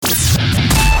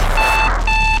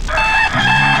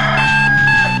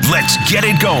get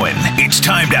it going. It's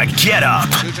time to get up.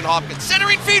 Nugent Hopkins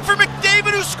centering feed for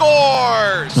McDavid, who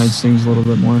scores. Nice things a little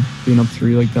bit more, being up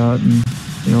 3 like that, and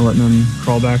letting them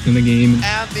crawl back in the game.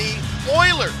 And the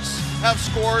Oilers have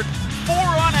scored 4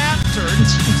 unanswered.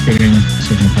 It's getting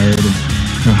sick and tired of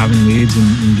having leads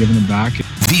and giving them back.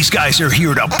 These guys are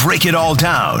here to break it all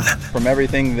down. From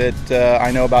everything that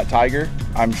I know about Tiger,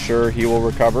 I'm sure he will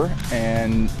recover,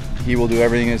 and he will do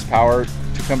everything in his power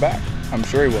to come back. I'm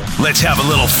sure he will. Let's have a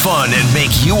little fun and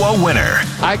make you a winner.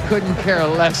 I couldn't care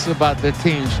less about the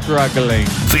team struggling.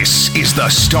 This is the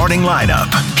starting lineup.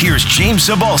 Here's James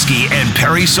Cybulski and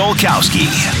Perry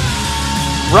Solkowski.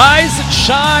 Rise and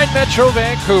shine, Metro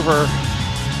Vancouver.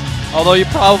 Although you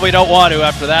probably don't want to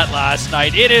after that last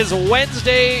night. It is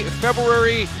Wednesday,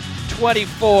 February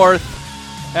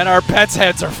 24th, and our pets'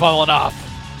 heads are falling off.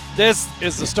 This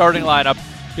is the starting lineup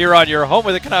here on your home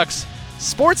with the Canucks,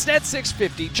 Sportsnet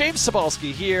 650. James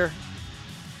Cybulski here,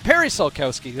 Perry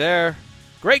Solkowski there,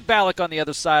 Greg Ballack on the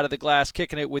other side of the glass,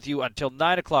 kicking it with you until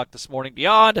 9 o'clock this morning.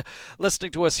 Beyond listening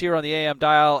to us here on the AM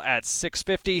dial at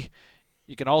 650.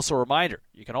 You can also, reminder,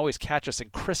 you can always catch us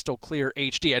in crystal clear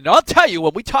HD. And I'll tell you,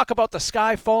 when we talk about the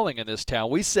sky falling in this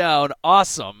town, we sound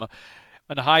awesome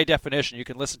in high definition. You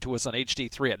can listen to us on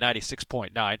HD3 at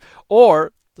 96.9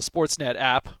 or the Sportsnet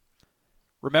app.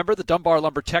 Remember, the Dunbar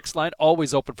Lumber text line,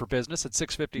 always open for business at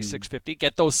 650-650.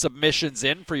 Get those submissions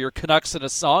in for your Canucks in a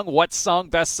song. What song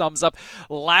best sums up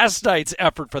last night's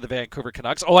effort for the Vancouver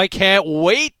Canucks? Oh, I can't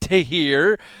wait to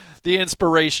hear the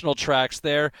inspirational tracks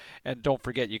there. And don't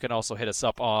forget, you can also hit us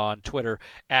up on Twitter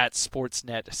at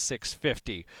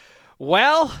Sportsnet650.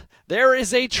 Well, there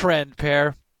is a trend,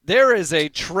 Pear. There is a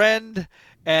trend,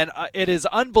 and it is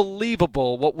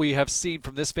unbelievable what we have seen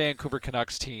from this Vancouver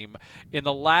Canucks team in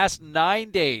the last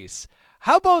 9 days.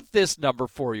 How about this number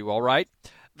for you, all right?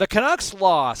 The Canucks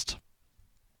lost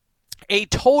a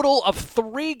total of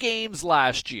 3 games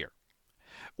last year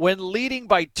when leading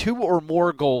by 2 or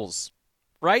more goals.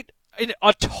 Right? In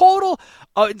a total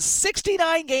in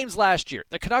 69 games last year,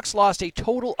 the Canucks lost a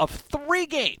total of 3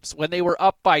 games when they were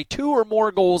up by 2 or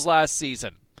more goals last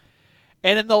season.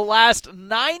 And in the last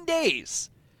 9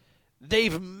 days,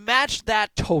 they've matched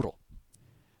that total,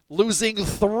 losing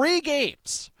 3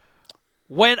 games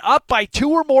when up by 2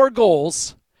 or more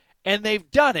goals, and they've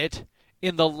done it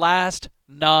in the last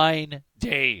 9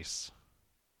 days.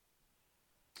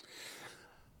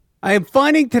 I am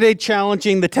finding today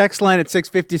challenging the text line at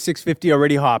 650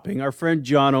 already hopping. Our friend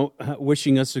Jono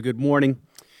wishing us a good morning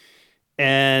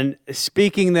and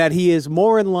speaking that he is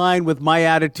more in line with my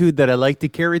attitude that I like to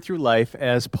carry through life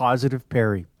as positive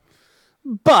Perry.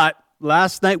 But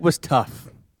last night was tough.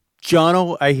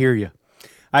 Jono, I hear you.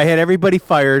 I had everybody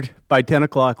fired by 10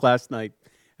 o'clock last night.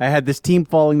 I had this team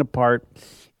falling apart.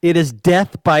 It is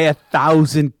death by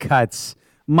 1,000 cuts.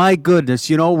 My goodness,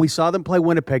 we saw them play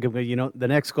Winnipeg. The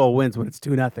next goal wins when it's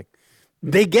 2-0.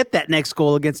 They get that next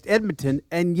goal against Edmonton,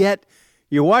 and yet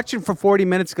you're watching for 40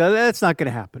 minutes. That's not going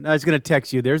to happen. I was going to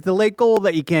text you. There's the late goal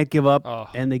that you can't give up,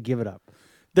 and they give it up.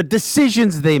 The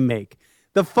decisions they make.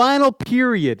 The final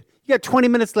period. You got 20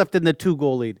 minutes left in the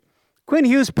 2-goal lead. Quinn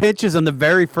Hughes pinches on the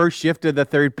very first shift of the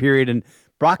third period, and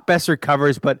Brock Besser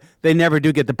covers, but they never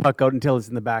do get the puck out until it's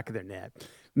in the back of their net.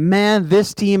 Man,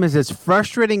 this team is as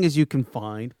frustrating as you can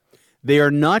find. They are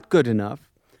not good enough.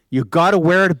 You got to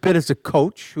wear it a bit as a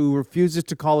coach who refuses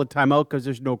to call a timeout because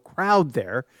there's no crowd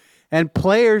there, and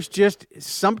players just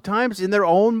sometimes in their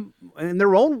own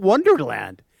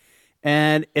wonderland.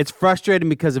 And it's frustrating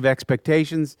because of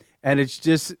expectations, and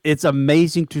it's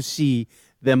amazing to see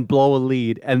them blow a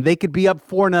lead, and they could be up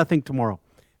 4-0 tomorrow.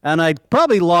 And I'd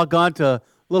probably log on to a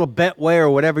little Betway or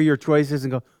whatever your choice is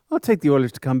and go, I'll take the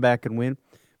Oilers to come back and win.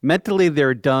 Mentally,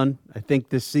 they're done. I think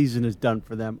this season is done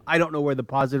for them. I don't know where the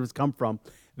positives come from.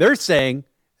 They're saying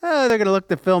they're going to look at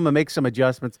the film and make some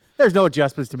adjustments. There's no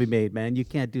adjustments to be made, man. You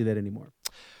can't do that anymore.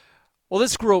 Well,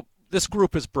 this group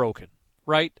is broken,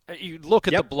 right? You look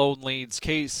at the blown leads,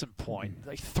 case in point,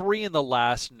 like 3 in the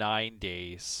last 9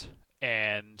 days.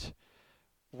 And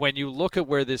when you look at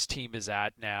where this team is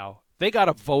at now, they got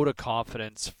a vote of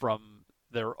confidence from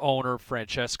their owner,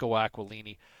 Francesco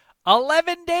Aquilini,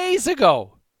 11 days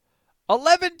ago.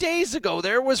 11 days ago,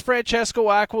 there was Francesco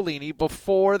Aquilini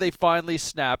before they finally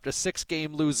snapped a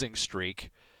 6-game losing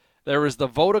streak. There was the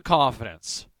vote of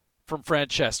confidence from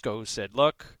Francesco, who said,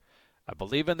 look, I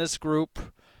believe in this group.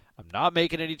 I'm not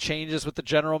making any changes with the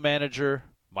general manager,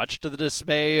 much to the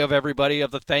dismay of everybody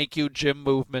of the thank you, Jim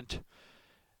movement.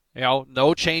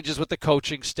 No changes with the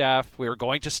coaching staff. We are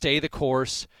going to stay the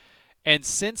course. And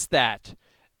since that,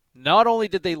 not only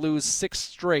did they lose 6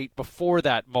 straight before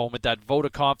that moment, that vote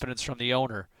of confidence from the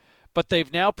owner, but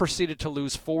they've now proceeded to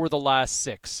lose 4 of the last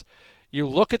 6. You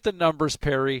look at the numbers,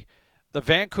 Perry, the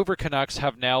Vancouver Canucks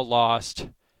have now lost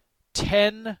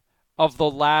 10 of the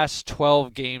last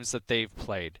 12 games that they've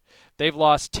played. They've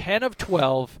lost 10 of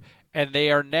 12, and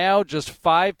they are now just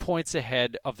 5 points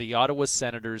ahead of the Ottawa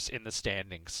Senators in the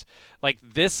standings. Like,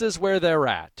 this is where they're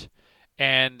at.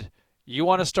 And you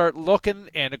want to start looking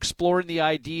and exploring the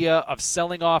idea of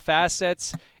selling off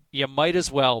assets, you might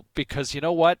as well, because you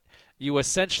know what? You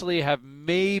essentially have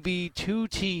maybe 2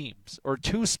 teams or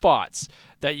 2 spots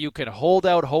that you can hold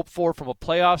out hope for from a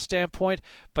playoff standpoint,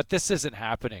 but this isn't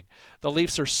happening. The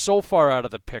Leafs are so far out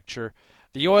of the picture.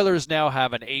 The Oilers now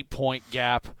have an 8-point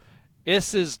gap.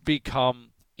 This has become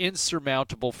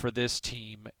insurmountable for this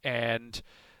team, and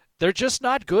they're just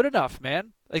not good enough,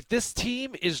 man. Like, this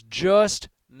team is just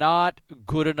not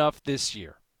good enough this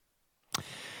year.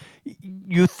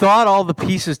 You thought all the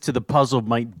pieces to the puzzle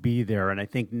might be there, and I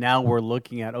think now we're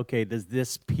looking at, okay, does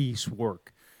this piece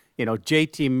work? You know,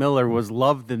 JT Miller was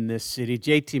loved in this city.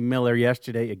 JT Miller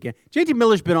yesterday, again. JT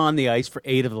Miller's been on the ice for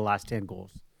 8 of the last 10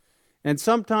 goals. And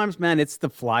sometimes, man, it's the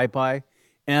flyby.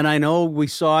 And I know we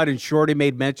saw it, and Shorty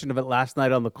made mention of it last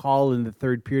night on the call in the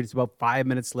third period. It's about 5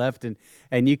 minutes left,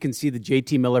 and you can see the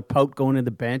JT Miller pout going to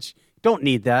the bench. Don't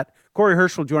need that. Corey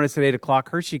Hirsch will join us at 8 o'clock.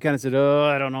 Hershey kind of said,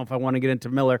 I don't know if I want to get into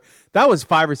Miller. That was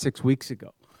 5 or 6 weeks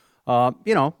ago.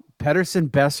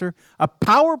 Pettersson, Besser, a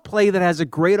power play that has a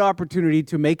great opportunity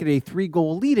to make it a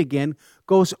 3-goal lead again,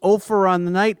 goes 0 on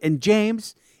the night. And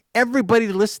James, everybody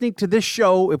listening to this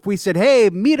show, if we said, hey,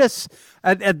 meet us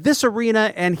at this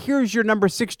arena, and here's your number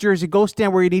 6 jersey, go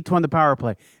stand where you need to on the power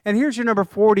play. And here's your number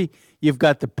 40. You've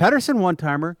got the Pettersson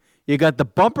one-timer, you got the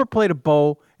bumper play to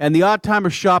Bo, and the odd-timer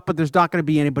shot, but there's not going to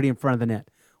be anybody in front of the net.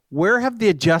 Where have the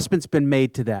adjustments been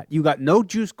made to that? You got no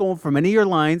juice going from any of your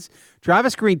lines.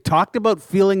 Travis Green talked about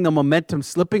feeling the momentum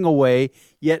slipping away,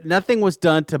 yet nothing was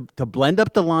done to blend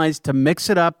up the lines, to mix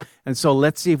it up, and so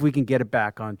let's see if we can get it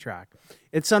back on track.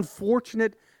 It's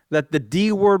unfortunate that the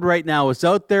D word right now is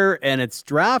out there, and it's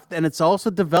draft, and it's also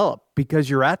develop, because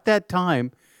you're at that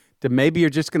time to maybe you're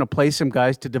just going to play some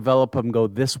guys to develop them and go,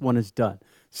 this one is done.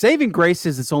 Saving grace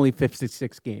is it's only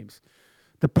 56 games.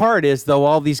 The part is, though,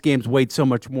 all these games weighed so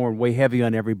much more and weigh heavy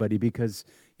on everybody because,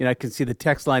 I can see the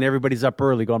text line, everybody's up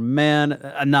early going, man,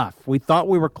 enough. We thought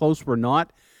we were close, we're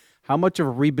not. How much of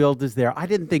a rebuild is there? I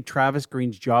didn't think Travis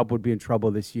Green's job would be in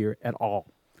trouble this year at all.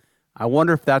 I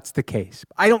wonder if that's the case.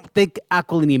 I don't think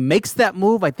Aquilini makes that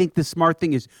move. I think the smart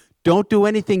thing is don't do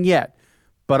anything yet.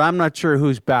 But I'm not sure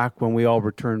who's back when we all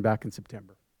return back in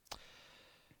September.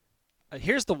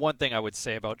 Here's the one thing I would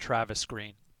say about Travis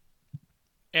Green.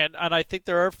 And I think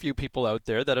there are a few people out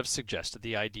there that have suggested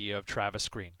the idea of Travis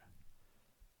Green.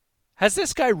 Has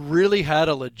this guy really had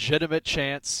a legitimate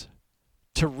chance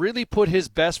to really put his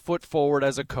best foot forward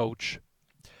as a coach?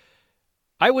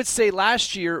 I would say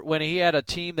last year when he had a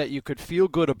team that you could feel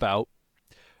good about,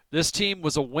 this team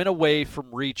was a win away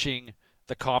from reaching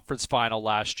the conference final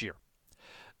last year.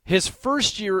 His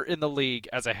first year in the league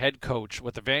as a head coach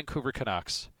with the Vancouver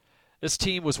Canucks, this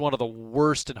team was one of the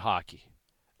worst in hockey.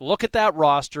 Look at that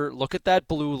roster. Look at that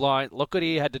blue line. Look what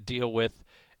he had to deal with.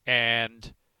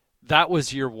 And that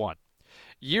was year 1.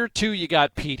 Year 2, you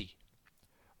got Petey,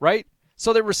 right?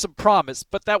 So there was some promise,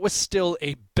 but that was still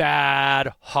a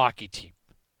bad hockey team.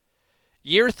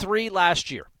 Year 3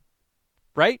 last year,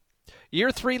 right?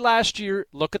 Year 3 last year,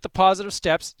 look at the positive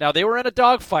steps. Now, they were in a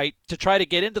dogfight to try to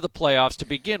get into the playoffs to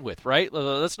begin with, right?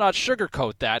 Let's not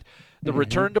sugarcoat that. The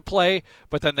return to play,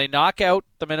 but then they knock out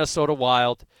the Minnesota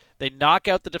Wild. They knock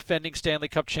out the defending Stanley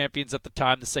Cup champions at the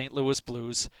time, the St. Louis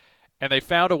Blues, and they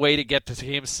found a way to get to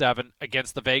Game 7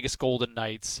 against the Vegas Golden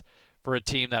Knights for a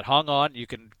team that hung on. You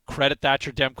can credit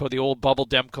Thatcher Demko, the old bubble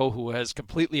Demko, who has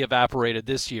completely evaporated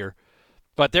this year.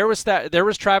 But there was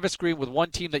Travis Green with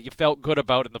one team that you felt good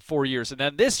about in the 4 years. And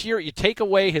then this year, you take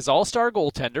away his all-star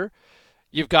goaltender.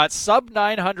 You've got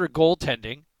sub-900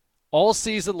 goaltending all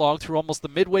season long through almost the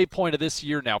midway point of this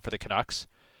year now for the Canucks.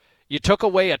 You took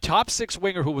away a top 6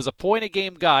 winger who was a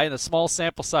point-a-game guy in the small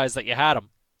sample size that you had him.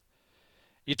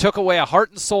 You took away a heart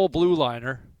and soul blue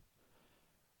liner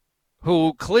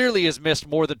who clearly has missed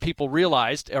more than people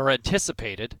realized or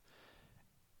anticipated.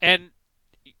 And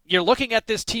you're looking at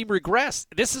this team regress.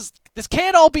 This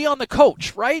can't all be on the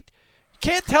coach, right? You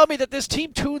can't tell me that this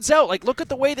team tunes out. Like, look at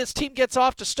the way this team gets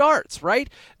off to starts, right?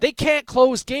 They can't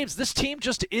close games. This team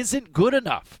just isn't good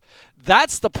enough.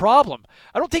 That's the problem.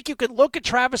 I don't think you can look at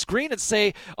Travis Green and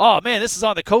say, oh, man, this is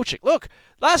on the coaching. Look,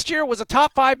 last year was a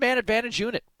top 5 man advantage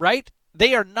unit, right?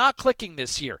 They are not clicking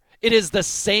this year. It is the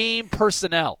same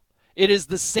personnel.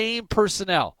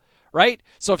 right?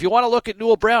 So if you want to look at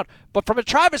Newell Brown, but from a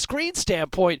Travis Green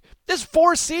standpoint, there's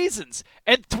 4 seasons,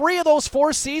 and 3 of those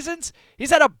 4 seasons,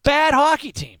 he's had a bad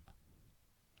hockey team.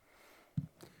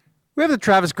 We have the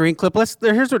Travis Green clip.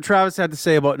 Here's what Travis had to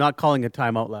say about not calling a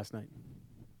timeout last night.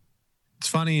 It's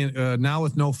funny, now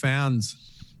with no fans,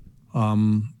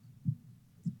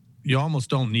 you almost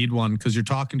don't need one because you're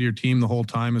talking to your team the whole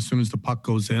time as soon as the puck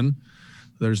goes in.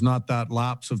 There's not that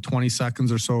lapse of 20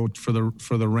 seconds or so for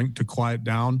the rink to quiet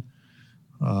down.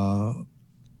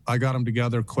 I got them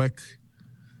together quick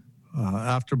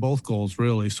after both goals,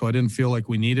 really. So I didn't feel like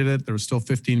we needed it. There was still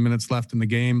 15 minutes left in the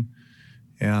game.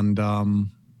 And,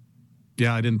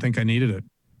 I didn't think I needed it.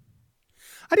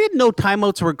 I didn't know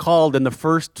timeouts were called in the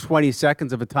first 20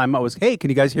 seconds of a timeout was, hey, can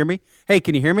you guys hear me? Hey,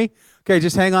 can you hear me? Okay,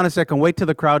 just hang on a second. Wait till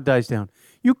the crowd dies down.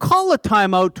 You call a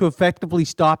timeout to effectively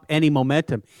stop any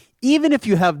momentum, even if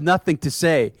you have nothing to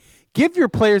say. Give your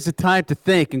players the time to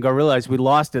think and go realize we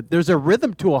lost it. There's a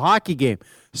rhythm to a hockey game.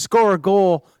 Score a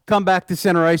goal, come back to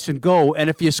center ice and go. And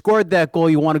if you scored that goal,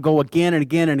 you want to go again and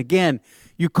again and again.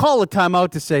 You call a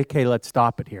timeout to say, okay, let's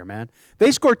stop it here, man.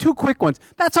 They scored 2 quick ones.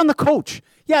 That's on the coach.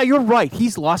 Yeah, you're right.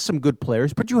 He's lost some good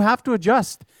players, but you have to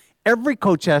adjust. Every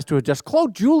coach has to adjust.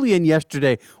 Claude Julien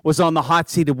yesterday was on the hot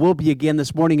seat and will be again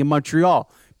this morning in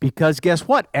Montreal because guess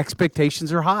what?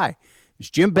 Expectations are high. Is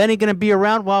Jim Benning going to be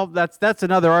around? Well, that's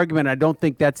another argument. I don't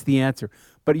think that's the answer.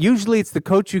 But usually it's the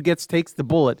coach who takes the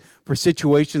bullet for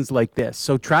situations like this.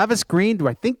 So Travis Green, do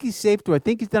I think he's safe? Do I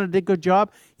think he's done a good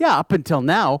job? Yeah, up until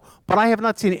now. But I have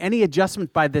not seen any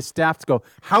adjustment by this staff to go,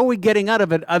 how are we getting out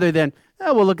of it other than,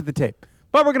 we'll look at the tape.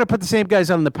 But we're going to put the same guys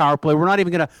out on the power play. We're not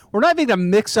even going to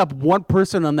mix up one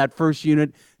person on that first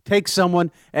unit, take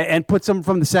someone and put someone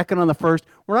from the second on the first.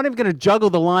 We're not even going to juggle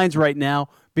the lines right now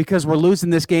because we're losing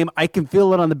this game. I can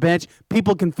feel it on the bench.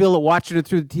 People can feel it watching it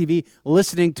through the TV,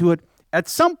 listening to it. At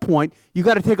some point, you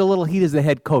got to take a little heat as the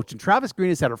head coach. And Travis Green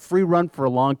has had a free run for a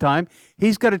long time.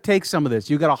 He's got to take some of this.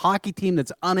 You got a hockey team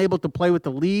that's unable to play with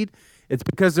the lead. It's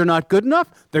because they're not good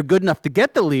enough. They're good enough to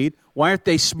get the lead. Why aren't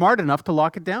they smart enough to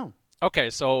lock it down? Okay,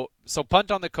 so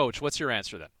punt on the coach. What's your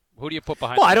answer then? Who do you put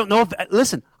behind? Well, I don't know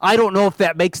I don't know if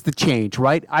that makes the change,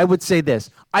 right? I would say this.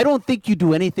 I don't think you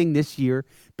do anything this year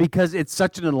because it's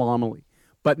such an anomaly.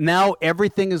 But now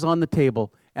everything is on the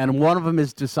table. And one of them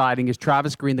is deciding, is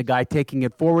Travis Green the guy taking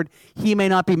it forward? He may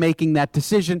not be making that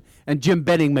decision, and Jim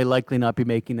Benning may likely not be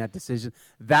making that decision.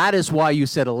 That is why you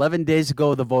said 11 days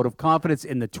ago the vote of confidence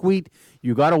in the tweet.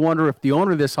 You got to wonder if the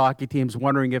owner of this hockey team is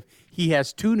wondering if he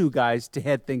has 2 new guys to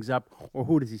head things up, or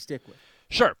who does he stick with?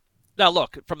 Sure. Now,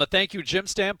 look, from the thank you, Jim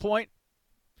standpoint,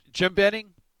 Jim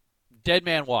Benning, dead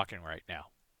man walking right now,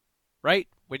 right?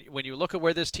 When you look at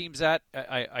where this team's at,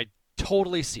 I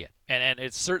totally see it. And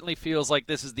it certainly feels like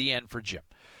this is the end for Jim,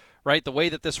 right? The way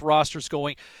that this roster's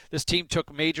going, this team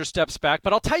took major steps back.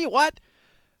 But I'll tell you what,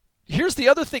 here's the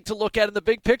other thing to look at in the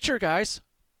big picture, guys.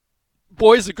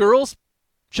 Boys and girls,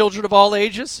 children of all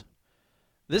ages,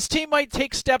 this team might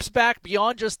take steps back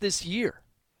beyond just this year,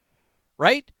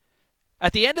 right?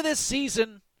 At the end of this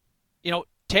season,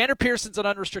 Tanner Pearson's an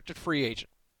unrestricted free agent.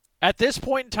 At this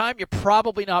point in time, you're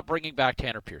probably not bringing back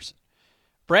Tanner Pearson.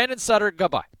 Brandon Sutter,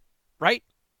 goodbye, right?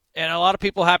 And a lot of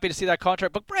people happy to see that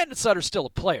contract, but Brandon Sutter's still a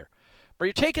player. But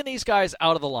you're taking these guys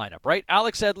out of the lineup, right?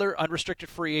 Alex Edler, unrestricted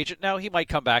free agent. Now he might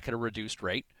come back at a reduced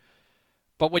rate.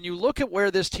 But when you look at where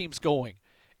this team's going,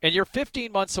 and you're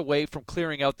 15 months away from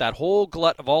clearing out that whole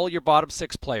glut of all your bottom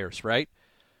 6 players, right?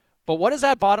 But what does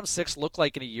that bottom 6 look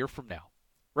like in a year from now,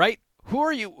 right? Who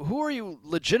are you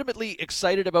legitimately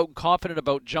excited about and confident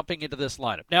about jumping into this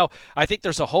lineup? Now, I think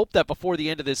there's a hope that before the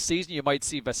end of this season you might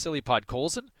see Vasily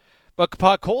Podkolzin. But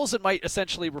Podkolzin might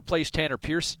essentially replace Tanner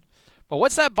Pearson. But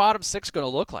what's that bottom 6 going to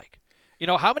look like?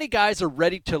 How many guys are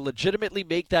ready to legitimately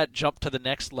make that jump to the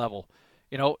next level?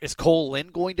 Is Cole Lynn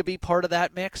going to be part of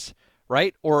that mix,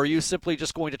 right? Or are you simply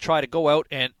just going to try to go out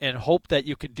and hope that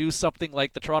you can do something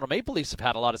like the Toronto Maple Leafs have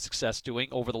had a lot of success doing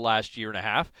over the last year and a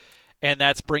half, and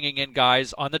that's bringing in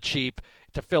guys on the cheap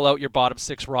to fill out your bottom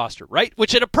 6 roster, right?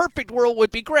 Which in a perfect world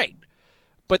would be great.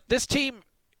 But this team,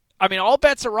 all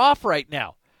bets are off right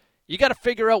now. You got to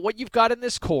figure out what you've got in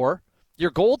this core.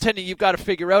 Your goaltending, you've got to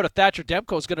figure out if Thatcher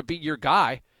Demko is going to be your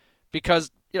guy.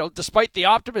 Because, despite the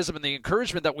optimism and the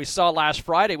encouragement that we saw last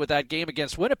Friday with that game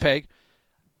against Winnipeg,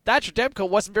 Thatcher Demko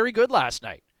wasn't very good last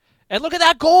night. And look at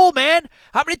that goal, man.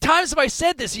 How many times have I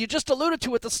said this? You just alluded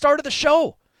to at the start of the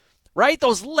show, right?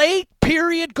 Those late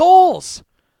period goals.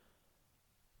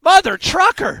 Mother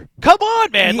trucker. Come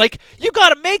on, man. You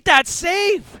got to make that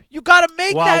save. You got to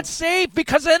make that save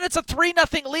because then it's a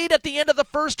 3-0 lead at the end of the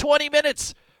first 20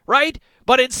 minutes, right?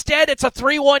 But instead, it's a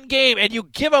 3-1 game, and you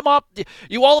give them up.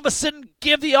 You all of a sudden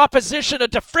give the opposition a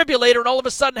defibrillator, and all of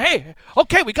a sudden, hey,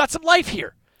 okay, we got some life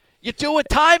here. You do it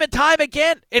time and time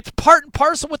again. It's part and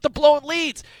parcel with the blown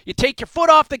leads. You take your foot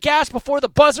off the gas before the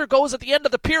buzzer goes at the end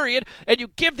of the period, and you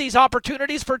give these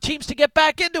opportunities for teams to get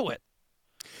back into it.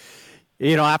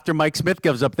 You know, after Mike Smith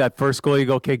gives up that first goal, you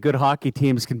go, okay, good hockey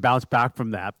teams can bounce back from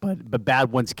that, but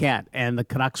bad ones can't. And the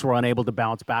Canucks were unable to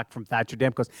bounce back from Thatcher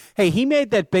Demko's. Hey, he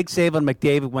made that big save on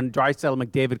McDavid when Draisaitl and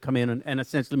McDavid come in, and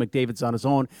essentially McDavid's on his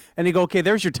own. And you go, okay,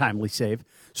 there's your timely save.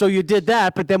 So you did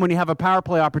that, but then when you have a power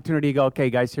play opportunity, you go, okay,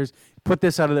 guys, put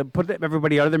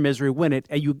everybody out of their misery, win it,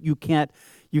 and you can't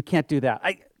do that.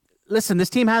 Listen, this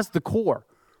team has the core.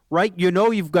 Right? You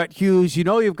know you've got Hughes. You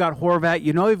know you've got Horvat.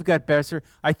 You know you've got Besser.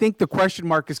 I think the question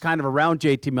mark is kind of around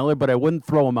JT Miller, but I wouldn't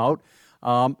throw him out,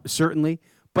 certainly.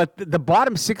 But the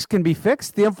bottom six can be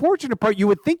fixed. The unfortunate part, you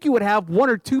would think you would have one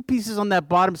or two pieces on that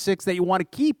bottom six that you want to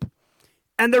keep,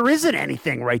 and there isn't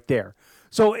anything right there.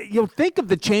 So you'll think of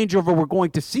the changeover we're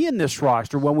going to see in this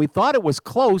roster when we thought it was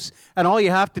close and all you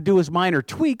have to do is minor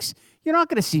tweaks. You're not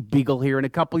going to see Beagle here in a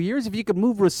couple of years. If you could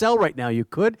move Russell right now, you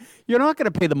could. You're not going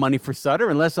to pay the money for Sutter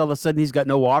unless all of a sudden he's got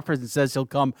no offers and says he'll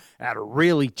come at a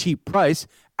really cheap price.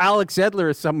 Alex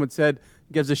Edler, as someone said,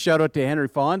 gives a shout-out to Henry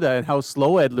Fonda and how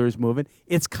slow Edler is moving.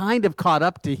 It's kind of caught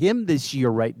up to him this year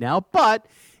right now, but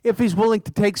if he's willing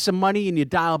to take some money and you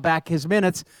dial back his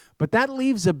minutes, but that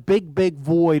leaves a big, big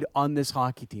void on this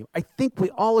hockey team. I think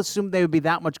we all assumed they would be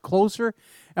that much closer,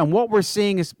 and what we're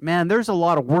seeing is, man, there's a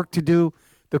lot of work to do.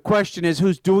 The question is,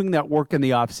 who's doing that work in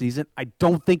the offseason? I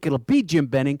don't think it'll be Jim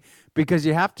Benning because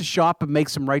you have to shop and make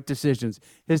some right decisions.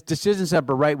 His decisions have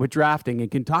been right with drafting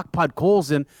and can talk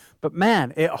Podkolzin, but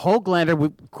man,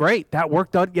 Höglander, great. That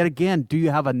worked out yet again. Do you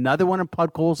have another one in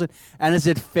Podkolzin? And is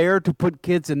it fair to put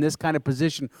kids in this kind of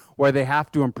position where they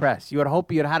have to impress? You would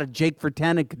hope you'd had a Jake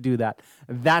Virtanen could do that.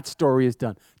 That story is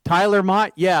done. Tyler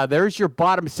Mott, yeah, there's your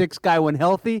bottom six guy when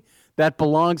healthy. That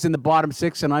belongs in the bottom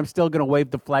six, and I'm still going to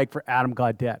wave the flag for Adam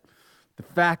Gaudette. The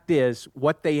fact is,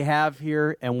 what they have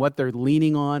here and what they're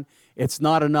leaning on, it's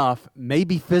not enough.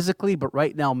 Maybe physically, but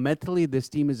right now mentally, this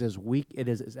team is as weak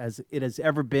as it has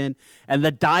ever been. And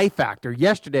the die factor,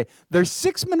 yesterday, there's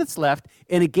 6 minutes left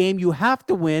in a game you have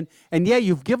to win. And yeah,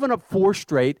 you've given up 4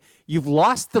 straight. You've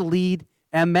lost the lead.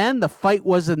 And man, the fight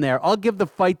wasn't there. I'll give the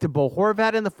fight to Bo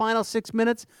Horvat in the final 6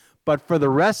 minutes. But for the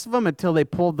rest of them, until they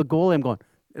pulled the goal, I'm going,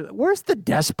 where's the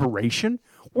desperation?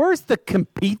 Where's the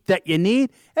compete that you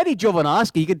need? Eddie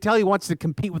Jovanovski, you can tell he wants to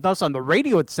compete with us on the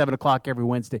radio at 7 o'clock every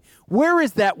Wednesday. Where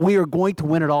is that we are going to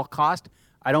win at all cost?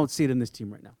 I don't see it in this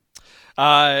team right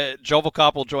now. Jovel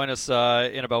will join us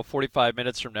in about 45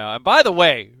 minutes from now. And by the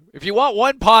way, if you want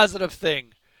one positive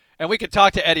thing, and we can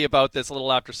talk to Eddie about this a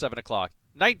little after 7 o'clock,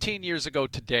 19 years ago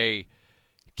today,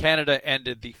 Canada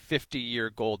ended the 50-year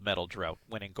gold medal drought,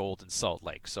 winning gold in Salt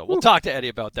Lake. So we'll talk to Eddie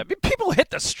about that. I mean, people hit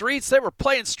the streets. They were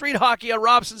playing street hockey on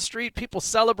Robson Street, people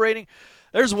celebrating.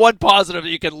 There's one positive that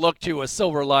you can look to, a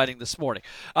silver lining this morning.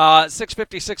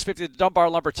 650, the Dunbar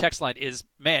Lumber text line is,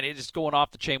 man, it is going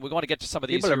off the chain. We're going to get to some of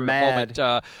these people here are in mad. a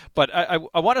moment. But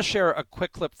I want to share a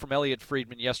quick clip from Elliot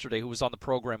Friedman yesterday, who was on the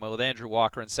program with Andrew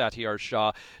Walker and Satyar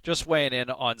Shah, just weighing in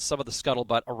on some of the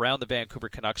scuttlebutt around the Vancouver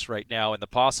Canucks right now and the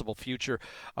possible future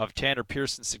of Tanner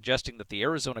Pearson, suggesting that the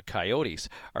Arizona Coyotes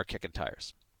are kicking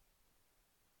tires.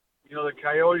 You know, the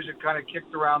Coyotes have kind of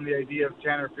kicked around the idea of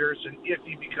Tanner Pearson if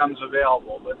he becomes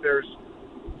available, but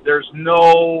there's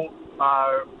no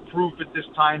proof at this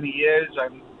time he is.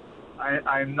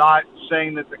 I'm not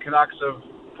saying that the Canucks have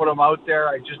put him out there.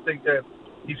 I just think that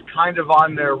he's kind of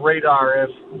on their radar if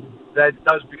that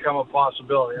does become a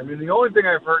possibility. I mean, the only thing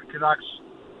I've heard Canucks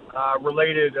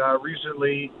related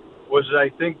recently was that I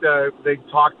think they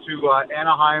talked to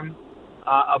Anaheim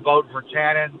about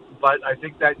Virtanen, but I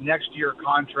think that next year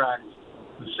contract,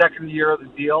 the second year of the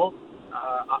deal,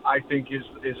 I think is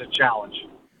a challenge.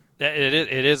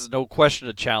 It is no question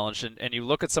a challenge, and you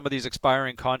look at some of these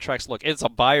expiring contracts. Look, it's a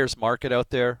buyer's market out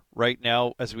there right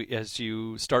now as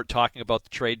you start talking about the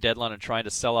trade deadline and trying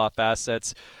to sell off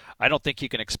assets. I don't think you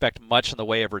can expect much in the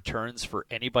way of returns for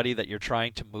anybody that you're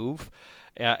trying to move.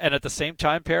 And at the same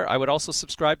time, Per, I would also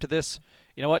subscribe to this.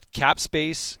 You know what? Cap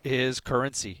space is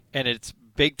currency, and it's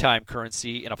big-time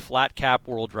currency in a flat cap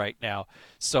world right now.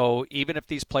 So even if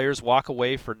these players walk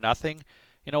away for nothing,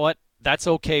 you know what? That's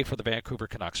okay for the Vancouver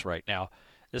Canucks right now.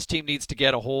 This team needs to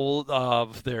get a hold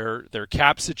of their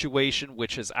cap situation,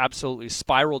 which has absolutely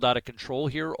spiraled out of control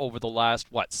here over the last,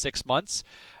 6 months.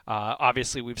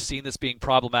 Obviously, we've seen this being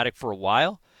problematic for a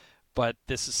while, but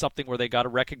this is something where they got to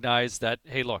recognize that,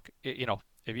 hey, look, if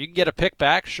you can get a pick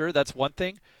back, sure, that's one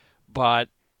thing, but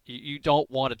You don't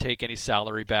want to take any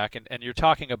salary back, and you're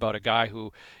talking about a guy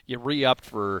who you re-upped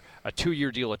for a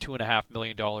 2-year deal of $2.5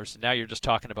 million, and now you're just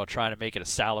talking about trying to make it a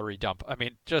salary dump. I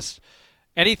mean, just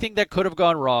anything that could have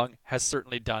gone wrong has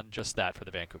certainly done just that for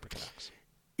the Vancouver Canucks.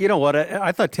 You know what?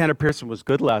 I thought Tanner Pearson was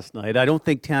good last night. I don't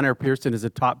think Tanner Pearson is a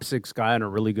top 6 guy on a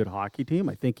really good hockey team.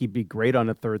 I think he'd be great on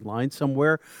a third line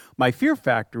somewhere. My fear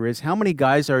factor is how many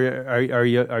guys are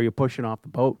you pushing off the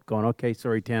boat going, okay,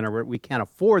 sorry, Tanner, we can't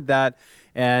afford that.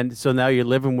 And so now you're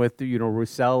living with,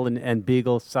 Roussel and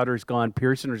Beagle. Sutter's gone,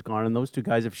 Pearson is gone, and those 2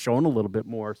 guys have shown a little bit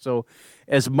more. So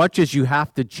as much as you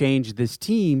have to change this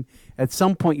team, at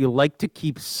some point you like to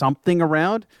keep something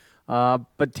around.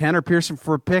 But Tanner Pearson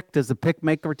for a pick, does the pick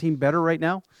make our team better right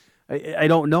now? I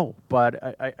don't know,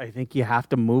 but I think you have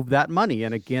to move that money.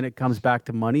 And again, it comes back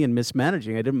to money and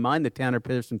mismanaging. I didn't mind the Tanner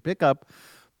Pearson pickup,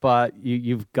 but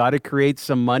you've got to create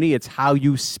some money. It's how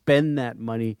you spend that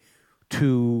money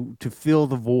to fill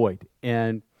the void.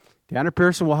 And Tanner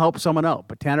Pearson will help someone out,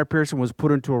 but Tanner Pearson was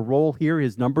put into a role here.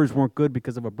 His numbers weren't good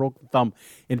because of a broken thumb.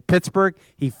 In Pittsburgh,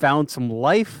 he found some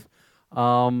life.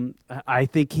 I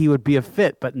think he would be a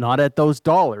fit, but not at those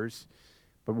dollars.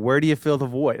 But where do you fill the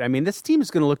void? I mean, this team is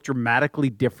going to look dramatically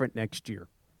different next year.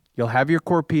 You'll have your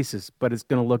core pieces, but it's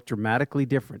going to look dramatically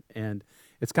different. And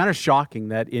it's kind of shocking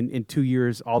that in 2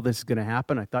 years all this is going to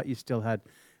happen. I thought you still had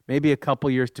maybe a couple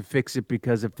years to fix it,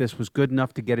 because if this was good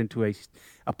enough to get into a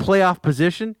playoff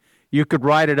position, you could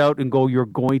ride it out and go, you're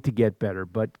going to get better.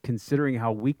 But considering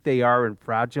how weak they are and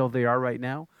fragile they are right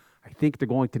now, I think they're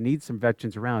going to need some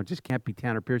veterans around. Just can't be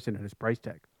Tanner Pearson at his price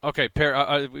tag. Okay,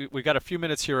 Per, we got a few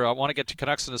minutes here. I want to get to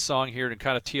Canucks in a song here and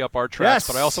kind of tee up our tracks,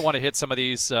 but I also want to hit some of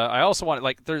these. I also want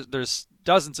to, there's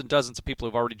dozens and dozens of people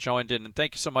who've already joined in, and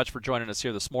thank you so much for joining us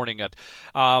here this morning. At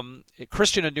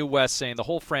Christian in New West saying the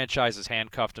whole franchise is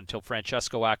handcuffed until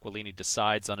Francesco Aquilini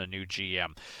decides on a new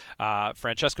GM.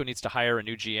 Francesco needs to hire a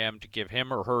new GM to give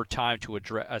him or her time to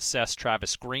assess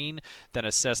Travis Green, then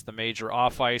assess the major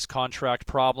off-ice contract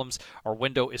problems. Our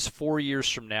window is 4 years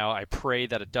from now. I pray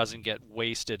that it doesn't get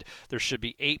wasted. There should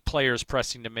be 8 players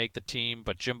pressing to make the team,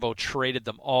 but Jimbo traded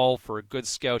them all for a good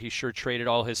scout. He sure traded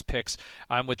all his picks.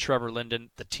 I'm with Trevor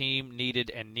Linden. The team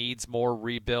needed and needs more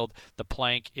rebuild. The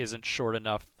plank isn't short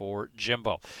enough for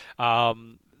Jimbo.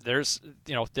 Here's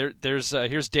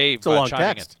Dave. It's a long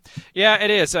chiming text. in. Yeah, it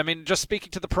is. I mean, just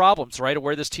speaking to the problems, right,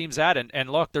 where this team's at. And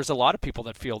look, there's a lot of people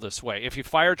that feel this way. If you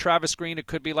fire Travis Green, it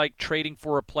could be like trading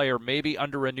for a player. Maybe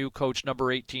under a new coach,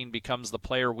 number 18 becomes the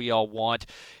player we all want.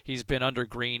 He's been under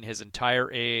Green his entire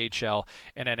AHL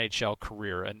and NHL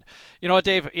career. And you know what,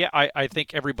 Dave? Yeah, I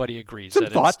think everybody agrees Some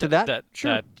thought to that.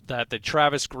 Sure. That the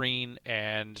Travis Green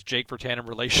and Jake Virtanen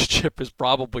relationship is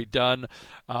probably done.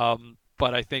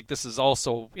 But I think this is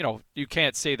also, you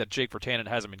can't say that Jake Virtanen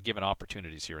hasn't been given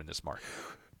opportunities here in this market.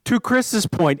 To Chris's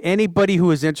point, anybody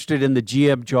who is interested in the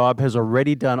GM job has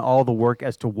already done all the work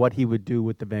as to what he would do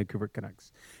with the Vancouver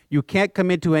Canucks. You can't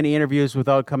come into any interviews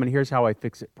without coming, here's how I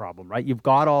fix it problem, right? You've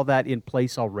got all that in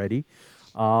place already.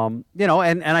 And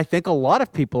I think a lot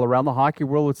of people around the hockey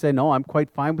world would say, no, I'm quite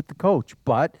fine with the coach.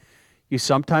 But you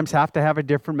sometimes have to have a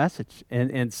different message,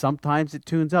 and sometimes it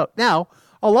tunes out. Now,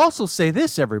 I'll also say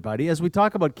this, everybody, as we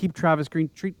talk about keep Travis Green.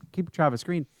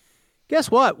 Guess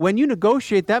what? When you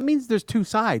negotiate, that means there's 2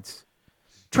 sides.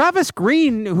 Travis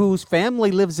Green, whose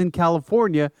family lives in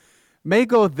California, may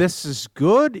go, this is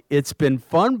good, it's been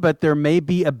fun, but there may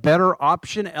be a better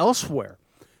option elsewhere.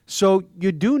 So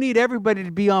you do need everybody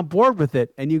to be on board with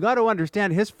it. And you got to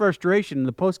understand his frustration in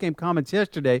the postgame comments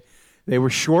yesterday. They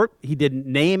were short. He didn't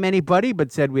name anybody,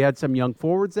 but said we had some young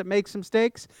forwards that make some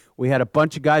mistakes. We had a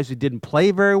bunch of guys who didn't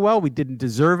play very well. We didn't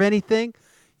deserve anything.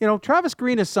 Travis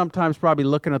Green is sometimes probably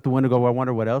looking at the window go, I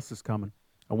wonder what else is coming.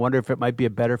 I wonder if it might be a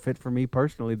better fit for me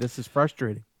personally. This is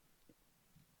frustrating.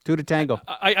 2 to tango.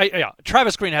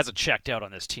 Travis Green hasn't checked out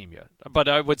on this team yet. But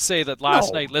I would say that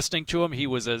last night listening to him, he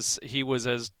was as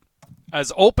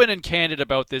open and candid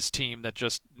about this team that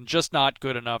just not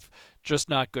good enough. Just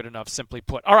not good enough, simply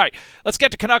put. All right, let's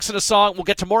get to Canucks in a song. We'll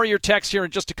get to more of your texts here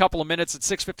in just a couple of minutes at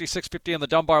 650 on the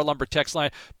Dunbar Lumber text line.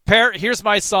 Here's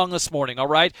my song this morning, all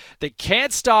right? They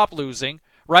can't stop losing,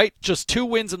 right? Just 2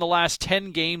 wins in the last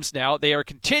 10 games now. They are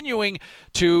continuing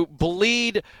to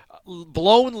bleed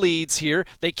blown leads here.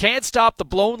 They can't stop the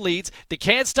blown leads. They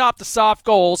can't stop the soft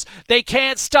goals. They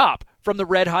can't stop from the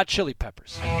Red Hot Chili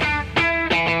Peppers.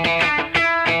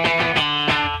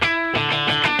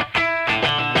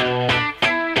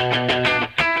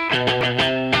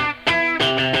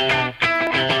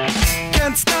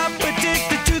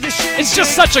 It's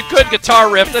just such a good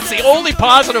guitar riff. That's the only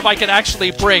positive I can actually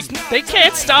bring. They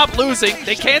can't stop losing.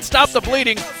 They can't stop the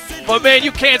bleeding. But man,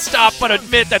 you can't stop but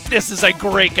admit that this is a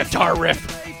great guitar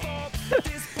riff.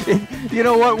 You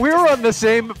know what? We were on the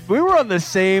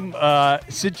same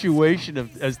situation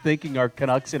as thinking our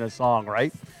Canucks in a song,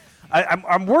 right?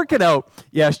 I'm working out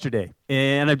yesterday,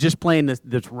 and I'm just playing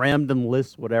this random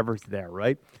list, whatever's there,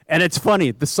 right? And it's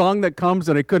funny, the song that comes,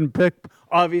 and I couldn't pick,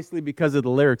 obviously because of the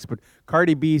lyrics, but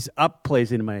Cardi B's "Up"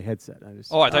 plays into my headset. I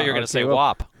thought you were going to say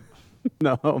WAP.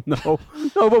 No,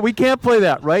 but we can't play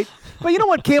that, right? But you know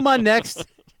what came on next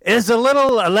is a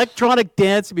little electronic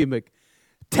dance music.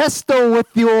 Testo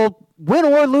with the old win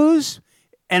or lose,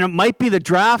 and it might be the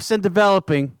drafts and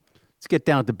developing. Let's get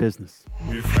down to business.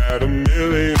 We've had a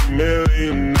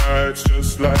million nights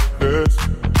just like this.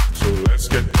 So let's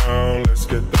get down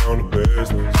to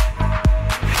business.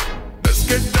 Let's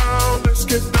get down to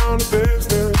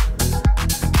business.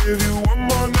 Give you one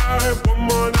more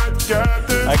night, got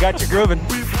this. I got you grooving,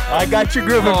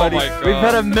 buddy. My God. We've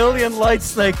had a million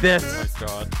lights like this. Oh my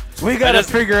God. We got to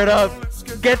figure it out.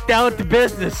 Get down to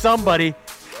business, somebody.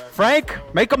 Frank,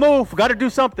 make a move. We got to do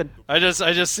something. I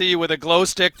just see you with a glow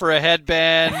stick for a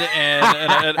headband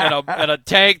and a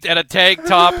tank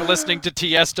top, listening to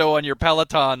Tiesto on your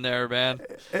Peloton there, man.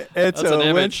 It's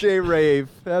a Wednesday rave.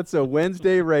 That's a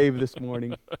Wednesday rave this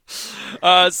morning.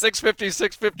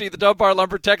 650, the Dunbar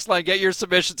Lumber text line. Get your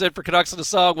submissions in for Canucks in a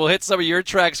Song. We'll hit some of your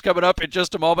tracks coming up in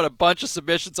just a moment. A bunch of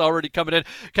submissions already coming in.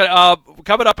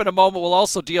 Coming up in a moment, we'll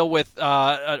also deal with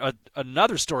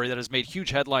another story that has made huge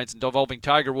headlines involving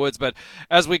Tiger Woods. But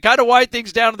as we kind of wind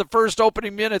things down in the first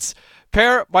opening minutes,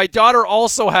 my daughter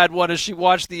also had one as she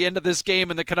watched the end of this game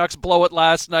and the Canucks blow it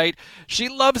last night. She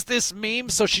loves this meme,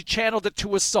 so she channeled it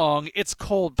to a song. It's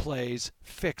Coldplay's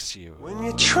Fix You. When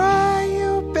you try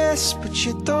your best, but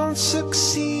you don't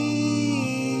succeed.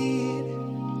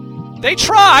 They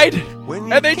tried,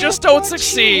 and they just don't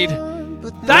succeed.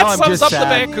 That sums up the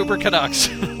Vancouver Canucks.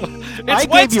 It's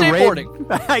Wednesday morning.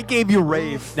 I gave you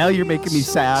rave. Now you're making me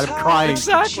sad. I'm crying.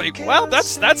 Exactly. Well,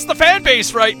 that's the fan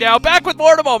base right now. Back with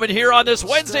more in a moment here on this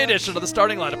Wednesday edition of the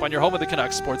Starting Lineup on your home of the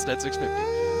Canucks, Sportsnet 650.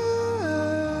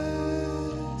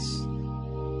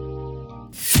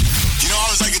 You know, I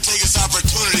always like to take this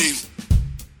opportunity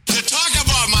to talk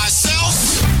about myself.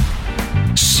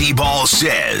 C-Ball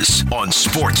Says on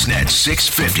Sportsnet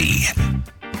 650.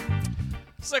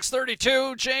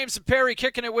 6:32, James and Perry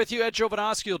kicking it with you. Ed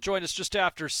Jovanovski will join us just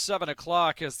after 7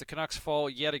 o'clock as the Canucks fall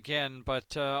yet again.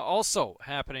 But also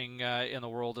happening in the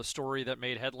world, a story that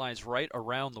made headlines right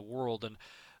around the world. And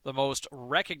the most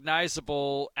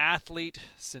recognizable athlete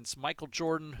since Michael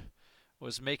Jordan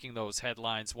was making those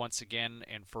headlines once again,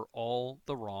 and for all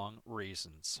the wrong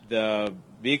reasons. The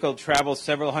vehicle traveled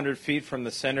several hundred feet from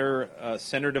the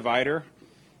center divider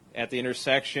at the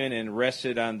intersection and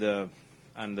rested on the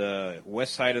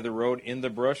west side of the road in the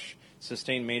brush,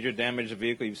 sustained major damage to the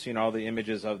vehicle. You've seen all the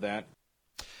images of that.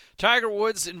 Tiger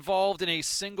Woods involved in a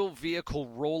single vehicle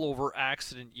rollover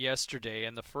accident yesterday,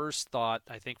 and the first thought,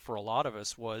 I think, for a lot of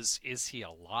us was, is he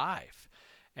alive?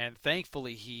 And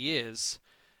thankfully he is.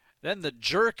 Then the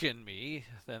jerk in me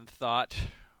then thought,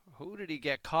 who did he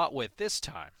get caught with this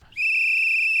time?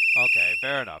 Okay,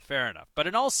 fair enough. But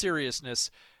in all seriousness,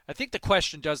 I think the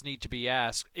question does need to be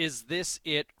asked, is this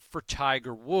it for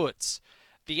Tiger Woods?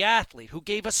 The athlete who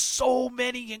gave us so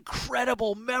many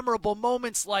incredible, memorable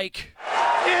moments like...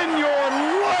 In your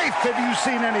life have you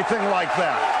seen anything like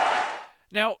that?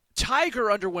 Now,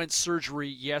 Tiger underwent surgery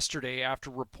yesterday after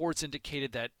reports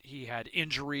indicated that he had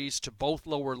injuries to both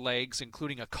lower legs,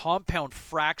 including a compound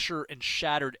fracture and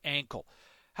shattered ankle.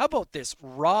 How about this?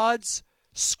 Rods,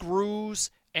 screws,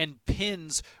 and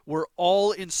pins were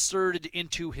all inserted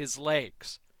into his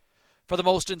legs. For the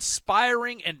most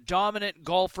inspiring and dominant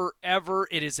golfer ever,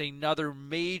 it is another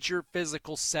major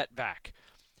physical setback.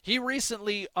 He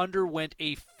recently underwent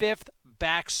a 5th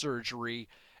back surgery,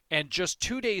 and just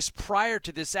 2 days prior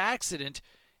to this accident,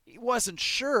 he wasn't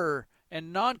sure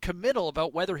and non-committal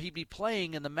about whether he'd be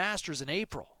playing in the Masters in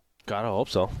April. God, I hope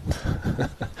so.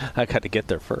 I got to get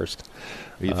there first.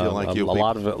 You feel like a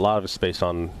lot of it's based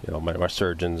on my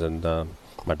surgeons and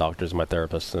my doctors and my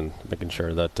therapists, and making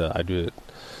sure that I do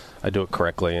it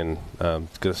correctly. And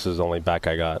this is the only back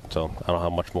I got, so I don't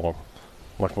have much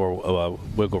more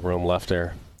wiggle room left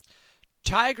there.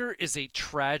 Tiger is a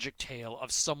tragic tale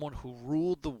of someone who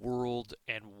ruled the world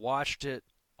and watched it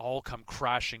all come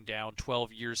crashing down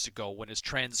 12 years ago when his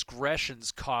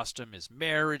transgressions cost him his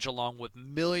marriage along with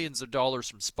millions of dollars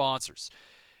from sponsors.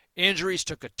 Injuries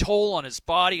took a toll on his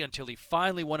body until he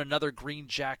finally won another green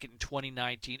jacket in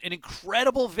 2019. An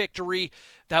incredible victory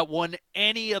that won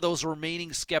any of those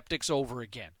remaining skeptics over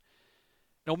again.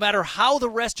 No matter how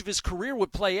the rest of his career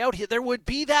would play out, there would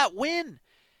be that win.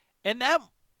 And that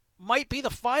might be the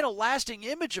final lasting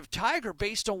image of Tiger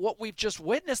based on what we've just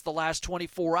witnessed the last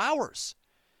 24 hours.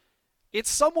 It's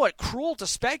somewhat cruel to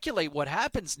speculate what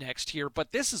happens next here,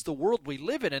 but this is the world we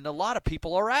live in, and a lot of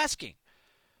people are asking.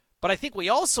 But I think we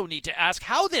also need to ask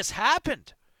how this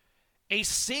happened. A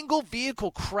single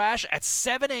vehicle crash at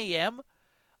 7 a.m.,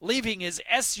 leaving his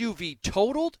SUV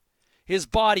totaled, his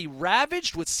body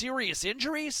ravaged with serious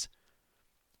injuries.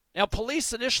 Now,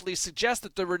 police initially suggest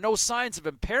that there were no signs of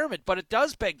impairment, but it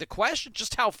does beg the question,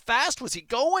 just how fast was he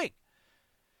going?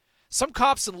 Some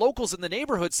cops and locals in the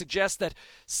neighborhood suggest that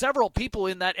several people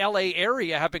in that LA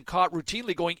area have been caught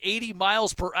routinely going 80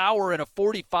 miles per hour in a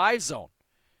 45 zone.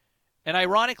 And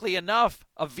ironically enough,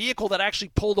 a vehicle that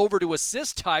actually pulled over to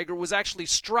assist Tiger was actually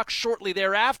struck shortly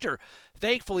thereafter.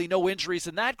 Thankfully, no injuries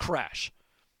in that crash.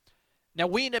 Now,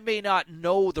 we may not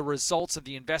know the results of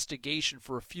the investigation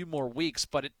for a few more weeks,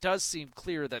 but it does seem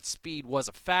clear that speed was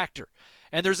a factor.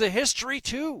 And there's a history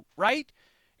too, right?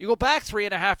 You go back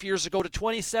 3.5 years ago to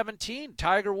 2017,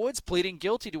 Tiger Woods pleading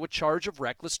guilty to a charge of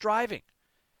reckless driving.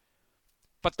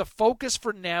 But the focus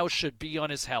for now should be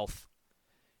on his health.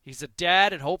 He's a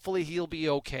dad, and hopefully he'll be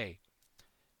okay.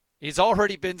 He's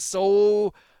already been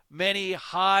so many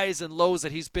highs and lows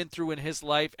that he's been through in his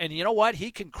life. And you know what?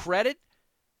 He can credit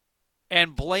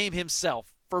and blame himself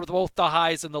for both the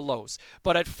highs and the lows.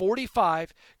 But at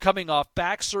 45, coming off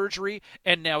back surgery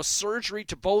and now surgery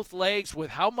to both legs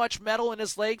with how much metal in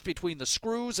his legs between the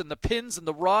screws and the pins and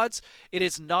the rods, it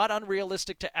is not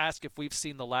unrealistic to ask if we've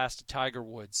seen the last of Tiger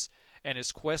Woods and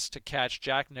his quest to catch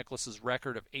Jack Nicklaus's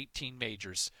record of 18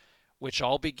 majors, which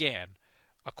all began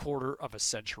a quarter of a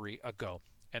century ago.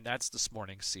 And that's this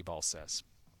morning's C-Ball Says.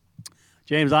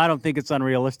 James, I don't think it's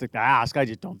unrealistic to ask. I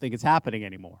just don't think it's happening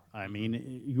anymore. I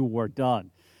mean, you were done.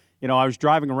 You know, I was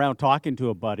driving around talking to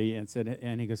a buddy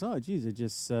and he goes, "Oh, geez, it's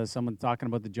just someone talking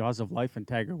about the jaws of life and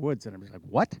Tiger Woods." And I'm like,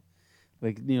 "What?"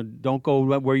 Like, you know, don't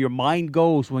go where your mind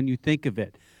goes when you think of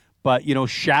it. But, you know,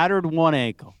 shattered one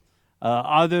ankle,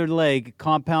 other leg,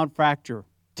 compound fracture,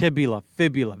 tibia,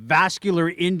 fibula, vascular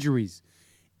injuries.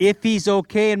 If he's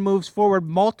okay and moves forward,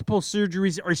 multiple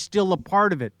surgeries are still a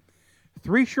part of it.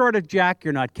 3 short of Jack,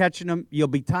 you're not catching him. You'll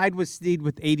be tied with Snead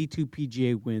with 82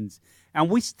 PGA wins. And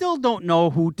we still don't know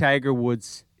who Tiger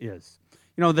Woods is.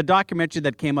 You know, the documentary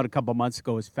that came out a couple months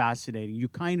ago is fascinating. You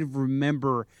kind of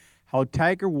remember how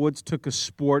Tiger Woods took a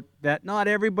sport that not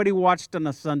everybody watched on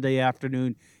a Sunday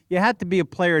afternoon. You had to be a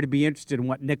player to be interested in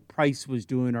what Nick Price was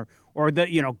doing or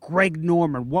the, you know, Greg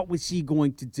Norman. What was he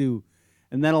going to do?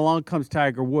 And then along comes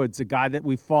Tiger Woods, a guy that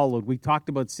we followed. We talked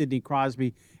about Sidney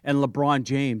Crosby and LeBron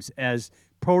James as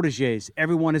proteges.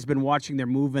 Everyone has been watching their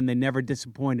move, and they never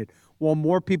disappointed. Well,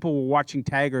 more people were watching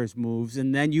Tiger's moves,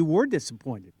 and then you were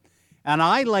disappointed. And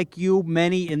I, like you,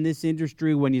 many in this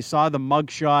industry, when you saw the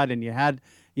mugshot and you had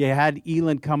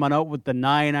Elin coming out with the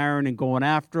 9-iron and going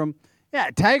after him, yeah,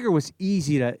 Tiger was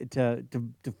easy to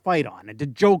fight on and to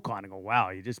joke on and go, wow,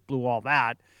 you just blew all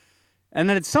that. And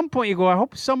then at some point you go, I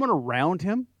hope someone around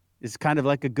him is kind of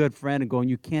like a good friend and going,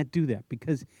 you can't do that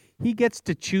because he gets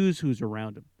to choose who's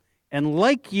around him. And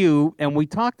like you, and we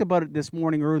talked about it this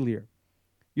morning earlier,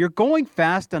 you're going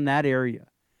fast on that area.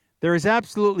 There is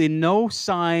absolutely no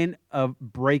sign of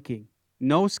braking,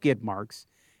 no skid marks,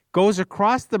 goes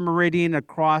across the meridian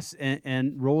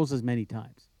and rolls as many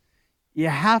times. You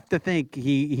have to think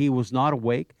he was not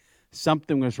awake.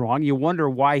 Something was wrong. You wonder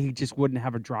why he just wouldn't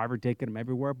have a driver taking him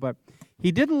everywhere. But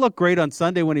he didn't look great on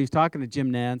Sunday when he was talking to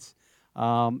Jim Nantz.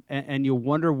 And you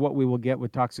wonder what we will get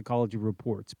with toxicology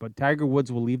reports. But Tiger Woods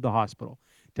will leave the hospital.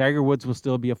 Tiger Woods will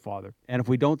still be a father. And if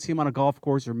we don't see him on a golf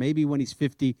course or maybe when he's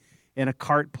 50 in a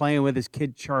cart playing with his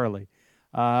kid Charlie,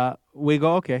 we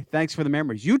go, okay, thanks for the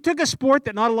memories. You took a sport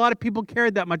that not a lot of people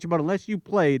cared that much about unless you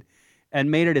played and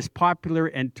made it as popular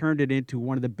and turned it into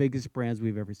one of the biggest brands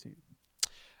we've ever seen.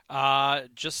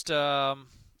 Just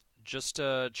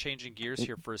changing gears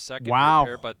here for a second. Wow.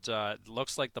 Here, but it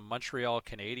looks like the Montreal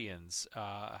Canadiens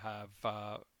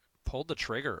have pulled the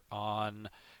trigger on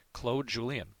Claude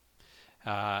Julien.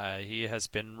 He has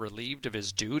been relieved of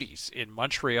his duties in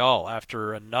Montreal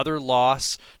after another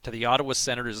loss to the Ottawa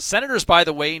Senators. The Senators, by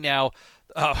the way, now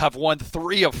have won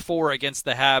 3 of 4 against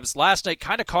the Habs. Last night,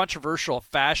 kind of controversial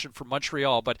fashion for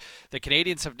Montreal, but the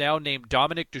Canadiens have now named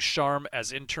Dominic Ducharme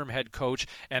as interim head coach,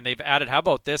 and they've added, how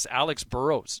about this, Alex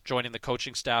Burrows joining the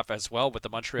coaching staff as well with the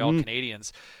Montreal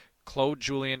Canadiens. Claude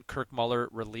Julien, Kirk Muller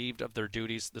relieved of their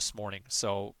duties this morning.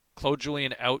 So Claude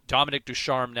Julien out, Dominic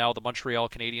Ducharme now the Montreal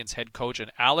Canadiens head coach,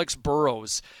 and Alex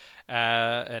Burrows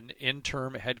an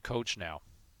interim head coach now.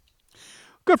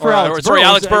 Good for Alex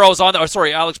Burrows.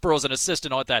 Alex Burrows, an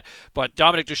assistant on that. But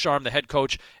Dominic Ducharme, the head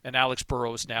coach, and Alex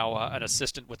Burrows now an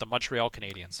assistant with the Montreal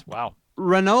Canadiens. Wow.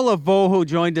 Renaud Lavoie, who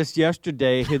joined us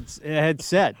yesterday, had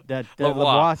said that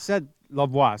Lavoie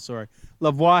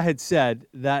had said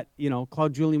that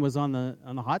Claude Julien was on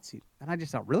the hot seat, and I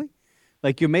just thought, really?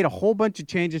 Like, you made a whole bunch of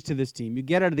changes to this team. You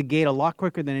get out of the gate a lot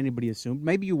quicker than anybody assumed.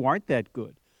 Maybe you aren't that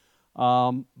good.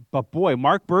 But boy,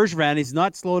 Marc Bergevin is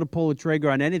not slow to pull the trigger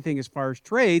on anything as far as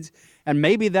trades, and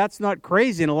maybe that's not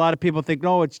crazy. And a lot of people think,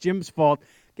 no, it's Jim's fault.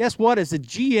 Guess what? As a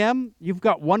GM, you've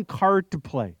got one card to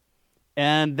play,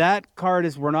 and that card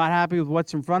is we're not happy with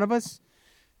what's in front of us.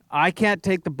 I can't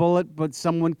take the bullet, but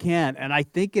someone can, and I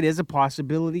think it is a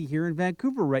possibility here in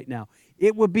Vancouver right now.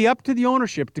 It would be up to the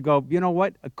ownership to go, you know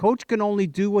what? A coach can only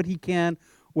do what he can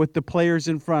with the players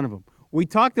in front of him. We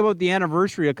talked about the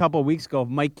anniversary a couple of weeks ago of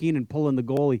Mike Keenan pulling the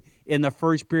goalie in the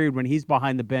first period when he's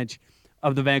behind the bench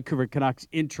of the Vancouver Canucks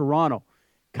in Toronto,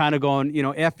 kind of going,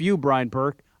 F you, Brian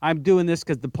Burke. I'm doing this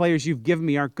because the players you've given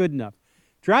me aren't good enough.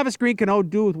 Travis Green can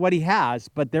do with what he has,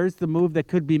 but there's the move that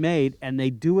could be made, and they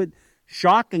do it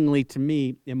shockingly to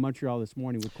me in Montreal this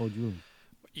morning with Claude Julien.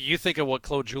 You think of what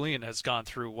Claude Julien has gone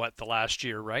through, the last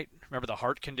year, right? Remember the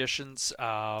heart conditions?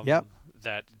 Yep.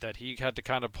 That he had to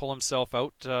kind of pull himself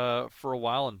out for a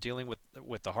while and dealing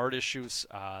with the heart issues.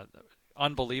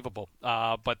 Unbelievable.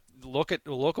 But look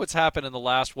what's happened in the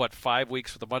last 5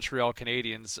 weeks with the Montreal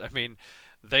Canadiens. I mean,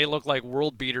 they look like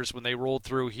world beaters when they rolled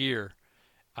through here.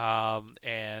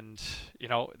 And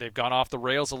they've gone off the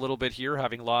rails a little bit here,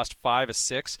 having lost 5 of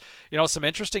 6. Some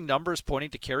interesting numbers pointing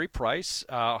to Carey Price.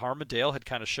 Harmadale had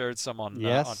kind of shared some on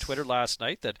Twitter last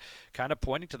night that kind of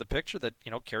pointing to the picture that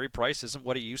Carey Price isn't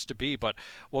what he used to be. But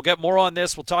we'll get more on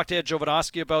this. We'll talk to Ed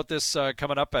Jovanovski about this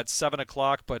coming up at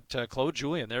 7:00. But Claude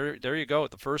Julien, there you go,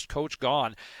 the first coach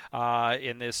gone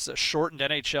in this shortened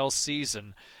NHL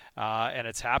season. And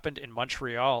it's happened in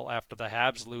Montreal after the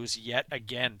Habs lose yet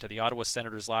again to the Ottawa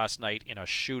Senators last night in a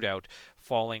shootout,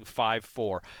 falling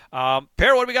 5-4.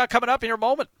 Per, what do we got coming up in your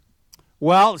moment?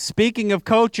 Well, speaking of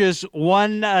coaches,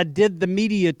 one did the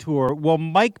media tour. Will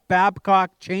Mike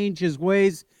Babcock change his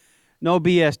ways? No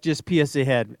BS, just PS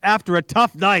ahead. After a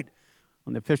tough night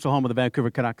on the official home of the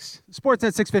Vancouver Canucks.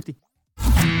 Sportsnet 650.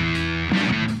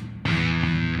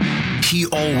 He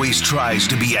always tries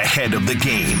to be ahead of the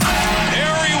game.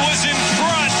 Harry was in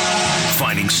front.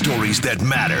 Finding stories that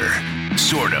matter,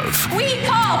 sort of. We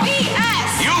call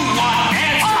BS. You want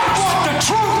answers. I want the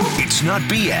truth. It's not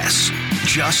BS,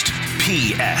 just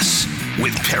PS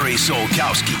with Perry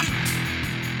Solkowski.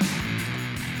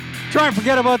 Try and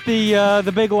forget about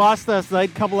the big loss last night.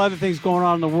 A couple other things going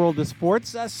on in the world of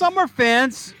sports. Some are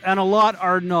fans, and a lot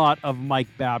are not, of Mike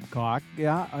Babcock.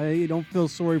 Yeah, I don't feel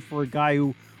sorry for a guy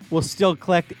who will still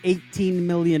collect $18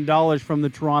 million from the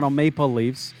Toronto Maple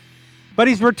Leafs. But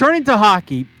he's returning to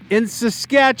hockey in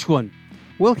Saskatchewan.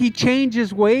 Will he change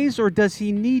his ways, or does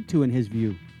he need to, in his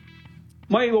view?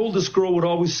 My oldest girl would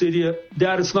always say to you,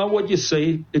 Dad, it's not what you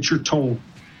say, it's your tone.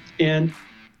 And,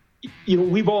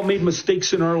 we've all made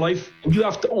mistakes in our life, and you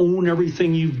have to own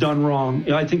everything you've done wrong.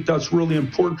 And I think that's really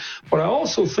important. But I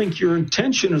also think your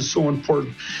intention is so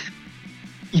important.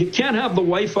 You can't have the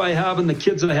wife I have and the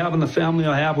kids I have and the family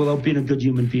I have without being a good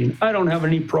human being. I don't have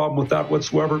any problem with that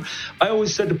whatsoever. I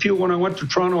always said to people when I went to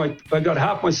Toronto, I got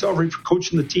half my salary for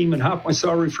coaching the team and half my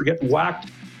salary for getting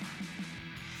whacked.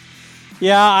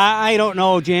 Yeah, I don't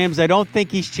know, James. I don't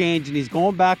think he's changed, and he's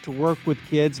going back to work with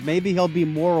kids. Maybe he'll be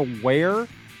more aware,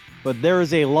 but there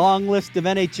is a long list of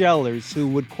NHLers who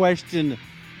would question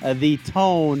the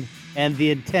tone and the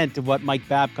intent of what Mike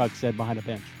Babcock said behind a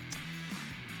bench.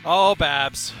 Oh,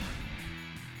 Babs.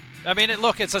 I mean,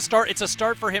 it's a start. It's a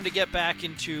start for him to get back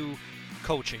into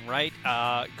coaching, right?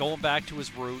 Going back to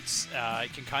his roots. He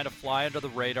can kind of fly under the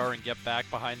radar and get back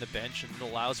behind the bench, and it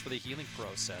allows for the healing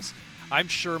process. I'm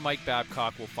sure Mike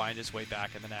Babcock will find his way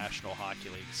back in the National Hockey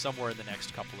League somewhere in the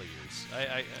next couple of years.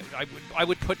 I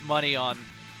would put money on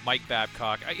Mike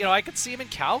Babcock. I could see him in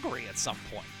Calgary at some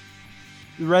point.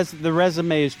 The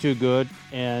resume is too good,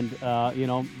 and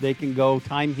they can go.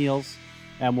 Time heals.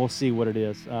 And we'll see what it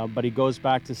is. But he goes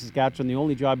back to Saskatchewan. The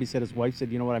only job he said, his wife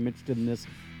said, you know what, I'm interested in this.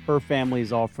 Her family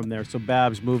is all from there. So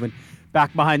Babs moving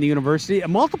back behind the university.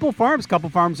 Multiple farms, a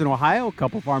couple farms in Ohio, a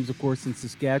couple farms, of course, in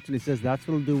Saskatchewan. He says that's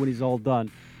what he'll do when he's all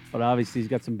done. But obviously he's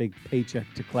got some big paycheck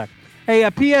to collect. Hey,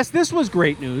 P.S., this was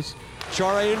great news.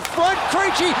 Chara in front,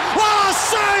 Krejci. Oh,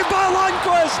 saved by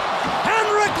Lundqvist!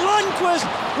 Henrik Lundqvist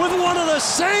with one of the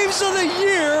saves of the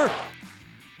year.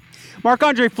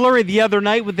 Marc-Andre Fleury the other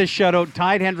night with this shutout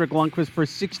tied Henrik Lundqvist for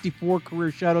 64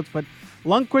 career shutouts. But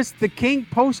Lundqvist, the King,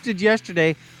 posted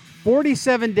yesterday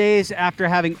 47 days after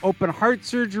having open heart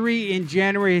surgery in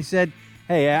January. He said,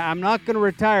 hey, I'm not going to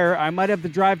retire. I might have to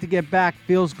drive to get back.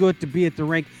 Feels good to be at the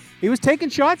rink. He was taking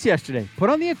shots yesterday. Put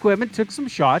on the equipment, took some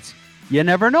shots. You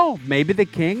never know. Maybe the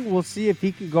King, we'll see if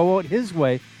he can go out his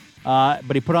way.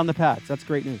 But he put on the pads. That's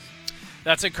great news.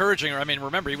 That's encouraging. I mean,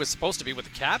 remember, he was supposed to be with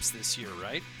the Caps this year,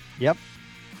 right? Yep.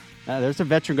 There's a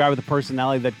veteran guy with a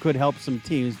personality that could help some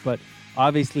teams, but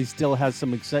obviously still has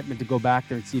some excitement to go back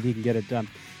there and see if he can get it done.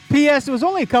 P.S. It was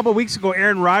only a couple of weeks ago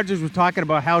Aaron Rodgers was talking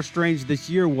about how strange this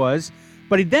year was,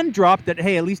 but he then dropped that,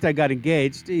 hey, at least I got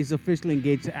engaged. He's officially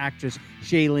engaged to actress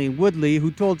Shailene Woodley,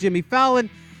 who told Jimmy Fallon,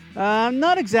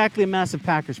 not exactly a massive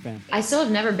Packers fan. I still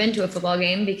have never been to a football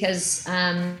game because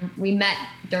we met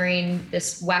during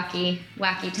this wacky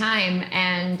time,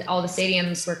 and all the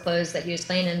stadiums were closed that he was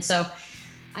playing in. So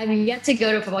I've yet to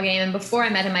go to a football game, and before I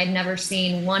met him, I'd never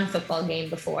seen one football game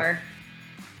before.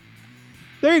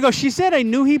 There you go. She said, I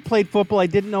knew he played football. I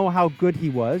didn't know how good he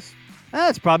was.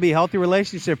 That's probably a healthy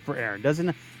relationship for Aaron, doesn't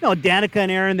it? No, Danica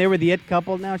and Aaron, they were the it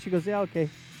couple. Now she goes, yeah, okay,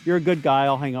 you're a good guy.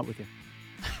 I'll hang out with you.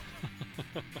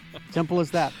 Simple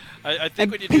as that. I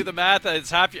think when you do the math,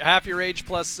 it's half your age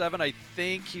plus 7. I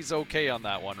think he's okay on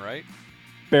that one, right?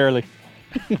 Barely.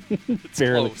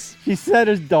 Barely. Close. She said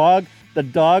the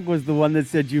dog was the one that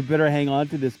said, you better hang on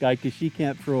to this guy because she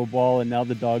can't throw a ball, and now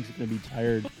the dog's going to be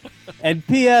tired. And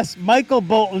P.S., Michael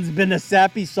Bolton's been a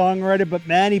sappy songwriter, but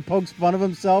man, he pokes fun of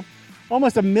himself.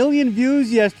 Almost 1 million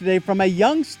views yesterday from a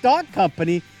young stock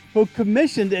company who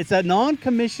commissioned, it's a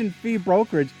non-commission fee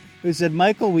brokerage, who said,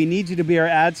 Michael, we need you to be our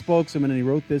ad spokesman, and he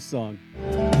wrote this song.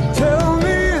 Tell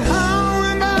me, how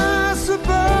am I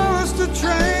supposed to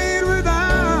trade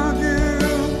without you?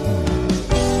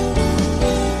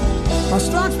 My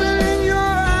stock's been in your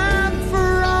hand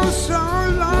for oh so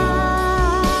long.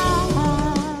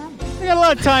 I got a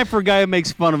lot of time for a guy who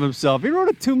makes fun of himself. He wrote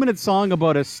a 2-minute song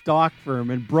about a stock firm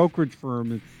and brokerage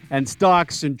firm and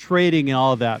stocks and trading and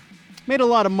all that. Made a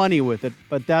lot of money with it,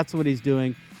 but that's what he's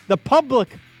doing. The Public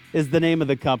is the name of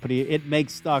the company. It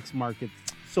makes stocks markets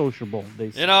sociable.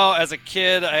 You know, as a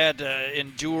kid, I had to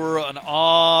endure an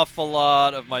awful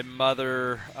lot of my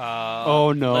mother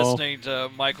listening to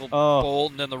Michael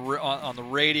Bolton on the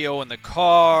radio in the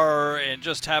car, and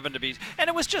just having to be. And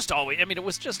it was just always. I mean, it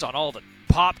was just on all the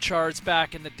pop charts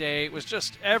back in the day. It was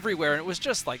just everywhere, and it was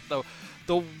just like the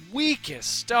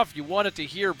weakest stuff you wanted to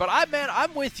hear. But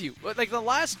I'm with you. Like the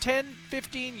last 10,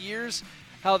 15 years.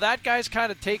 How that guy's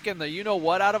kind of taken the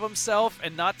you-know-what out of himself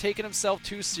and not taking himself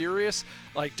too serious,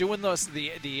 like doing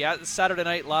the Saturday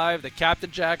Night Live, the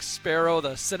Captain Jack Sparrow,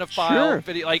 the Cinephile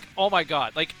video. Like, oh, my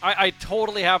God. Like, I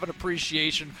totally have an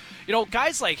appreciation. You know,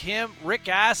 guys like him, Rick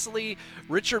Astley,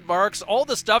 Richard Marx, all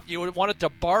the stuff you wanted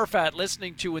to barf at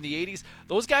listening to in the 80s,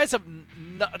 those guys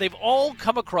they've all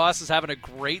come across as having a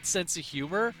great sense of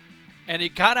humor, and you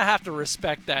kind of have to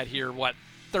respect that here,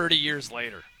 30 years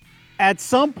later. At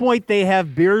some point, they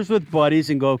have beers with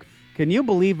buddies and go, can you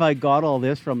believe I got all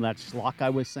this from that schlock I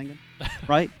was singing?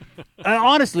 Right?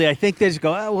 Honestly, I think they just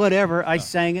go, whatever. I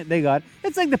sang it. They got it.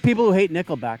 It's like the people who hate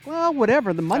Nickelback. Well,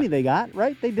 whatever. The money they got,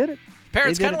 right? They did it.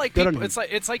 Parents, kind of like people.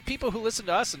 It's like people who listen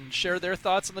to us and share their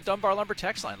thoughts on the Dunbar Lumber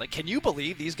text line. Like, can you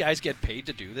believe these guys get paid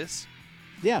to do this?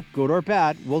 Yeah, good or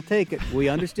bad, we'll take it. We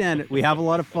understand it. We have a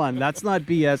lot of fun. That's not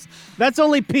BS. That's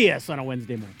only PS on a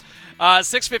Wednesday morning.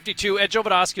 6:52. Ed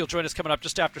Jovanovski will join us coming up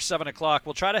just after 7 o'clock.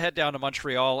 We'll try to head down to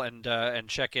Montreal and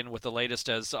check in with the latest,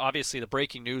 as obviously the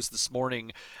breaking news this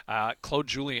morning, Claude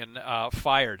Julien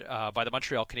fired by the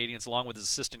Montreal Canadiens, along with his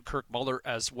assistant Kirk Muller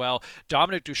as well.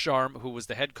 Dominic Ducharme, who was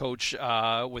the head coach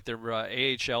with their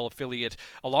AHL affiliate,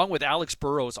 along with Alex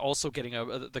Burrows, also getting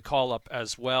the call up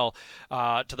as well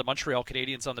to the Montreal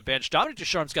Canadiens on the bench. Dominic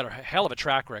Ducharme's got a hell of a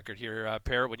track record here,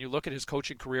 Parrot. When you look at his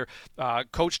coaching career,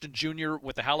 coached in junior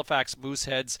with the Halifax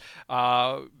Mooseheads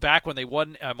back when they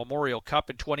won a Memorial Cup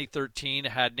in 2013,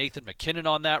 had Nathan McKinnon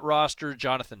on that roster,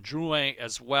 Jonathan Drouin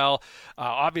as well.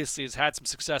 Obviously has had some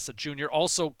success at junior.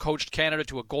 Also coached Canada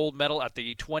to a gold medal at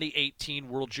the 2018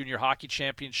 World Junior Hockey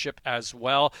Championship as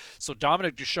well. So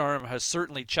Dominic Ducharme has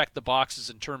certainly checked the boxes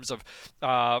in terms of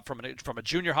from a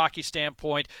junior hockey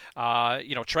standpoint,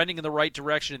 trending in the right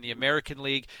direction in the American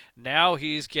League. Now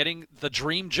he's getting the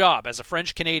dream job as a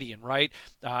French Canadian, right?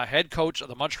 Head coach of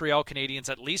the Montreal Canadiens,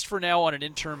 at least for now on an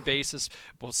interim basis.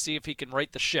 We'll see if he can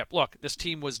right the ship. Look, this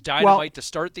team was dynamite to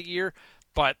start the year,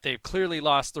 but they've clearly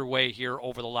lost their way here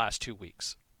over the last 2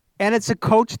 weeks. And it's a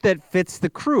coach that fits the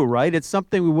crew, right? It's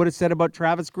something we would have said about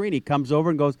Travis Green. He comes over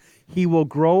and goes, he will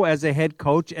grow as a head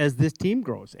coach as this team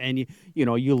grows. And,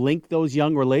 you link those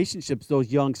young relationships,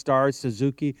 those young stars,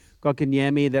 Suzuki,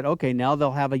 Kotkaniemi, that, okay, now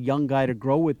they'll have a young guy to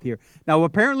grow with here. Now,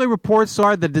 apparently reports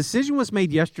are the decision was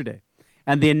made yesterday,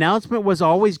 and the announcement was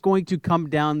always going to come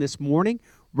down this morning,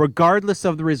 regardless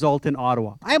of the result in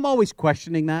Ottawa. I am always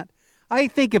questioning that. I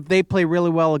think if they play really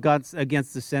well against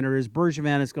the Senators,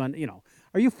 Bergevin is going,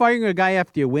 are you firing a guy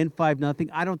after you win 5-0?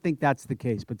 I don't think that's the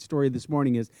case. But the story this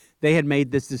morning is they had made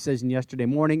this decision yesterday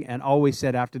morning and always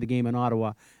said after the game in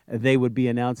Ottawa they would be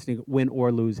announcing win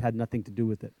or lose, had nothing to do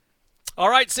with it. All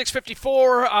right,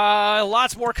 6:54.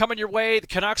 Lots more coming your way. The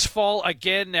Canucks fall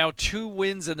again. Now 2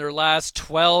 wins in their last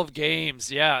 12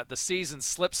 games. Yeah, the season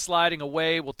slips sliding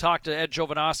away. We'll talk to Ed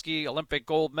Jovanovski, Olympic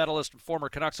gold medalist and former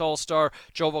Canucks All-Star,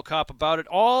 Jovo Cop, about it.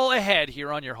 All ahead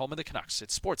here on your home of the Canucks.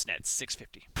 It's Sportsnet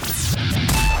 650.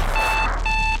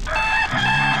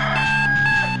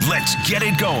 Let's get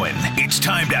it going. It's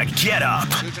time to get up.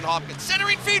 Nugent Hopkins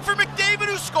centering feed for McDavid,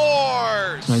 who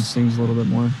scores. Nice stings a little bit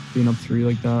more, being up 3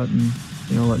 like that, and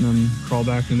letting them crawl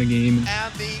back in the game.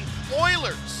 And the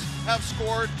Oilers have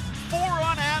scored 4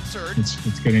 unanswered.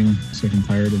 It's getting sick and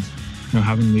tired of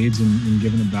having leads and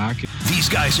giving it back. These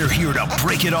guys are here to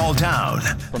break it all down.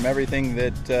 From everything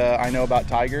that I know about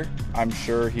Tiger, I'm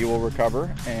sure he will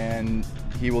recover and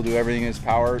he will do everything in his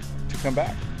power to come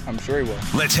back. I'm sure he will.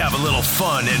 Let's have a little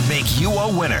fun and make you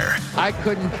a winner. I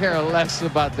couldn't care less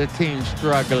about the team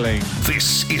struggling.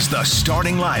 This is the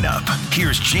starting lineup.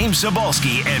 Here's James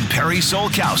Cybulski and Perry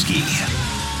Solkowski.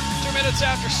 2 minutes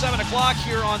after 7 o'clock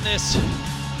here on this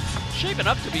shaping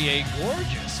up to be a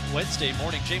gorgeous Wednesday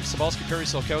morning. James Cybulski, Perry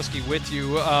Solkowski with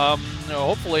you.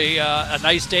 Hopefully a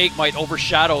nice day might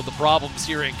overshadow the problems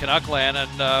here in Canuckland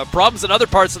and problems in other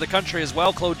parts of the country as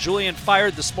well. Claude Julien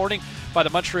fired this morning by the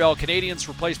Montreal Canadiens,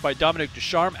 replaced by Dominic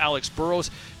Ducharme. Alex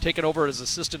Burrows taken over as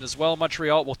assistant as well.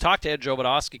 Montreal. We'll talk to Ed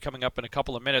Jovanovski coming up in a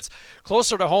couple of minutes.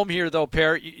 Closer to home here, though,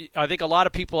 Per, I think a lot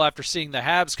of people, after seeing the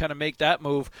Habs kind of make that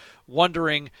move,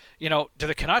 wondering, do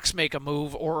the Canucks make a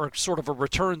move or sort of a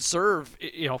return serve?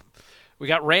 We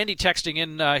got Randy texting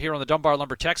in here on the Dunbar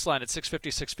Lumber text line at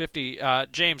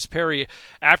 650-650. James, Perry,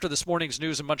 after this morning's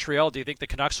news in Montreal, do you think the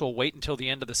Canucks will wait until the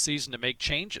end of the season to make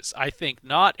changes? I think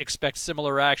not. Expect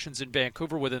similar actions in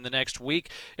Vancouver within the next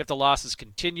week if the losses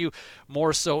continue,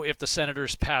 more so if the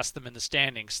Senators pass them in the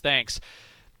standings. Thanks.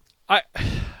 I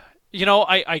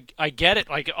get it.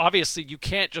 Like, obviously, you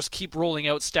can't just keep rolling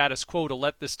out status quo to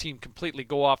let this team completely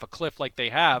go off a cliff like they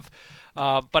have.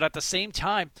 But at the same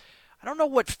time, I don't know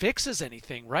what fixes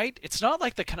anything, right? It's not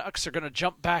like the Canucks are going to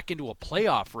jump back into a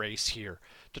playoff race here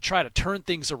to try to turn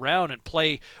things around and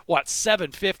play,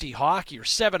 750 hockey or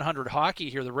 700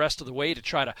 hockey here the rest of the way to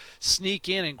try to sneak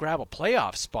in and grab a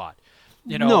playoff spot.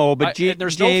 No, but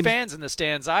there's no fans in the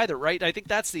stands either, right? I think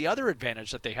that's the other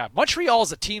advantage that they have. Montreal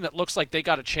is a team that looks like they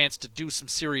got a chance to do some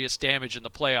serious damage in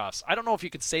the playoffs. I don't know if you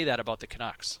could say that about the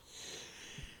Canucks.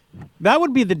 That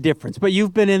would be the difference. But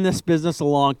you've been in this business a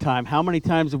long time. How many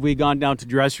times have we gone down to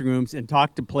dressing rooms and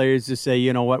talked to players to say,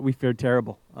 you know what, we fared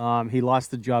terrible. He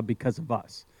lost the job because of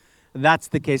us. That's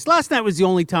the case. Last night was the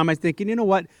only time I was thinking, you know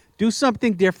what, do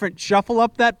something different. Shuffle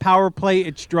up that power play.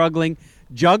 It's struggling.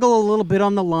 Juggle a little bit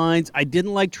on the lines. I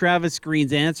didn't like Travis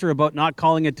Green's answer about not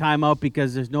calling a timeout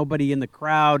because there's nobody in the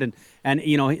crowd and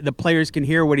the players can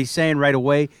hear what he's saying right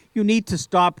away. You need to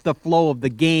stop the flow of the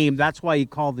game. That's why he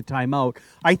called the timeout.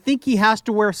 I think he has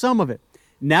to wear some of it.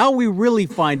 Now we really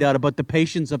find out about the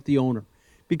patience of the owner.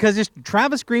 Because is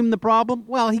Travis Green the problem?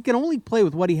 Well, he can only play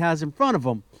with what he has in front of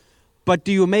him. But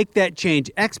do you make that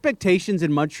change? Expectations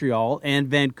in Montreal and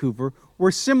Vancouver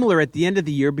were similar at the end of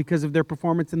the year because of their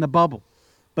performance in the bubble.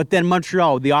 But then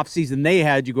Montreal, the offseason they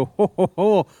had, you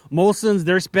go, Molson's,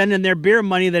 they're spending their beer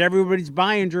money that everybody's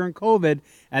buying during COVID,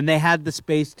 and they had the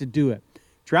space to do it.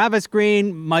 Travis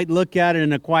Green might look at it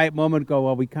in a quiet moment and go,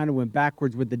 well, we kind of went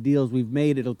backwards with the deals we've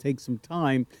made. It'll take some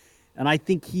time. And I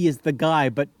think he is the guy.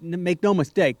 But make no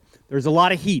mistake, there's a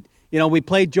lot of heat. We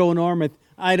played Joe Normuth.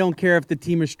 I don't care if the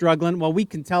team is struggling. Well, we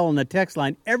can tell on the text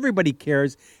line, everybody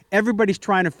cares. Everybody's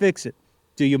trying to fix it.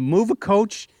 Do you move a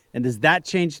coach? And does that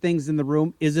change things in the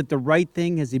room? Is it the right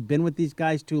thing? Has he been with these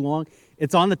guys too long?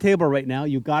 It's on the table right now.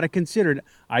 You've got to consider it.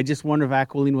 I just wonder if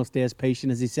Aquilini will stay as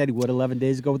patient as he said he would 11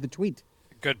 days ago with the tweet.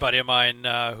 Good buddy of mine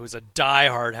who's a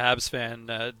diehard Habs fan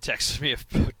texted me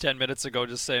 10 minutes ago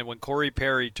just saying, when Corey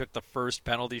Perry took the first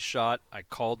penalty shot, I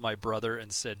called my brother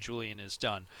and said, Juli-end is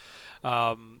done.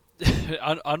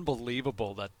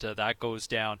 unbelievable that that goes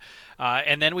down.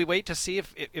 And then we wait to see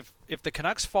if the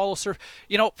Canucks follow through.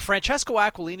 Francesco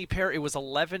Aquilini pair, it was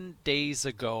 11 days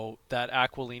ago that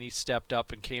Aquilini stepped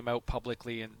up and came out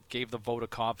publicly and gave the vote of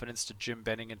confidence to Jim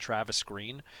Benning and Travis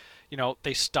Green.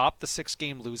 They stopped the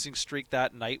 6-game losing streak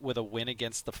that night with a win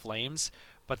against the Flames,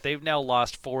 but they've now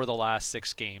lost 4 of the last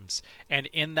 6 games. And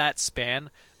in that span,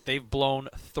 they've blown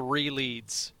 3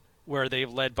 leads where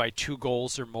they've led by 2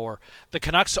 goals or more. The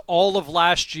Canucks all of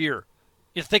last year,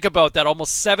 you think about that,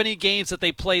 almost 70 games that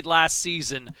they played last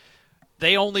season,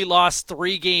 they only lost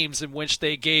 3 games in which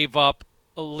they gave up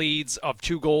leads of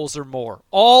 2 goals or more.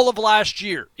 All of last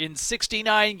year in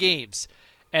 69 games.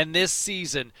 And this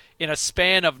season, in a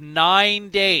span of 9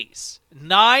 days,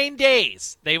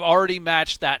 they've already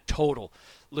matched that total,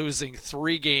 losing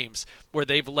 3 games where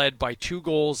they've led by 2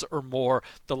 goals or more,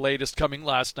 the latest coming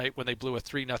last night when they blew a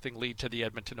 3-0 lead to the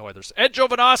Edmonton Oilers. Ed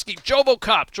Jovanovski, Jovo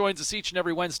Cop, joins us each and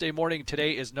every Wednesday morning.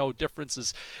 Today is no difference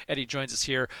as Eddie joins us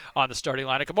here on the starting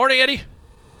lineup. Good morning, Eddie.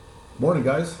 Morning,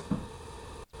 guys.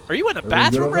 Are you in the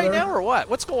bathroom right now or what?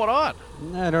 What's going on?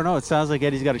 I don't know. It sounds like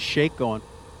Eddie's got a shake going.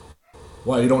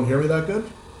 Why, you don't hear me that good?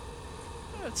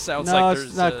 It sounds like there's...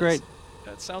 it's not great.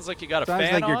 It sounds like you got a fan on.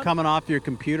 Sounds like you're coming off your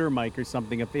computer mic or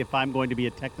something if I'm going to be a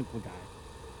technical guy.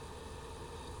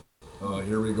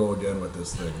 Here we go again with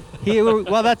this thing.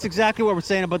 Well, that's exactly what we're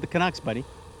saying about the Canucks, buddy.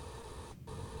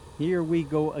 Here we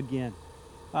go again.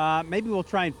 Maybe we'll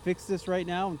try and fix this right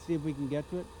now and see if we can get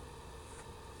to it.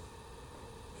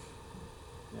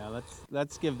 Yeah,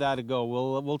 let's give that a go.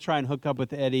 We'll try and hook up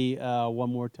with Eddie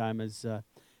one more time. As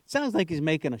sounds like he's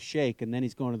making a shake, and then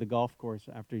he's going to the golf course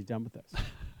after he's done with us.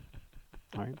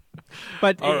 All right,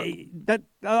 but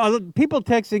people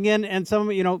texting in, and some,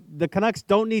 the Canucks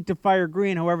don't need to fire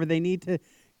Green. However, they need to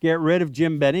get rid of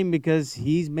Jim Benning because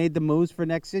he's made the moves for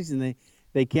next season.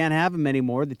 They can't have him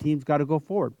anymore. The team's got to go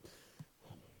forward.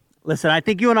 Listen, I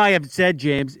think you and I have said,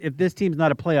 James, if this team's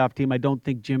not a playoff team, I don't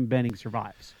think Jim Benning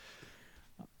survives.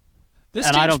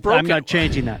 I'm not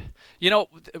changing that.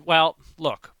 Well,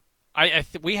 look,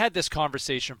 we had this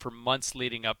conversation for months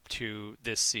leading up to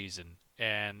this season,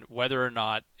 and whether or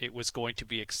not it was going to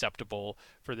be acceptable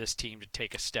for this team to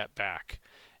take a step back.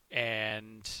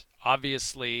 And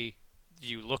obviously,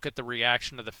 you look at the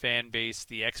reaction of the fan base,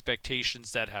 the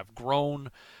expectations that have grown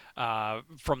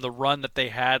from the run that they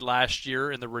had last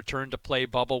year in the return to play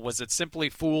bubble. Was it simply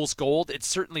fool's gold? It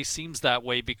certainly seems that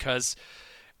way because,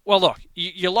 well, look,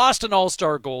 you lost an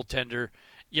all-star goaltender,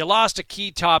 you lost a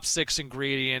key top 6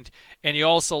 ingredient, and you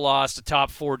also lost a top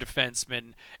 4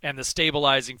 defenseman and the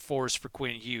stabilizing force for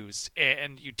Quinn Hughes.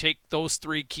 And you take those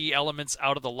 3 key elements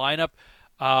out of the lineup,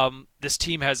 this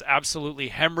team has absolutely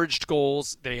hemorrhaged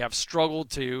goals. They have struggled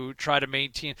to try to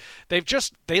maintain.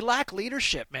 They lack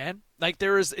leadership, man.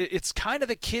 It's kind of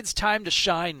the kids' time to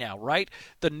shine now, right?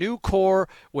 The new core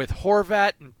with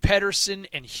Horvat and Pettersson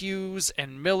and Hughes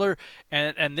and Miller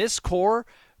and this core,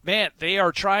 man, they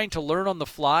are trying to learn on the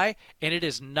fly, and it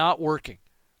is not working,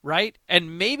 right?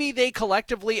 And maybe they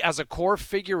collectively as a core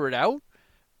figure it out,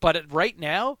 but right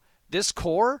now, this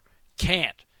core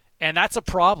can't. And that's a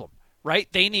problem, right?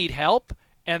 They need help,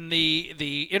 and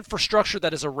the infrastructure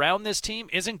that is around this team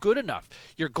isn't good enough.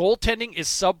 Your goaltending is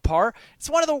subpar. It's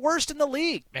one of the worst in the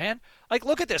league, man.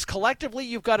 Look at this. Collectively,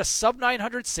 you've got a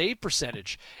sub-900 save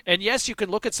percentage. And yes, you can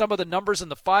look at some of the numbers in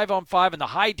the 5-on-5 and the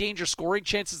high-danger scoring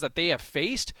chances that they have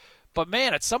faced. But,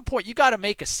 man, at some point, you got to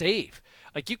make a save.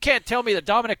 You can't tell me that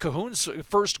Dominic Cahoon's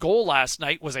first goal last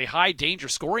night was a high-danger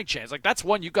scoring chance. That's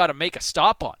one you got to make a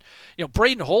stop on.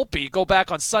 Braden Holtby, go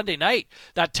back on Sunday night,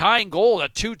 that tying goal,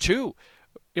 that 2-2.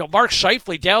 Mark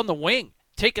Scheifele down the wing,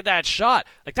 taking that shot.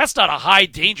 That's not a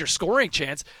high-danger scoring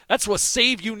chance. That's a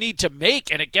save you need to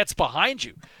make, and it gets behind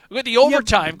you. Look at the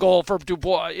overtime goal for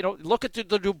Dubois. Look at the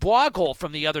Dubois goal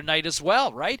from the other night as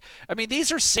well, right? I mean, these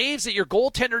are saves that your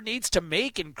goaltender needs to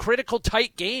make in critical,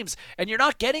 tight games, and you're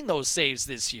not getting those saves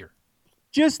this year.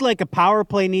 Just like a power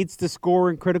play needs to score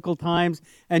in critical times,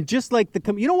 and just like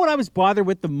you know what I was bothered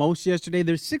with the most yesterday?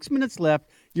 There's 6 minutes left.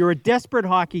 You're a desperate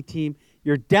hockey team.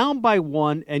 You're down by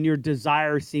 1, and your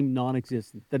desire seemed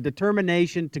non-existent. The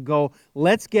determination to go,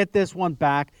 let's get this one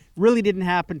back, really didn't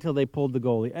happen until they pulled the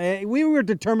goalie. We were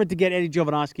determined to get Eddie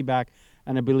Jovanovski back,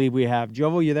 and I believe we have.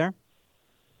 Jovo, you there?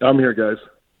 I'm here, guys.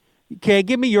 Okay,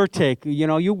 give me your take.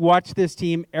 You watch this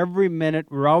team every minute.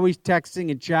 We're always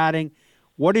texting and chatting.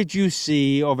 What did you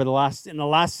see in the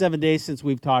last 7 days since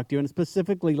we've talked to you, and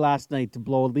specifically last night, to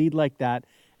blow a lead like that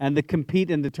and the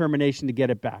compete and determination to get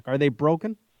it back? Are they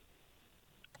broken?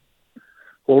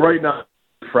 Well, right now,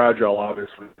 fragile,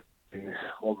 obviously,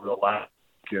 over the last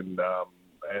week. And,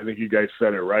 I think you guys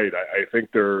said it right. I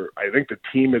think the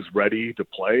team is ready to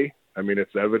play. I mean,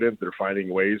 it's evident they're finding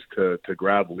ways to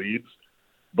grab leads.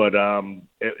 But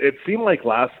it seemed like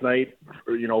last night,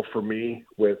 for me,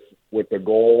 with the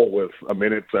goal with a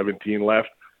minute 17 left,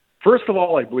 first of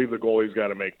all, I believe the goalie's got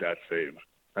to make that save.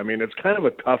 I mean, it's kind of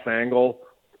a tough angle.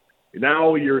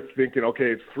 Now you're thinking,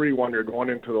 okay, it's 3-1. You're going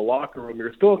into the locker room.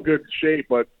 You're still in good shape,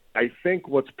 but I think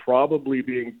what's probably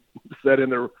being said in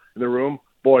the room,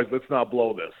 boys, let's not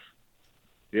blow this.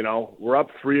 We're up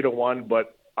 3-1,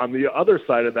 but on the other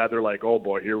side of that, they're like, oh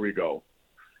boy, here we go.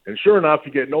 And sure enough,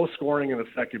 you get no scoring in the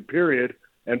second period,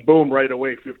 and boom, right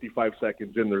away, 55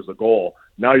 seconds in, there's a goal.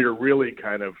 Now you're really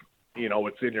kind of,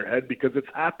 it's in your head because it's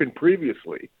happened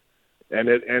previously. And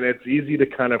it's easy to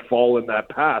kind of fall in that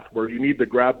path where you need to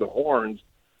grab the horns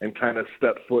and kind of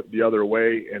step foot the other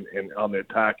way and on the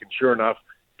attack. And sure enough,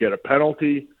 get a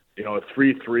penalty, a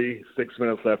 3-3, 6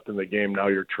 minutes left in the game. Now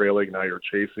you're trailing, now you're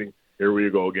chasing. Here we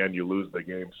go again, you lose the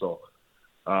game. So,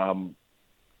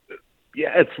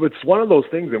 it's one of those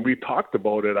things, and we talked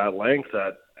about it at length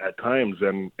at times.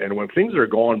 And when things are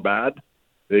going bad,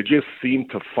 they just seem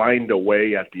to find a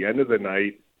way at the end of the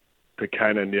night to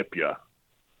kind of nip you.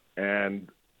 And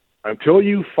until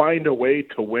you find a way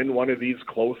to win one of these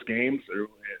close games, and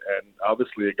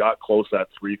obviously it got close at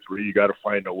 3-3, you got to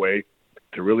find a way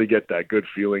to really get that good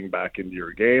feeling back into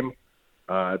your game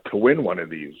to win one of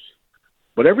these.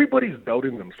 But everybody's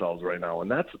doubting themselves right now,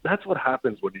 and that's what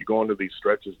happens when you go into these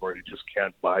stretches where you just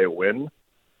can't buy a win.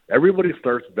 Everybody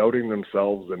starts doubting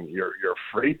themselves, and you're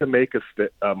afraid to make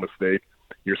a mistake.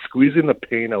 You're squeezing the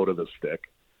pain out of the stick.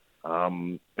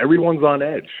 Everyone's on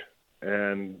edge.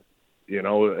 And,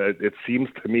 it seems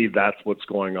to me that's what's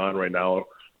going on right now.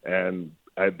 And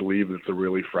I believe it's a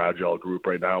really fragile group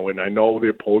right now. And I know the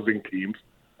opposing teams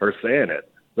are saying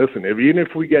it. Listen, even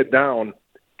if we get down,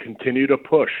 continue to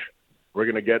push. We're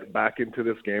going to get back into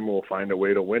this game and we'll find a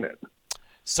way to win it.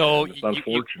 So it's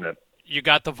unfortunate. You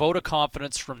got the vote of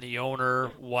confidence from the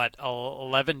owner,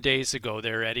 11 days ago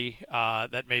there, Eddie,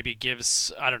 that maybe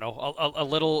gives, I don't know, a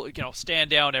little, stand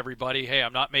down, everybody. Hey,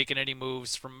 I'm not making any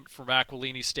moves from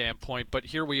Aquilini's standpoint. But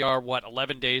here we are,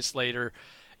 11 days later,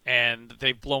 and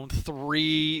they've blown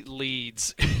 3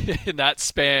 leads in that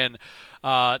span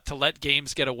to let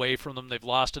games get away from them. They've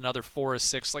lost another 4 or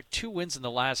 6, 2 wins in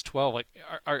the last 12.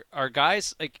 Are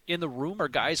guys in the room? Are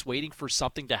guys waiting for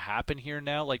something to happen here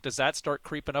now? Does that start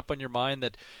creeping up on your mind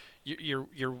that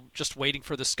you're just waiting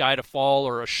for the sky to fall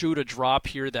or a shoe to drop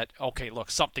here? That okay,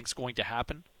 look, something's going to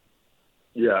happen.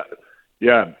 Yeah,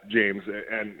 James,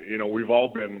 and we've all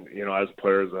been as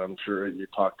players. I'm sure you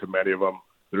talk to many of them.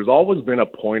 There's always been a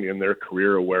point in their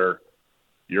career where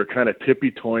you're kind of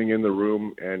tippy-toeing in the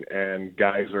room and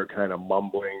guys are kind of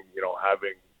mumbling,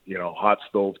 having, hot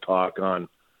stove talk on,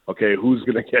 okay, who's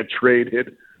going to get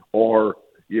traded or,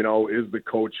 is the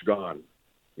coach gone?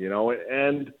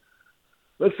 And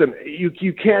listen,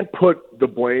 you can't put the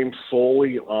blame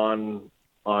solely on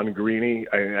Greeny.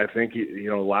 I think,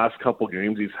 last couple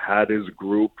games he's had his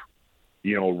group,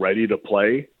 ready to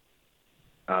play.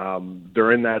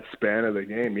 During that span of the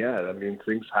game,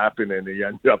 things happen and you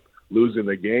end up losing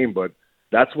the game, but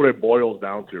that's what it boils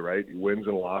down to, right? Wins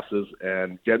and losses,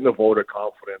 and getting the vote of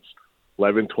confidence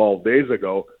 11, 12 days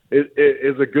ago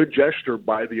is a good gesture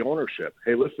by the ownership.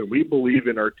 Hey, listen, we believe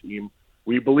in our team.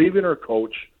 We believe in our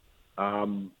coach.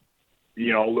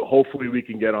 Hopefully we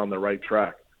can get on the right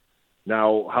track.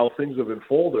 Now, how things have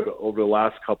unfolded over the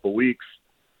last couple of weeks,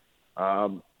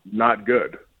 not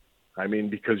good. I mean,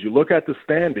 because you look at the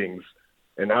standings,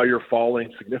 and now you're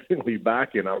falling significantly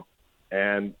back in them,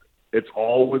 and it's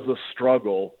always a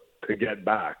struggle to get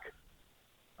back,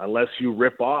 unless you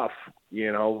rip off,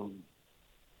 6,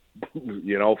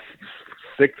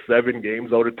 7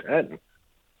 games out of 10,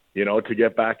 to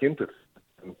get back into.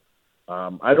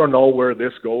 I don't know where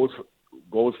this goes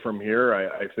from here.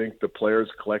 I think the players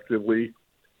collectively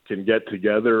can get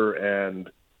together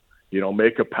and,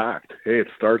 make a pact. Hey, it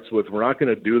starts with, we're not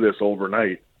going to do this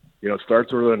overnight. It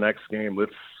starts with the next game.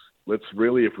 Let's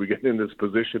really, if we get in this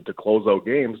position to close out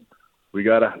games, we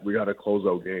gotta close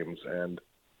out games, and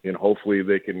hopefully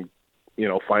they can,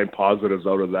 find positives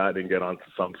out of that and get onto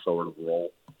some sort of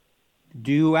roll.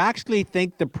 Do you actually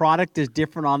think the product is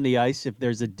different on the ice if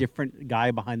there's a different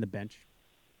guy behind the bench?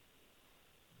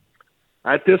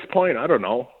 At this point, I don't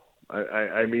know.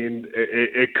 I mean,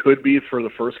 it could be for the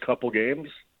first couple games.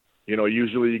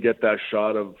 Usually you get that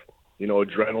shot of,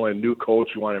 adrenaline, new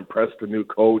coach, you want to impress the new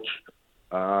coach.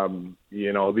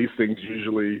 These things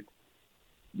usually,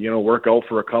 work out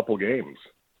for a couple games.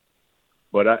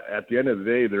 But at the end of the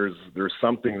day, there's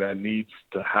something that needs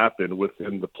to happen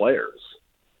within the players.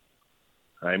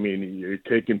 I mean, you're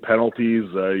taking penalties.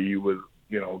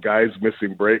 Guys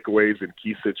missing breakaways in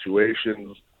key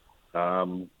situations,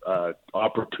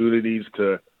 opportunities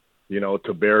to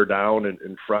bear down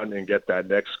in front and get that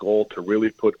next goal to really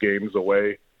put games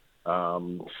away.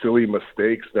 Silly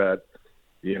mistakes that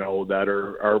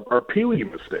are Pee-wee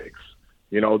mistakes.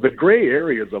 The gray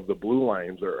areas of the blue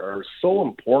lines are so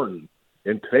important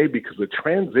in today because the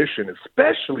transition,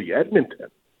 especially Edmonton,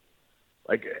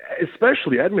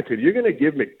 you're going to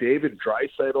give McDavid,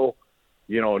 Draisaitl,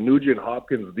 Nugent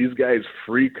Hopkins, these guys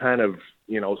free kind of,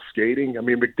 skating. I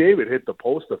mean, McDavid hit the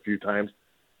post a few times.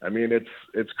 I mean,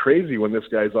 it's crazy when this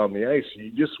guy's on the ice.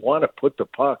 You just want to put the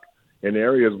puck in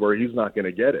areas where he's not going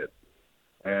to get it.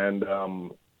 And,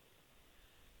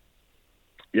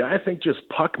 I think just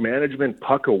puck management,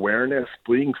 puck awareness,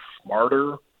 being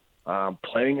smarter,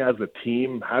 playing as a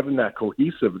team, having that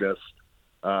cohesiveness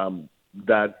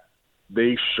that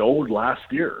they showed last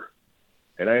year.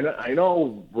 And I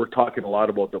know we're talking a lot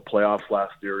about the playoffs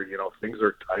last year. Things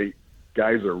are tight.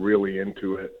 Guys are really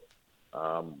into it.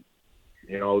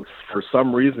 For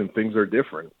some reason, things are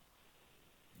different.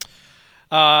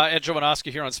 Ed Jovanovski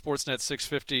here on Sportsnet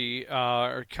 650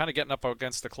 are kind of getting up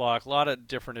against the clock. A lot of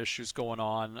different issues going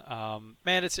on.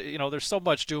 Man, it's there's so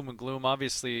much doom and gloom.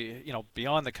 Obviously,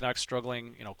 beyond the Canucks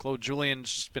struggling, Claude Julien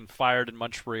just been fired in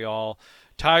Montreal.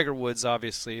 Tiger Woods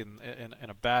obviously in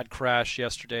a bad crash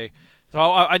yesterday. So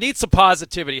I need some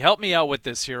positivity. Help me out with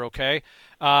this here, okay?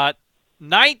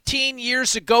 19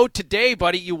 years ago today,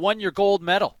 buddy, you won your gold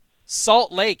medal.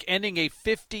 Salt Lake ending a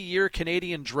 50-year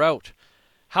Canadian drought.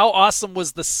 How awesome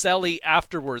was the celly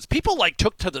afterwards? People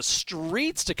took to the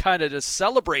streets to kind of just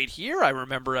celebrate here. I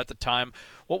remember at the time.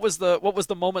 What was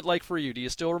the moment like for you? Do you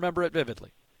still remember it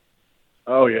vividly?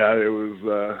 Oh yeah, it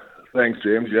was. Thanks,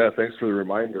 James. Yeah, thanks for the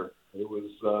reminder. It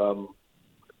was.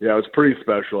 It was pretty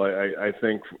special. I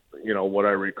think what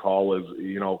I recall is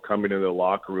coming into the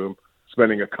locker room,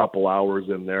 spending a couple hours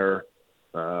in there,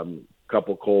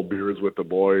 couple cold beers with the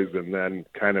boys, and then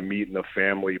kind of meeting the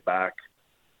family back.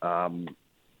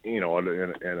 In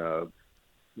a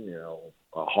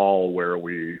hall where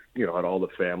we, had all the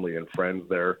family and friends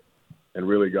there and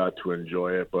really got to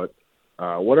enjoy it. But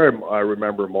what I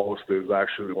remember most is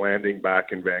actually landing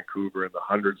back in Vancouver and the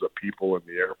hundreds of people in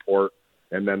the airport.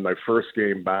 And then my first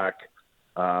game back,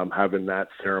 having that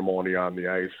ceremony on the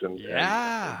ice and be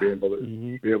able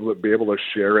to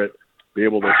share it.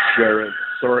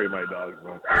 Sorry, my dog's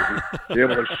going crazy. Be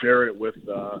able to share it with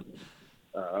the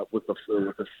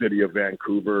city of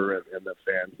Vancouver and the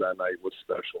fans that night was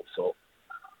special. So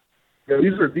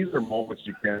these are moments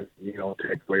you can't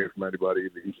take away from anybody.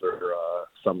 These are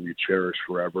something you cherish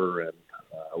forever, and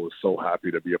I was so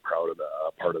happy to be a part of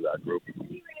that group.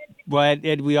 Well,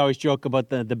 Ed, we always joke about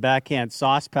the backhand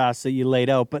sauce pass that you laid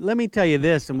out, but let me tell you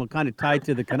this, and we'll kind of tie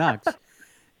to the Canucks.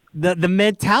 The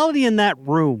mentality in that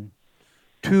room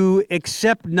to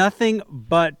accept nothing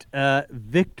but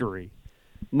victory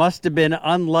must have been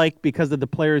unlike, because of the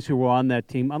players who were on that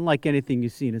team, unlike anything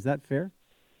you've seen. Is that fair?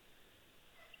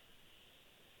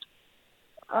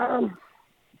 I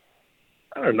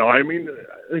don't know. I mean,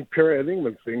 I think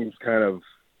when things kind of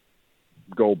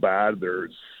go bad,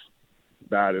 there's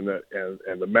bad, and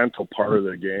the mental part of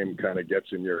the game kind of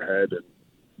gets in your head,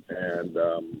 and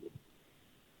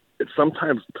it's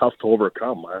sometimes tough to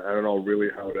overcome. I don't know really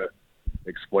how to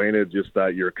explain it. Just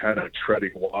that you're kind of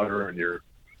treading water, and you're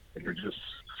just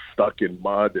stuck in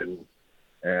mud,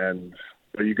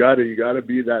 but you gotta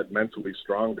be that mentally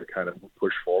strong to kind of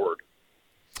push forward.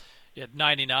 You had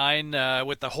 99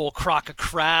 with the whole crock of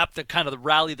crap that kind of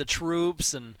rally the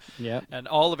troops and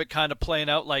all of it kind of playing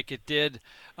out like it did.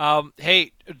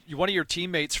 Hey, one of your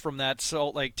teammates from that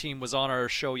Salt Lake team was on our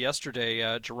show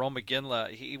yesterday, Jerome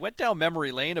McGinley. He went down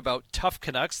memory lane about tough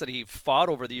Canucks that he fought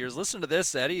over the years. Listen to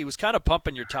this, Eddie. He was kind of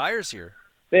pumping your tires here.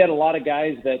 They had a lot of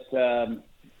guys that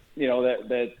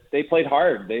that they played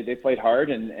hard. They played hard,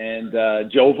 and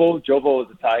Jovo was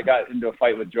a tie. I got into a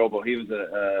fight with Jovo. He was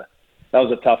that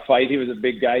was a tough fight. He was a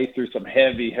big guy. He threw some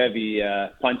heavy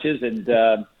punches, and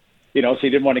so he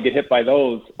didn't want to get hit by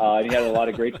those. And he had a lot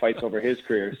of great fights over his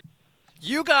career.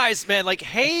 You guys, man, like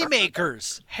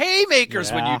haymakers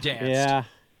when you danced.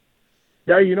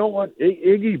 Yeah, you know what?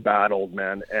 Iggy battled,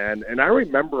 man, and I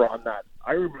remember on that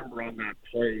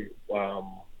play.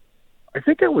 I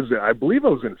believe I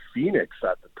was in Phoenix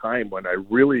at the time when I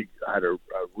really had a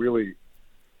really,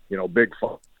 big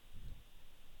fun.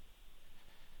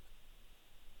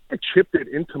 I chipped it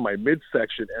into my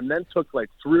midsection and then took like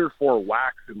 3 or 4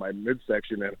 whacks in my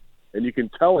midsection, and you can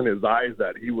tell in his eyes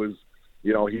that he was,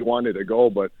 he wanted to go,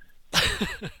 but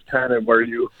kind of where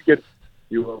you get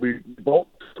we both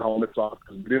took helmets off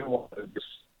because we didn't want to just,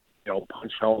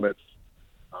 punch helmets.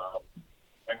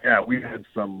 And yeah, we had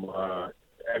some,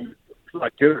 and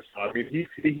like Kidder, I mean,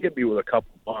 he hit me with a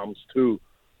couple bombs too.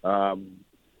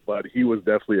 But he was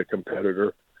definitely a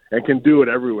competitor and can do it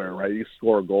everywhere, right? He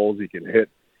score goals, he can hit,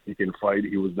 he can fight.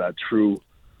 He was that true,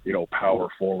 power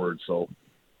forward. So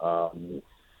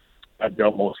I've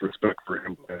got most respect for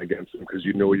him playing against him because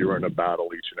you know you're in a battle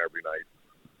each and every night.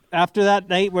 After that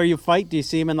night where you fight, do you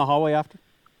see him in the hallway after?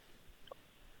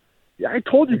 Yeah, I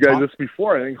told you guys this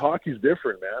before. I think hockey's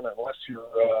different, man. Unless you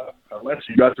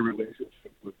got the relationship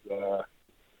with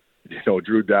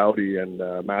Drew Doughty and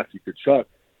Matthew Tkachuk,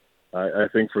 I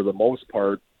think for the most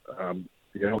part,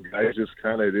 guys just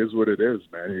kind of, it is what it is,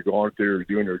 man. You're going there, you're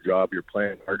doing your job, you're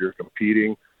playing hard, you're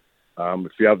competing.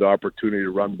 If you have the opportunity to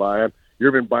run by him,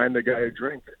 you're even buying the guy a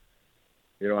drink.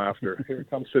 After here,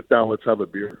 come sit down, let's have a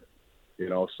beer.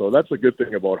 So that's a good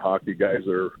thing about hockey. Guys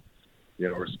are,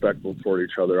 respectful toward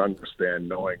each other, understand,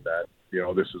 knowing that,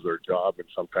 this is their job and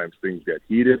sometimes things get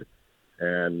heated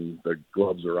and the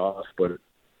gloves are off. But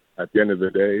at the end of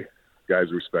the day,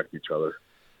 guys respect each other.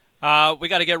 We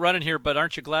got to get running here, but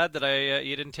aren't you glad that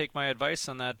you didn't take my advice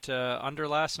on that under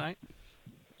last night?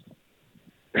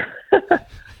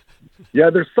 Yeah,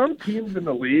 there's some teams in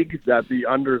the league that the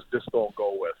unders just don't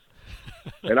go with.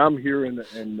 And I'm here in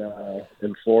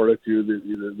Florida too.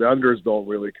 The unders don't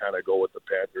really kind of go with the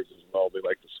Panthers as well. They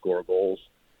like to score goals.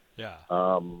 Yeah.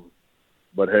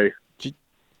 But hey,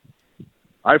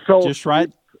 I fell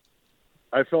asleep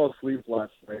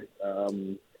last night. At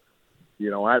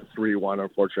 3-1.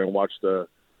 Unfortunately,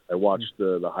 I watched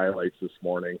the highlights this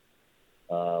morning.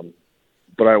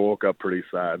 But I woke up pretty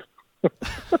sad.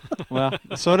 Well,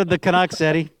 so did the Canucks,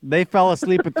 Eddie. They fell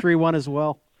asleep at 3-1 as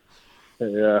well.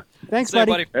 Yeah. Thanks,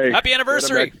 buddy. Hey, happy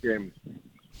anniversary. Game.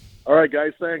 All right,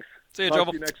 guys. Thanks. See you, Talk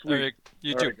Jovo. to you next week.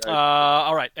 You All too. right,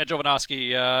 All right, Ed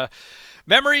Jovanovski.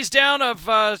 Memories down of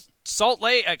Salt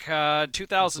Lake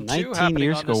 2002 19 happening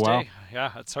years on this ago, wow. day.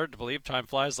 Yeah, it's hard to believe time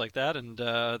flies like that. And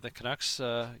the Canucks,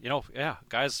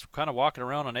 guys kind of walking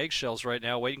around on eggshells right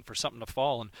now waiting for something to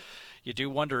fall. And you do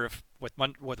wonder if with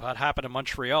what happened in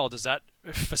Montreal, does that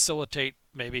facilitate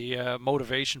maybe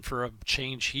motivation for a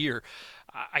change here?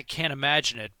 I can't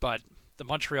imagine it, but the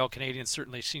Montreal Canadiens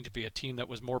certainly seem to be a team that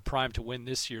was more primed to win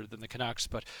this year than the Canucks,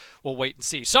 but we'll wait and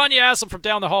see. Sonia Aslam from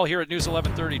down the hall here at News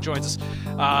 1130 joins us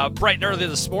bright and early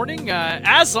this morning.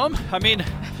 Aslam, I mean,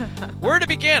 where to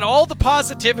begin? All the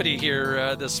positivity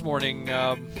here this morning.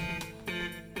 As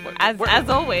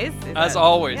always.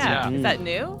 Yeah. Is that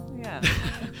new? Yeah.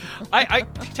 I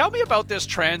tell me about this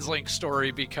TransLink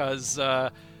story because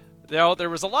there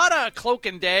was a lot of cloak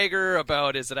and dagger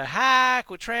about is it a hack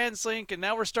with TransLink, and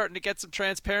now we're starting to get some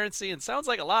transparency, and sounds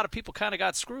like a lot of people kind of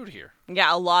got screwed here.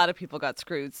 Yeah, a lot of people got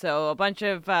screwed. So a bunch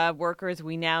of workers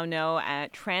we now know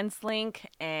at TransLink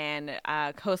and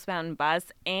Coast Mountain Bus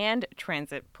and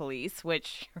Transit Police,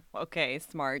 which, okay,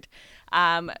 smart,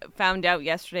 found out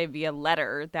yesterday via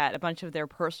letter that a bunch of their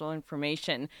personal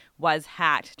information was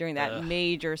hacked during that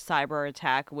major cyber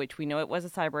attack, which we know it was a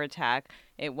cyber attack.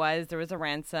 There was a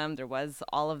ransom, there was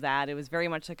all of that. It was very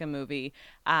much like a movie.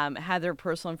 Had their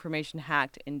personal information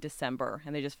hacked in December,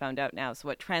 and they just found out now. So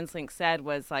what TransLink said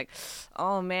was like,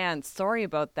 oh man, sorry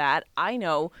about that. I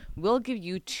know, we'll give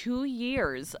you 2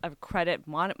 years of credit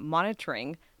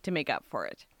monitoring to make up for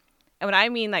it. And when I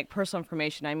mean like personal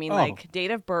information, I mean like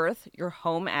date of birth, your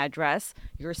home address,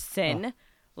 your SIN,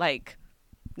 like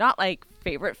not like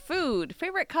favorite food,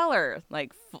 favorite color,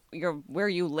 like where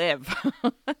you live.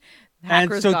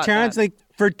 And so TransLink,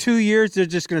 for 2 years, they're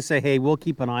just going to say, hey, we'll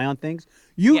keep an eye on things.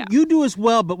 You do as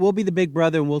well, but we'll be the big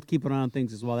brother and we'll keep an eye on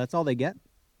things as well. That's all they get?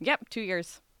 Yep, 2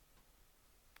 years.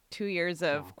 2 years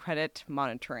of credit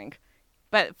monitoring.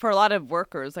 But for a lot of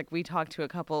workers, like we talked to a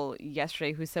couple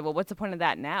yesterday who said, well, what's the point of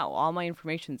that now? All my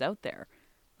information's out there.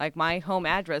 Like my home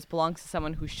address belongs to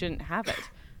someone who shouldn't have it.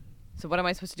 So what am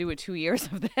I supposed to do with 2 years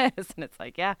of this? And it's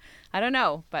like, yeah, I don't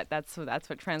know. But that's what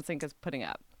TransLink is putting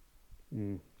up.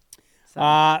 Mm.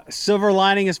 Silver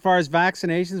lining as far as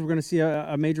vaccinations, we're going to see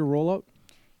a major rollout?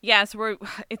 Yeah, so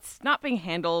it's not being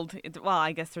handled. Well,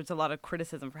 I guess there's a lot of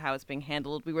criticism for how it's being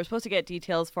handled. We were supposed to get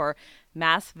details for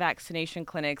mass vaccination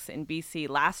clinics in BC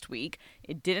last week.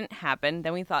 It didn't happen.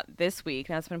 Then we thought this week.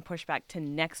 Now it's been pushed back to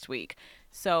next week.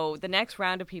 So the next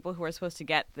round of people who are supposed to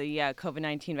get the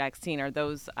COVID-19 vaccine are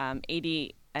those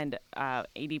 80 and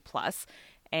 80 plus.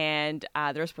 and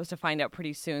they're supposed to find out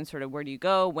pretty soon sort of where do you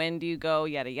go, when do you go,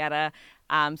 yada, yada.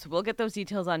 So we'll get those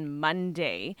details on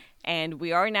Monday, and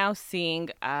we are now seeing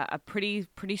a pretty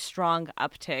strong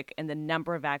uptick in the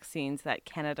number of vaccines that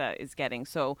Canada is getting.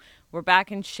 So we're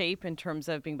back in shape in terms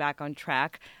of being back on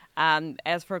track.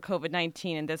 As for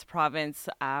COVID-19 in this province,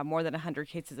 more than 100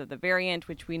 cases of the variant,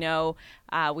 which we know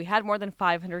we had more than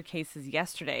 500 cases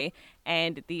yesterday.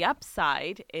 And the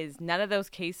upside is none of those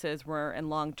cases were in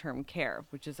long-term care,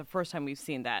 which is the first time we've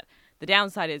seen that. The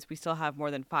downside is we still have more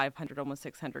than 500, almost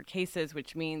 600 cases,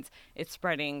 which means it's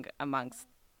spreading amongst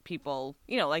people,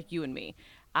 like you and me.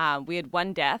 We had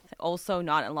one death, also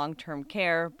not in long-term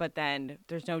care, but then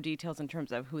there's no details in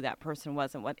terms of who that person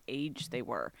was and what age they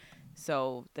were.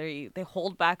 So they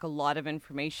hold back a lot of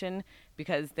information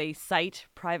because they cite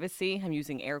privacy. I'm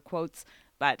using air quotes,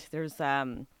 but there's it's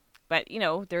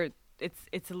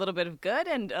a little bit of good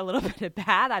and a little bit of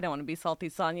bad. I don't want to be salty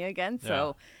Sonia again.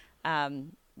 So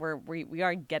we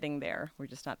are getting there. We're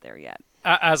just not there yet.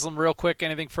 Aslam, real quick,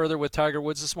 anything further with Tiger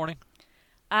Woods this morning?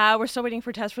 We're still waiting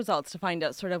for test results to find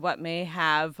out sort of what may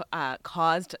have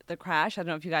caused the crash. I don't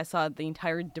know if you guys saw the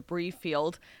entire debris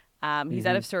field. He's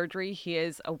out of surgery. He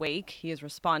is awake. He is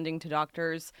responding to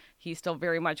doctors. He's still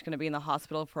very much going to be in the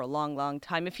hospital for a long, long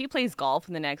time. If he plays golf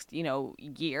in the next,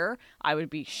 year, I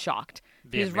would be shocked.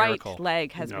 His right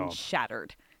leg has been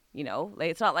shattered.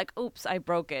 It's not like, oops, I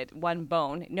broke it, one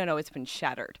bone. No, it's been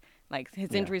shattered. Like,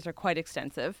 his injuries are quite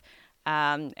extensive.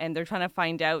 And they're trying to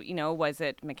find out, was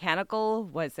it mechanical,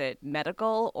 was it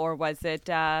medical, or was it,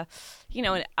 an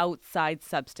outside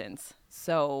substance?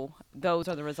 So those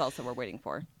are the results that we're waiting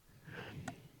for.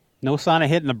 No sign of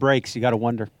hitting the brakes. You got to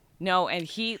wonder. No, and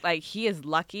he is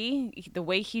lucky. The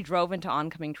way he drove into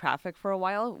oncoming traffic for a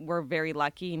while, we're very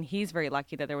lucky, and he's very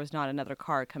lucky that there was not another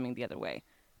car coming the other way.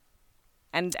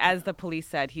 And as the police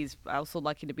said, he's also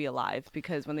lucky to be alive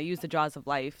because when they used the jaws of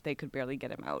life, they could barely get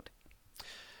him out.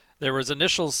 There was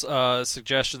initial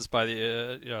suggestions by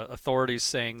the authorities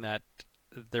saying that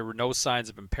there were no signs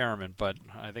of impairment, but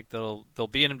I think there'll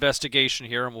be an investigation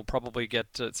here, and we'll probably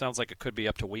get. It sounds like it could be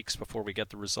up to weeks before we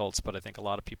get the results. But I think a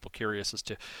lot of people curious as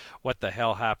to what the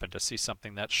hell happened to see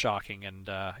something that's shocking, and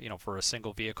for a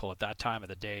single vehicle at that time of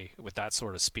the day with that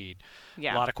sort of speed,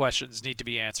 a lot of questions need to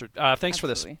be answered. Thanks for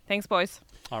this. Thanks, boys.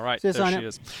 All right, there she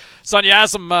is. Sonia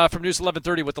Aslam from News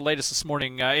 1130 with the latest this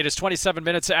morning. It is 27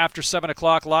 minutes after 7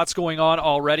 o'clock. Lots going on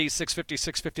already.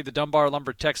 650 the Dunbar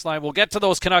Lumber text line. We'll get to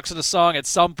those Canucks in a song at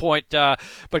some point.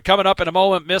 But coming up in a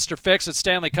moment, Mr. Fix-It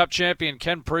Stanley Cup champion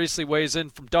Ken Priestley weighs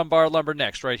in from Dunbar Lumber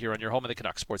next, right here on your home of the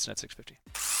Canucks, Sportsnet 650.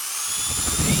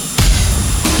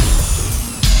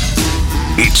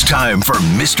 It's time for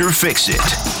Mr. Fix-It,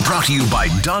 brought to you by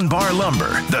Dunbar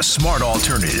Lumber, the smart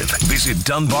alternative. Visit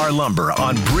Dunbar Lumber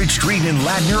on Bridge Street in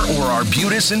Ladner or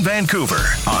Arbutus in Vancouver.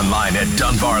 Online at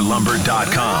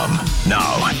dunbarlumber.com.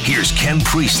 Now, here's Ken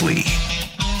Priestley.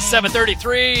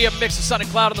 7:33, a mix of sun and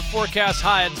cloud in the forecast,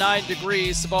 high at 9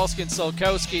 degrees. Sabalski and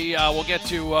Solkowski. We'll get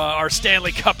to our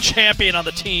Stanley Cup champion on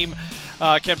the team,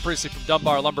 Ken Priestley from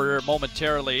Dunbar Lumber here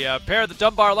momentarily. Pair of the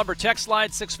Dunbar Lumber text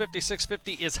line,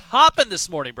 650 is hopping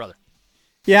this morning, brother.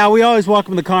 Yeah, we always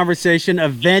welcome the conversation,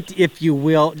 event, if you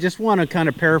will. Just want to kind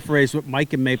of paraphrase what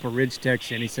Mike in Maple Ridge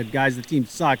texted in. He said, guys, the team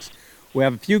sucks. We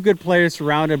have a few good players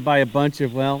surrounded by a bunch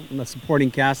of, a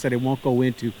supporting cast that I won't go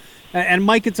into. And,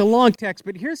 Mike, it's a long text,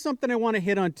 but here's something I want to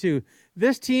hit on, too.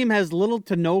 This team has little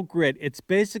to no grit. It's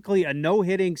basically a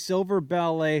no-hitting silver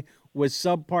ballet with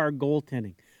subpar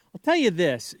goaltending. I'll tell you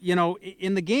this,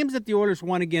 in the games that the Oilers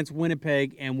won against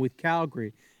Winnipeg and with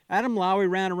Calgary, Adam Lowry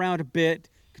ran around a bit,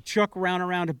 Kachuk ran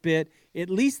around a bit. At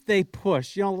least they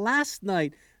pushed. Last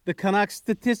night, the Canucks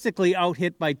statistically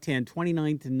out-hit by 10,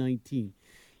 29-19.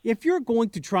 If you're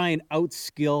going to try and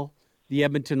outskill the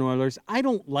Edmonton Oilers, I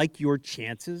don't like your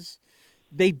chances.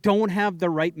 They don't have the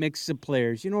right mix of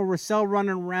players. Russell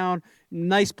running around,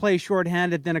 nice play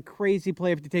shorthanded, then a crazy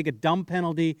play if you take a dumb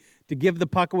penalty to give the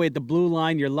puck away at the blue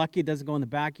line. You're lucky it doesn't go in the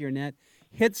back of your net.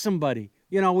 Hit somebody.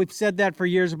 We've said that for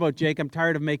years about Jake. I'm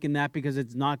tired of making that because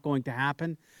it's not going to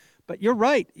happen. But you're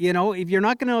right. If you're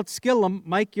not going to outskill them,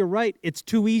 Mike, you're right. It's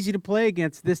too easy to play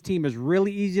against. This team is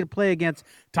really easy to play against.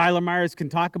 Tyler Myers can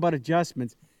talk about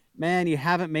adjustments. Man, you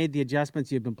haven't made the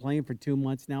adjustments. You've been playing for 2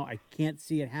 months now. I can't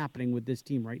see it happening with this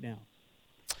team right now.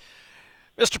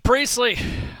 Mr. Priestley,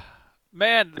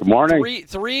 man, good morning.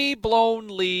 Three blown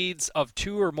leads of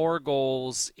 2 or more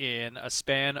goals in a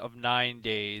span of 9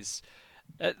 days.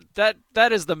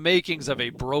 That is the makings of a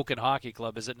broken hockey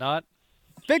club, is it not?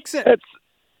 Fix it. It's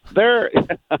there.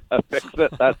 Fix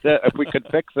it. That's it. If we could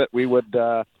fix it, we would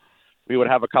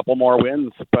have a couple more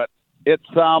wins. But it's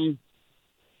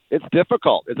it's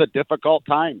difficult. It's a difficult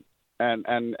time. And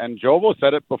Jovo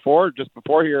said it before, just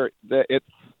before here, that it's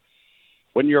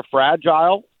when you're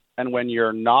fragile and when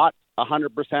you're not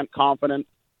 100% confident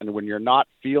and when you're not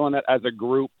feeling it as a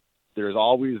group, there's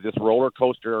always this roller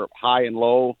coaster, high and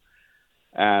low.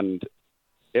 And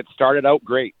it started out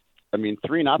great. I mean,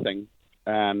 3-0,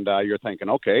 and you're thinking,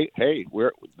 okay, hey,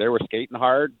 they were skating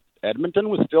hard. Edmonton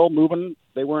was still moving.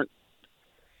 They weren't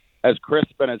as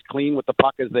crisp and as clean with the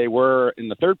puck as they were in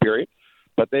the third period,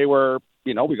 but they were,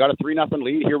 we got a 3-0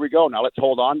 lead. Here we go. Now let's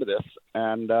hold on to this.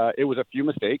 And it was a few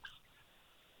mistakes.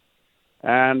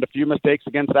 And a few mistakes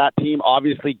against that team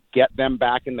obviously get them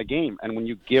back in the game. And when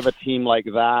you give a team like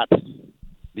that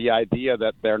the idea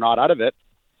that they're not out of it,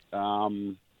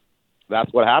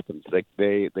 that's what happens.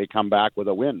 They come back with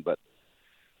a win. But,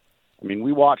 I mean,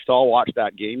 we watched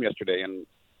that game yesterday.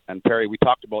 And Perry, we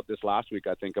talked about this last week,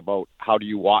 I think, about how do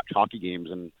you watch hockey games.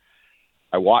 And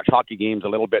I watch hockey games a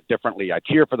little bit differently. I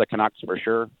cheer for the Canucks for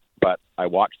sure, but I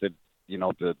watch the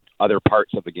other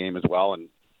parts of the game as well. And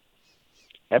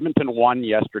Edmonton won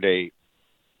yesterday.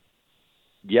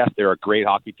 Yes, they're a great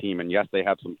hockey team, and yes, they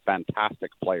have some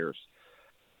fantastic players.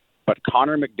 But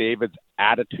Connor McDavid's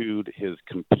attitude, his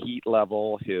compete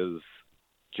level, his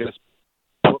just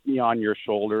put me on your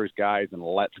shoulders, guys, and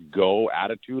let's go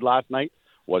attitude last night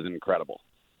was incredible.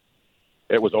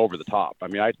 It was over the top. I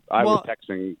mean, I was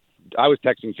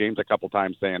texting James a couple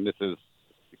times saying, you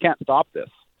can't stop this.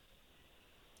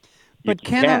 But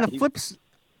Ken,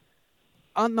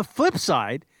 on the flip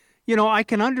side, I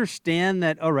can understand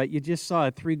that, all right, you just saw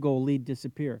a 3-goal lead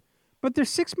disappear. But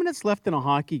there's 6 minutes left in a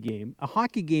hockey game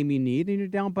you need, and you're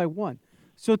down by 1.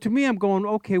 So to me, I'm going,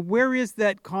 okay, where is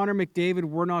that Connor McDavid,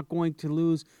 we're not going to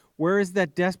lose? Where is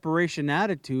that desperation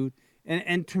attitude?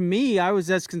 And to me, I was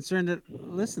as concerned that,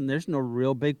 listen, there's no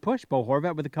real big push. Bo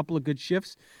Horvat with a couple of good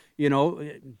shifts.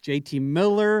 JT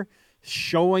Miller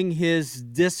showing his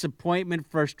disappointment,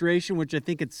 frustration, which I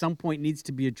think at some point needs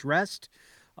to be addressed.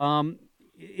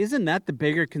 Isn't that the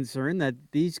bigger concern, that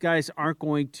these guys aren't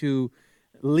going to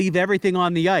leave everything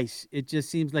on the ice? It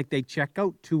just seems like they check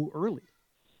out too early.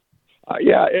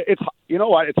 It's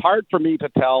it's hard for me to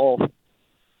tell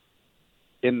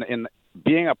in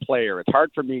being a player. It's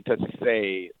hard for me to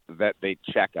say that they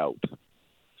check out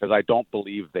because I don't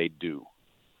believe they do.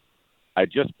 I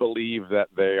just believe that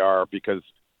they are, because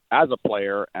as a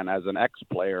player and as an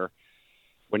ex-player,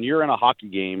 when you're in a hockey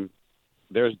game,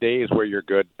 there's days where you're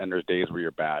good and there's days where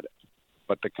you're bad.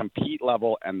 But the compete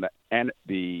level and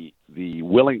the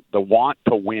want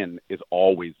to win is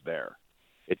always there.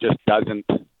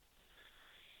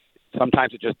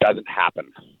 Sometimes it just doesn't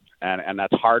happen. And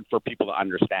that's hard for people to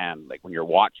understand. Like when you're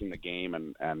watching the game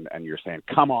and you're saying,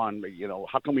 come on,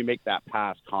 how can we make that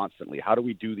pass constantly? How do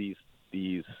we do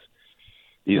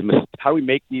how do we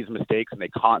make these mistakes and they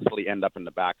constantly end up in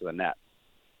the back of the net?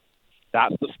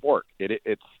 That's the sport.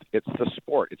 It's the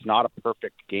sport. It's not a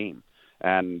perfect game.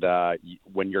 And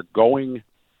when you're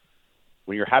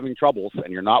having troubles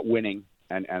and you're not winning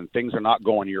and things are not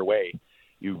going your way,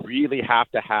 you really have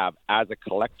to have, as a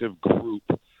collective group,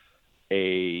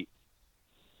 a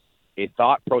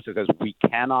thought process as we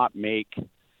cannot make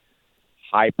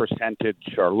high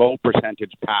percentage or low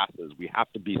percentage passes. We have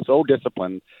to be so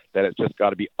disciplined that it's just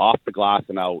got to be off the glass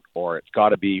and out, or it's got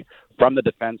to be from the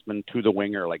defenseman to the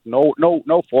winger. Like no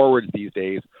forwards these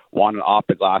days want an off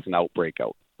the glass and out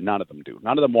breakout. None of them do.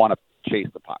 None of them want to chase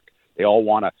the puck. They all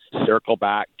want to circle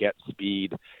back, get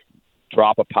speed,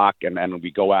 drop a puck, and then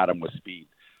we go at them with speed.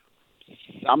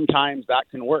 Sometimes that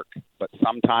can work, but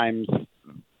sometimes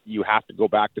you have to go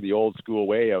back to the old school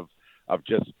way of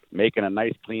just making a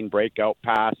nice clean breakout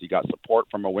pass. You got support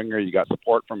from a winger, you got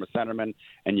support from a centerman,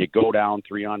 and you go down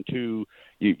 3-on-2.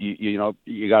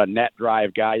 You got a net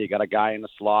drive guy, you got a guy in the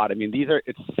slot. I mean,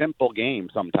 it's simple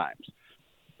games sometimes,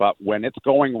 but when it's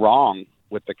going wrong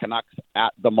with the Canucks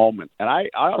at the moment, and I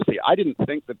honestly didn't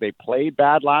think that they played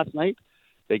bad last night.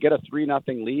 They get a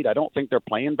 3-0 lead. I don't think they're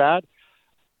playing bad.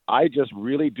 I just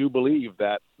really do believe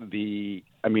that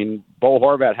Bo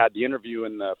Horvat had the interview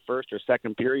in the first or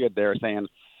second period there saying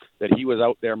that he was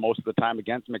out there most of the time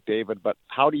against McDavid. But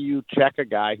how do you check a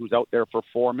guy who's out there for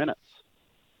 4 minutes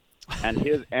and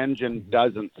his engine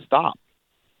doesn't stop?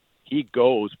 He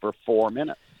goes for 4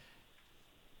 minutes.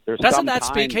 Doesn't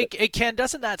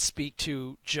that speak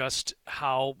to just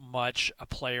how much a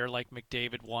player like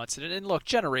McDavid wants it? And look,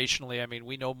 generationally, I mean,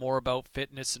 we know more about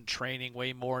fitness and training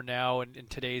way more now in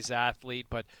today's athlete.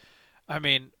 But, I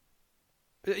mean,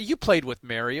 you played with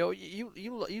Mario.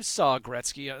 You saw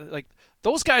Gretzky. Like,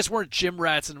 those guys weren't gym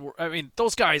rats, and I mean,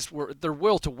 those guys were, their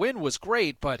will to win was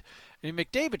great, but I mean,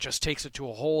 McDavid just takes it to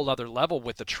a whole other level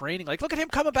with the training. Like, look at him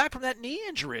coming back from that knee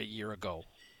injury a year ago.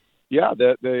 Yeah,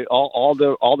 all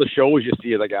the shows you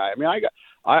see of the guy. I mean,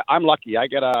 I'm lucky. I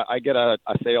get a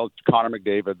sales. Connor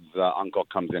McDavid's uncle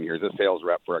comes in here. He's a sales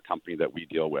rep for a company that we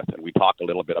deal with, and we talk a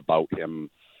little bit about him,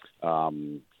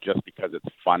 just because it's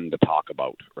fun to talk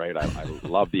about, right? I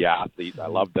love the athlete. I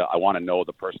want to know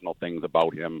the personal things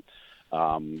about him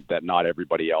that not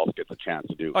everybody else gets a chance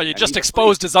to do. Oh, you just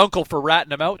exposed his uncle for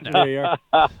ratting him out now.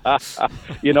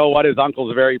 You know what? His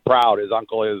uncle's very proud. His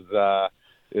uncle is a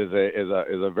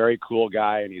very cool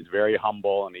guy, and he's very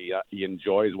humble, and he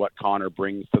enjoys what Connor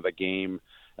brings to the game,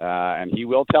 and he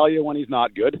will tell you when he's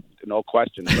not good, no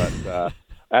question. But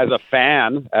as a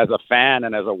fan,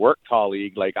 and as a work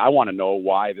colleague, like, I want to know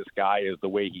why this guy is the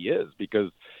way he is,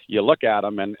 because you look at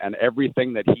him, and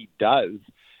everything that he does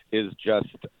is just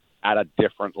at a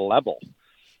different level.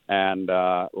 And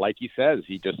like he says,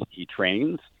 he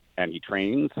trains and he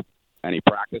trains and he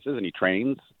practices and he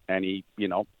trains and he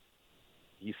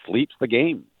sleeps the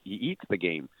game. He eats the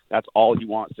game. That's all he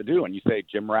wants to do. And you say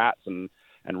gym rats and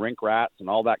rink rats and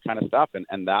all that kind of stuff.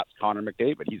 And that's Connor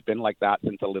McDavid. He's been like that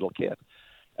since a little kid.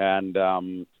 And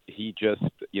he just,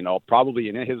 probably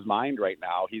in his mind right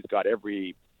now, he's got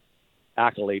every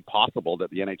accolade possible that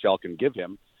the NHL can give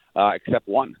him, except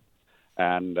one.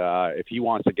 And if he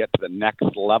wants to get to the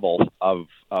next level of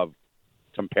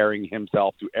comparing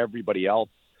himself to everybody else,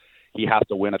 he has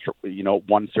to win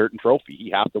one certain trophy. He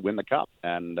has to win the cup.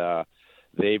 And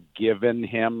they've given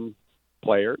him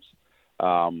players.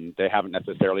 They haven't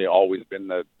necessarily always been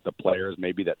the players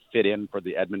maybe that fit in for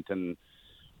the Edmonton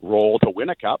role to win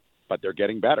a cup, but they're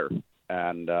getting better.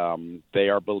 And they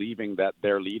are believing that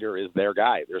their leader is their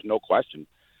guy. There's no question.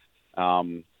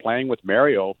 Playing with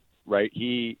Mario, right,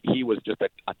 he was just a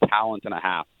talent and a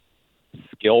half.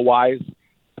 Skill-wise,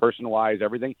 person-wise,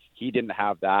 everything. He didn't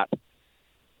have that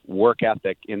work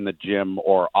ethic in the gym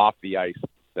or off the ice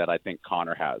that I think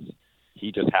Connor has.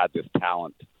 He just had this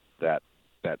talent that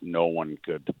no one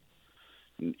could,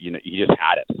 he just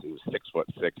had it. He was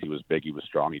 6'6", he was big, he was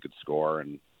strong, he could score,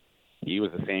 and he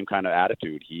was the same kind of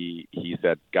attitude. He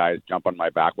said, guys, jump on my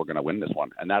back, we're going to win this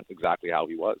one. And that's exactly how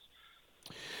he was.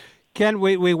 Ken,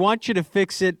 we want you to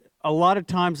fix it. A lot of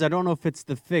times, I don't know if it's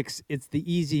the fix, it's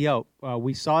the easy out.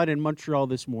 We saw it in Montreal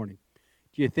this morning.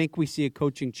 Do you think we see a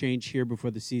coaching change here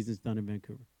before the season's done in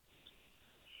Vancouver?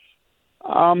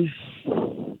 I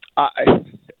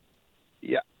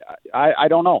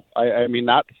don't know. I mean,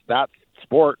 that's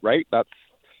sport, right?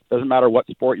 Doesn't matter what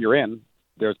sport you're in.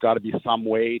 There's got to be some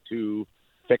way to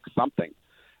fix something.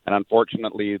 And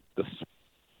unfortunately, the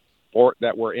sport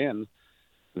that we're in,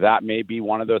 that may be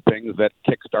one of the things that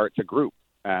kickstarts a group.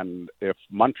 And if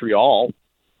Montreal,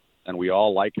 and we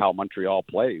all like how Montreal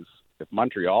plays, if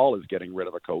Montreal is getting rid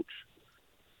of a coach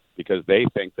because they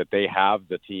think that they have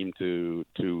the team to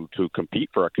compete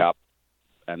for a cup,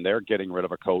 and they're getting rid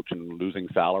of a coach and losing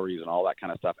salaries and all that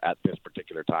kind of stuff at this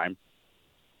particular time,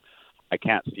 I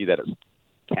can't see that it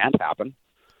can't happen,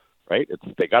 right?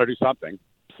 They got to do something.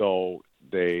 So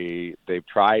they've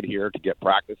tried here to get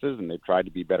practices, and they've tried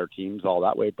to be better teams all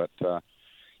that way, but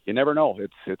you never know.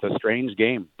 It's a strange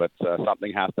game, but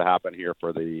something has to happen here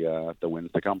for the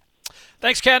wins to come.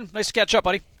 Thanks, Ken. Nice to catch up,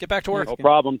 buddy. Get back to work. No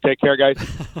problem. Take care, guys.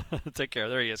 Take care.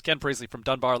 There he is. Ken Priestley from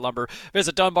Dunbar Lumber.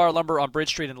 Visit Dunbar Lumber on Bridge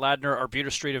Street in Ladner,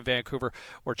 Arbutus Street in Vancouver,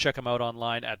 or check him out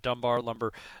online at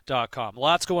dunbarlumber.com.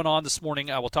 Lots going on this morning.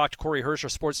 We'll talk to Corey Hirsch, our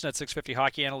Sportsnet 650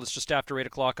 hockey analyst, just after 8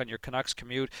 o'clock on your Canucks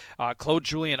commute. Claude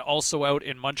Julien also out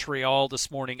in Montreal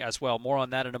this morning as well. More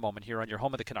on that in a moment here on your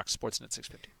home of the Canucks, Sportsnet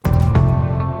 650.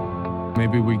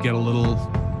 Maybe we get a little,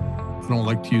 I don't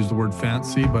like to use the word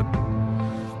fancy, but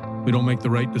we don't make the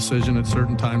right decision at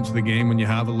certain times of the game when you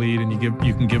have a lead and you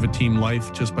can give a team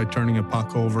life just by turning a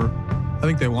puck over. I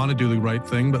think they want to do the right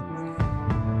thing, but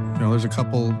there's a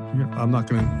couple, I'm not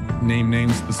going to name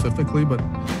names specifically, but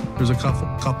there's a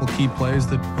couple key plays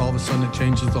that all of a sudden it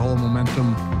changes the whole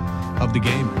momentum of the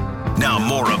game. Now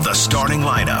more of the starting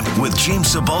lineup with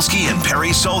James Cebulski and Perry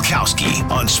Solkowski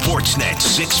on Sportsnet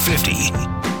 650.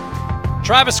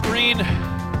 Travis Green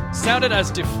sounded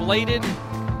as deflated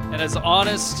and as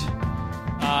honest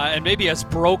and maybe as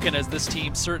broken as this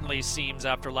team certainly seems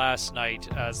after last night,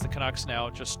 as the Canucks now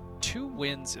just 2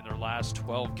 wins in their last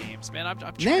 12 games. Man, I'm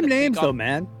Name names, though,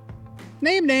 man.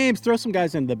 Name names. Throw some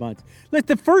guys into the bunch. Look,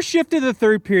 the first shift of the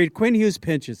third period, Quinn Hughes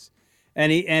pinches,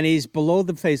 and he's below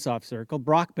the faceoff circle.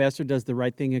 Brock Besser does the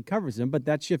right thing and covers him, but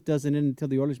that shift doesn't end until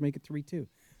the Oilers make it 3-2. And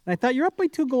I thought, you're up by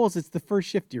 2 goals. It's the first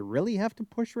shift. Do you really have to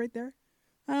push right there?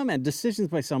 Oh man, decisions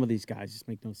by some of these guys just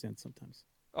make no sense sometimes.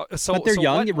 So, but they're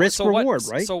young, risk reward,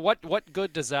 right? So what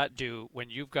good does that do when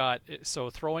you've got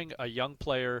throwing a young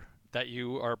player that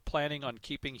you are planning on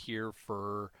keeping here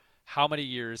for how many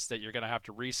years that you're going to have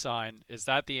to re-sign? Is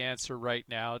that the answer right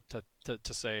now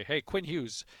to say, hey, Quinn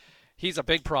Hughes, he's a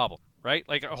big problem, right?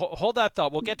 Like hold that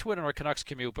thought. We'll get to it in our Canucks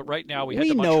commute, but right now we head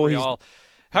to Montreal.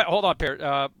 Hold on,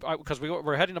 Per, because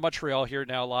we're heading to Montreal here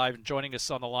now live, and joining us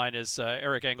on the line is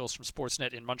Eric Engels from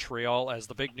Sportsnet in Montreal. As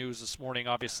the big news this morning,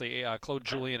 obviously, Claude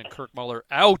Julien and Kirk Muller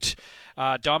out.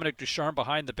 Dominic Ducharme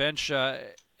behind the bench.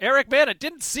 Eric, man, it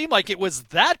didn't seem like it was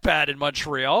that bad in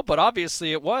Montreal, but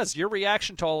obviously it was. Your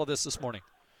reaction to all of this morning?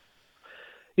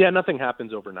 Yeah, nothing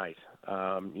happens overnight.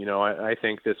 I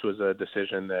think this was a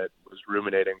decision that was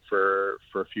ruminating for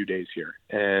a few days here.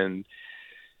 And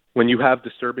when you have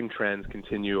disturbing trends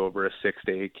continue over a 6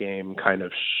 to 8 game kind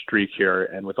of streak here,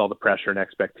 and with all the pressure and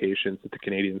expectations that the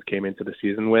Canadians came into the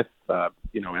season with,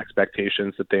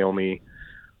 expectations that they only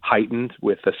heightened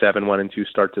with a 7-1-2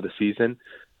 start to the season,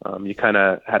 you kind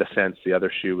of had a sense the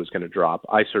other shoe was going to drop.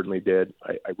 I certainly did.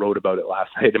 I wrote about it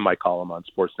last night in my column on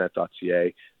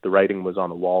sportsnet.ca. The writing was on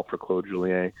the wall for Claude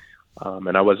Julien.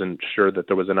 And I wasn't sure that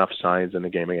there was enough signs in the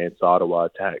game against Ottawa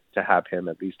to have him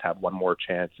at least have one more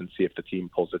chance and see if the team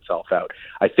pulls itself out.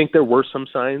 I think there were some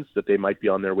signs that they might be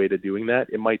on their way to doing that.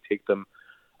 It might take them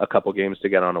a couple games to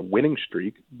get on a winning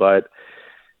streak, but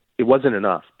it wasn't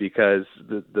enough because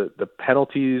the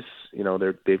penalties,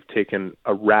 they've taken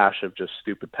a rash of just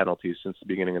stupid penalties since the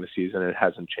beginning of the season, and it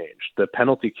hasn't changed. The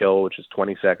penalty kill, which is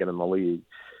 22nd in the league,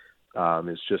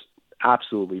 is just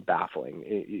absolutely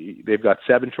baffling. They've got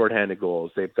 7 shorthanded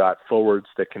goals. They've got forwards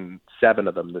that 7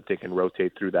 of them that they can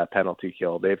rotate through that penalty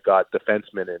kill. They've got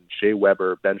defensemen in Shea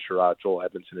Weber, Ben Sherratt, Joel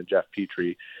Edmondson, and Jeff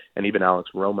Petrie, and even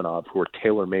Alex Romanov, who are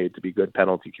tailor-made to be good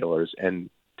penalty killers, and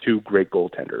 2 great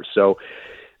goaltenders. So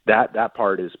that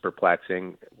part is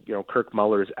perplexing. Kirk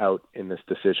Muller's out in this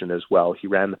decision as well. He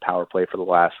ran the power play for the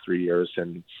last 3 years,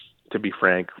 and to be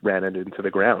frank, ran it into the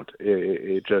ground.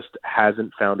 It just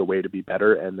hasn't found a way to be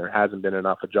better, and there hasn't been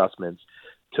enough adjustments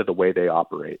to the way they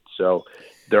operate. So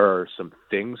there are some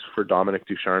things for Dominic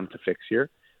Ducharme to fix here.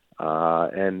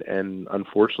 And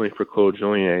unfortunately for Claude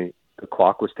Julien, the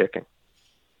clock was ticking.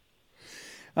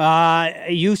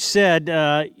 You said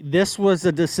this was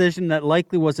a decision that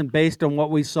likely wasn't based on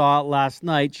what we saw last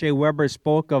night. Shea Weber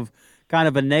spoke of kind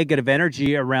of a negative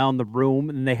energy around the room,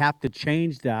 and they have to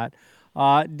change that.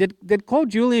 Did Claude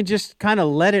Julien just kind of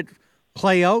let it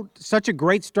play out? Such a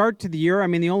great start to the year. I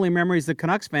mean, the only memories the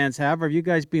Canucks fans have are you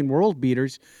guys being world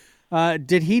beaters.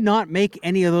 Did he not make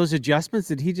any of those adjustments?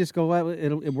 Did he just go, well,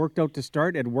 it worked out to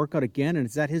start and work out again? And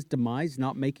is that his demise,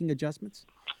 not making adjustments?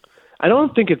 I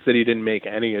don't think it's that he didn't make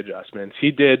any adjustments.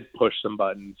 He did push some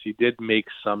buttons. He did make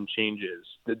some changes.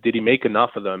 Did he make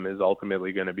enough of them is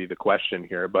ultimately going to be the question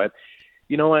here. But,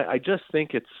 I just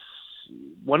think it's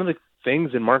one of the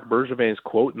things in Marc Bergevin's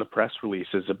quote in the press release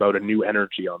is about a new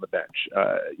energy on the bench.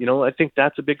 I think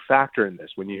that's a big factor in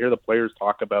this. When you hear the players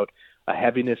talk about a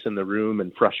heaviness in the room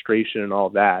and frustration and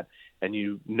all that, and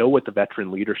you know what the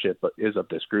veteran leadership is of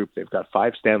this group. They've got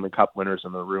 5 Stanley Cup winners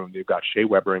in the room. They've got Shea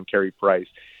Weber and Carey Price.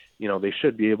 They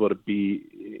should be able to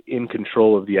be in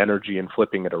control of the energy and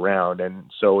flipping it around.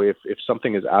 And so if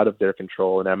something is out of their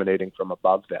control and emanating from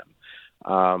above them,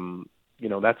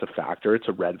 that's a factor. It's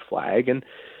a red flag. And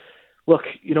look,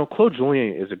 Claude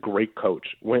Julien is a great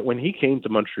coach. When he came to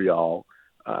Montreal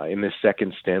in this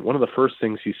second stint, one of the first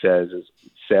things he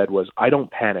said was, "I don't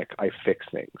panic, I fix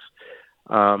things."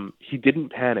 He didn't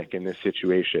panic in this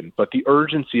situation, but the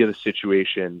urgency of the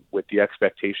situation with the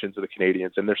expectations of the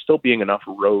Canadians, and there still being enough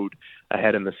road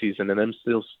ahead in the season, and them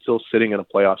still sitting in a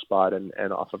playoff spot and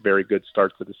off a very good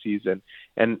start to the season.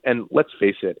 And let's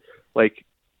face it, like,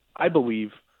 I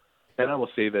believe, and I will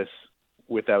say this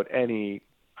without any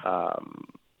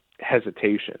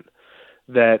hesitation,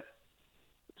 that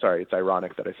sorry, it's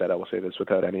ironic that I said I will say this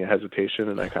without any hesitation,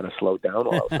 and I kind of slowed down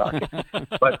while I was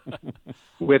talking.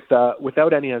 But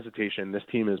without any hesitation, this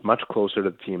team is much closer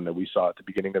to the team that we saw at the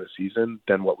beginning of the season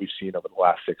than what we've seen over the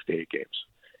last 6 to 8 games.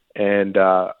 And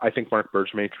I think Marc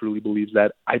Bergevin truly believes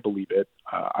that. I believe it.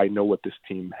 I know what this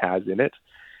team has in it.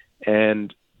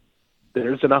 And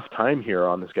there's enough time here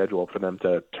on the schedule for them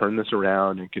to turn this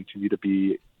around and continue to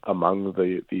be among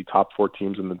the top 4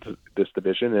 teams in this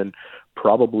division, and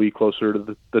probably closer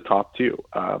to the top 2.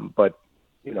 But,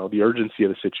 the urgency of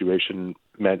the situation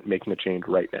meant making a change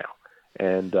right now.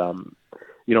 And,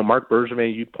 Marc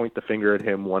Bergevin, you point the finger at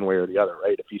him one way or the other,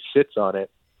 right? If he sits on it,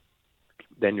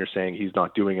 then you're saying he's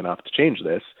not doing enough to change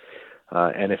this.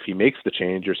 And if he makes the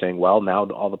change, you're saying, well, now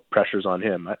all the pressure's on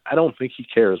him. I don't think he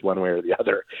cares one way or the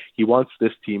other. He wants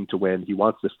this team to win. He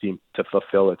wants this team to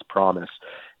fulfill its promise.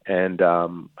 And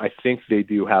I think they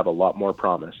do have a lot more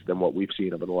promise than what we've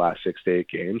seen over the last 6 to 8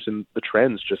 games. And the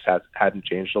trends just hadn't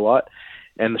changed a lot.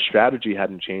 And the strategy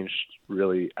hadn't changed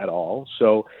really at all.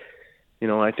 So,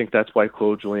 I think that's why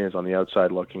Claude Julien is on the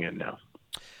outside looking in now.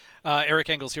 Eric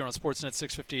Engels here on Sportsnet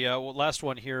 650. Last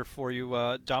one here for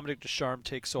you. Dominic Ducharme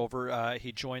takes over.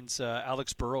 He joins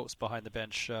Alex Burrows behind the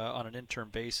bench on an interim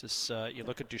basis. You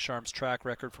look at Ducharme's track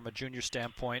record from a junior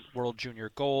standpoint, World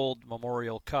Junior Gold,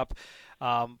 Memorial Cup,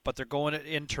 but they're going at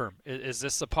interim. Is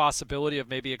this a possibility of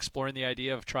maybe exploring the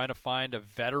idea of trying to find a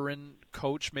veteran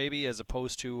coach maybe as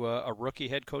opposed to a rookie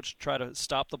head coach to try to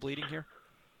stop the bleeding here?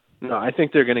 No, I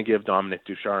think they're going to give Dominic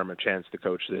Ducharme a chance to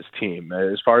coach this team.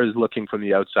 As far as looking from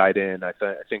the outside in, I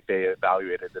think they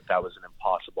evaluated that was an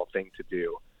impossible thing to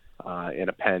do in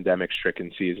a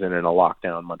pandemic-stricken season in a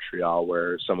lockdown Montreal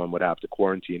where someone would have to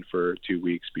quarantine for 2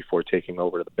 weeks before taking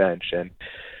over the bench. And,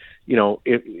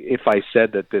 if I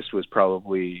said that this was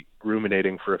probably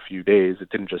ruminating for a few days,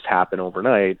 it didn't just happen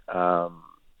overnight, how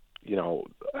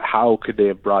could they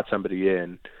have brought somebody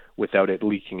in without it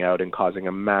leaking out and causing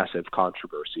a massive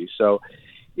controversy? So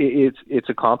it's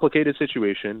a complicated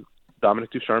situation. Dominic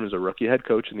Ducharme is a rookie head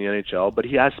coach in the NHL, but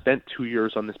he has spent 2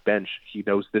 years on this bench. He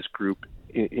knows this group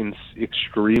in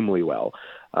extremely well.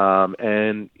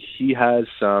 And he has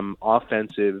some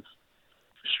offensive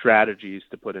strategies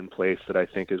to put in place that I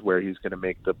think is where he's going to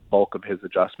make the bulk of his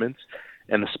adjustments.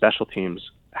 And the special teams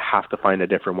have to find a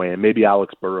different way. And maybe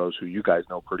Alex Burrows, who you guys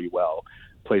know pretty well,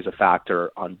 plays a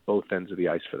factor on both ends of the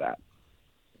ice for that.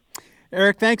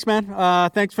 Eric, thanks, man.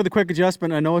 Thanks for the quick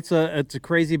adjustment. I know it's a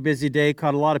crazy busy day.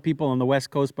 Caught a lot of people on the West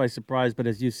Coast by surprise, but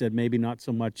as you said, maybe not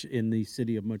so much in the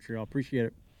city of Montreal. Appreciate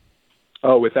it.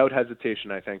 Oh, without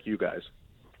hesitation, I thank you guys.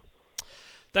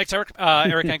 Thanks, Eric.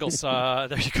 Eric Engels,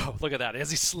 there you go. Look at that.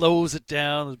 As he slows it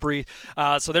down, breathe.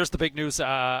 So there's the big news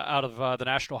out of the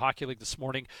National Hockey League this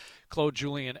morning. Claude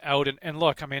Julien out. And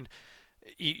look, I mean,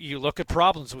 you look at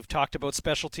problems. We've talked about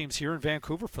special teams here in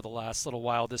Vancouver for the last little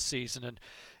while this season. And,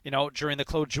 during the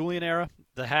Claude Julien era,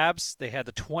 the Habs, they had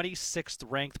the 26th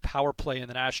ranked power play in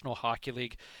the National Hockey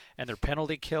League, and their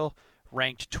penalty kill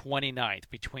ranked 29th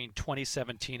between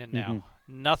 2017 and now.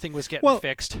 Mm-hmm. Nothing was getting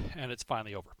fixed, and it's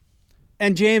finally over.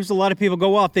 And, James, a lot of people go,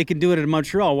 well, if they can do it in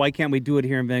Montreal, why can't we do it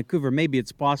here in Vancouver? Maybe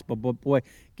it's possible, but, boy,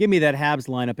 give me that Habs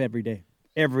lineup every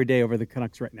day over the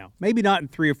Canucks right now. Maybe not in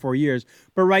 3 or 4 years,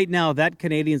 but right now that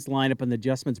Canadiens lineup and the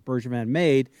adjustments Bergevin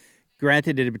made,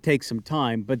 granted it would take some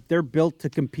time, but they're built to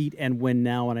compete and win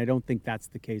now, and I don't think that's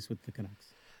the case with the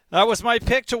Canucks. That was my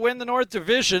pick to win the North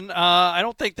Division. I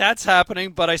don't think that's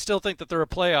happening, but I still think that they're a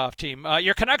playoff team.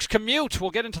 Your Canucks commute. We'll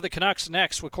get into the Canucks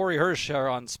next with Corey Hirsch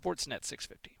on Sportsnet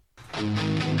 650.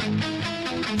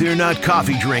 They're not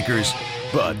coffee drinkers,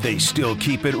 but they still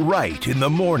keep it right in the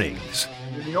mornings.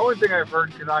 The only thing I've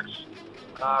heard Canucks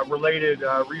related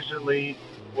recently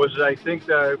was I think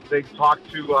that they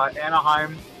talked to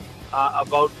Anaheim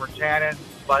about Virtanen,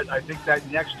 but I think that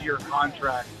next year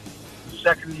contract, the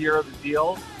second year of the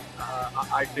deal,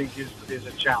 I think is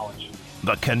a challenge.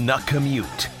 The Canuck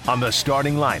commute on the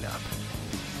starting lineup.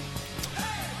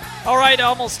 All right,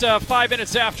 almost 5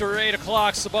 minutes after 8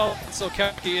 o'clock, so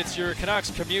Kentucky, it's your Canucks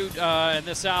commute. In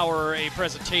this hour, a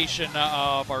presentation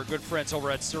of our good friends over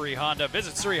at Surrey Honda.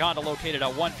 Visit Surrey Honda, located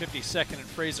at 152nd and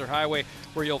Fraser Highway,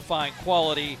 where you'll find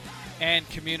quality and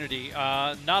community.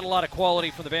 Not a lot of quality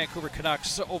from the Vancouver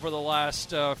Canucks over the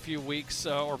last few weeks,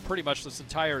 or pretty much this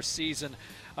entire season.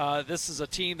 This is a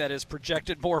team that is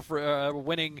projected more for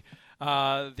winning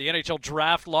the NHL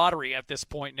draft lottery at this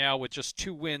point now, with just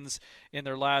 2 wins in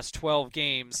their last 12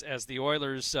 games, as the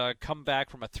Oilers come back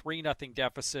from a 3-0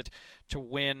 deficit to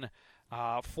win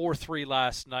 4-3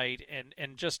 last night,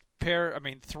 and just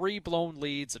 3 blown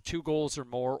leads of 2 goals or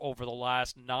more over the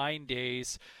last 9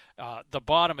 days. The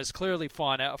bottom has clearly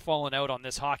fallen out on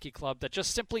this hockey club that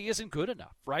just simply isn't good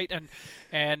enough, right?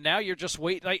 And now you're just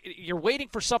you're waiting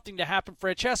for something to happen.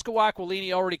 Francesco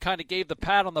Aquilini already kind of gave the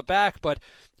pat on the back, but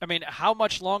I mean, how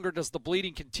much longer does the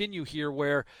bleeding continue here?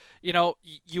 Where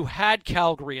you had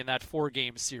Calgary in that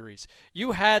 4-game series,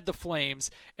 you had the Flames,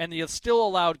 and you still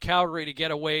allowed Calgary to get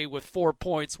away with 4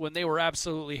 points when they were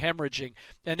absolutely hemorrhaging.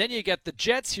 And then you get the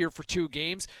Jets here for 2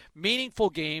 games, meaningful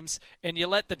games, and you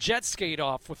let the Jets skate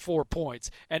off with 4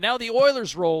 points. And now the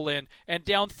Oilers roll in and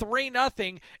down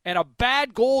 3-0, and a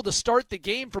bad goal to start the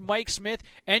game from Mike Smith,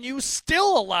 and you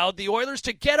still allowed the Oilers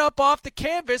to get up off the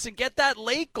canvas and get that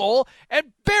late goal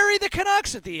and bury the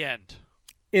Canucks at the end.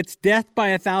 It's death by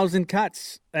 1,000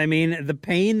 cuts. I mean, the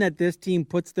pain that this team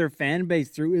puts their fan base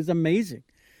through is amazing.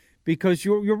 Because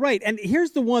you're right. And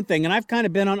here's the one thing, and I've kind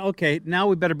of been on, okay, now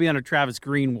we better be on a Travis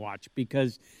Green watch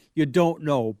because you don't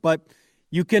know. But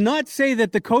you cannot say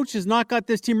that the coach has not got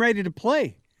this team ready to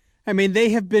play. I mean, they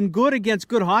have been good against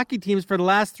good hockey teams for the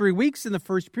last 3 weeks in the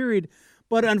first period.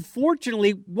 But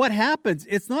unfortunately, what happens?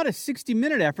 It's not a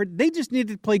 60-minute effort. They just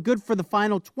needed to play good for the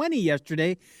final 20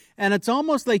 yesterday. And it's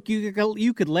almost like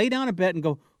you could lay down a bet and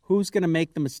go, who's going to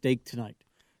make the mistake tonight?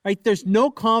 Right? There's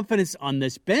no confidence on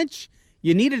this bench.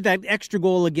 You needed that extra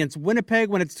goal against Winnipeg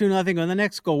when it's 2-0, and the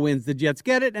next goal wins. The Jets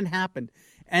get it, and happened.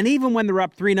 And even when they're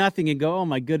up 3-0 and go, oh,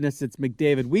 my goodness, it's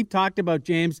McDavid. We've talked about,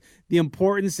 James, the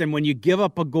importance, and when you give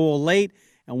up a goal late,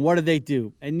 and what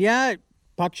do? And, yeah,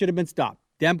 puck should have been stopped.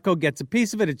 Demko gets a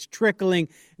piece of it. It's trickling.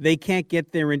 They can't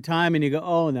get there in time, and you go,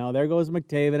 oh, no, there goes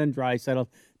McDavid and Draisaitl.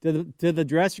 To the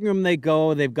dressing room they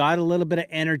go. They've got a little bit of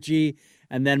energy,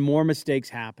 and then more mistakes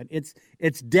happen. It's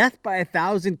death by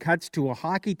 1,000 cuts to a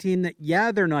hockey team that,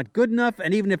 yeah, they're not good enough.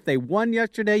 And even if they won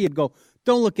yesterday, you'd go,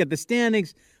 don't look at the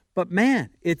standings. But, man,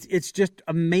 it's just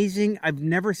amazing. I've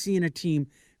never seen a team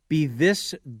be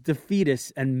this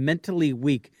defeatist and mentally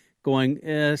weak,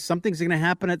 going, something's going to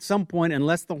happen at some point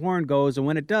unless the horn goes. And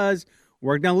when it does,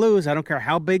 we're going to lose. I don't care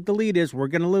how big the lead is. We're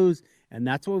going to lose. And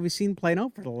that's what we've seen playing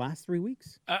out for the last 3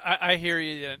 weeks. I hear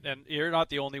you, and you're not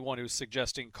the only one who's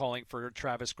suggesting calling for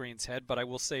Travis Green's head, but I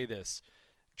will say this.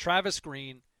 Travis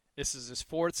Green, this is his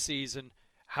 4th season.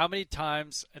 How many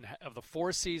times, and of the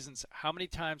 4 seasons, how many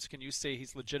times can you say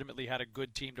he's legitimately had a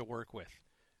good team to work with?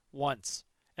 Once.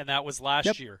 And that was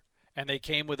last year. And they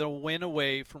came with a win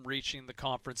away from reaching the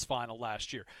conference final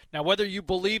last year. Now, whether you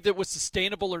believed it was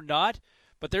sustainable or not,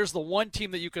 but there's the one team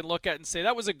that you can look at and say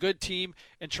that was a good team,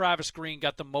 and Travis Green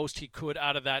got the most he could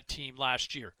out of that team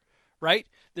last year, right?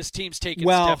 This team's taking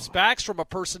steps back from a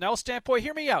personnel standpoint.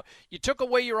 Hear me out. You took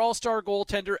away your all-star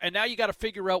goaltender, and now you got to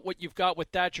figure out what you've got with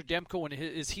Thatcher Demko, and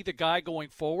is he the guy going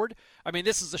forward? I mean,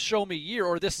 this is a show-me year,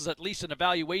 or this is at least an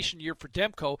evaluation year for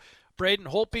Demko. Braden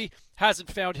Holtby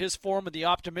hasn't found his form and the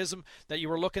optimism that you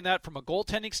were looking at from a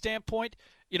goaltending standpoint.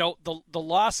 You know, the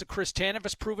loss of Chris Tanev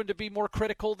has proven to be more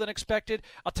critical than expected.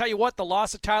 I'll tell you what, the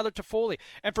loss of Tyler Toffoli.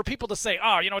 And for people to say,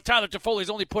 Tyler Toffoli's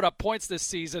only put up points this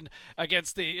season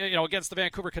against the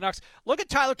Vancouver Canucks. Look at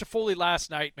Tyler Toffoli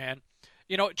last night, man.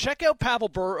 You know, check out Pavel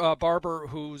Barber,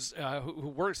 who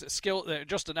works at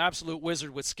just an absolute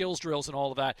wizard with skills drills and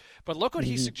all of that. But look what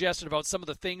he suggested about some of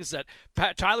the things that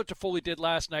Tyler Toffoli did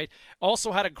last night.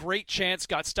 Also had a great chance,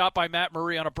 got stopped by Matt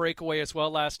Murray on a breakaway as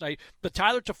well last night. But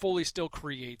Tyler Toffoli still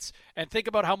creates. And think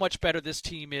about how much better this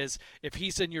team is if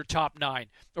he's in your top 9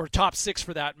 or top 6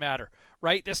 for that matter.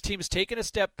 Right? This team has taken a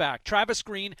step back. Travis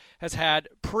Green has had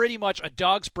pretty much a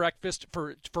dog's breakfast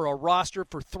for a roster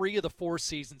for 3 of the 4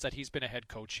 seasons that he's been a head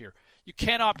coach here. You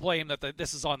cannot blame that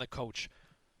this is on the coach.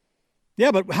 Yeah,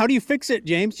 but how do you fix it,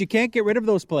 James? You can't get rid of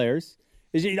those players.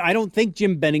 I don't think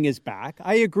Jim Benning is back.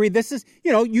 I agree. This is,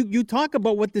 you talk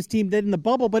about what this team did in the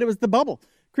bubble, but it was the bubble.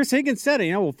 Chris Higgins said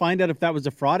it, we'll find out if that was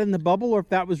a fraud in the bubble or if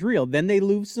that was real. Then they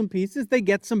lose some pieces, they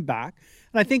get some back.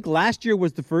 And I think last year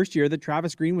was the first year that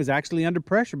Travis Green was actually under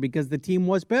pressure because the team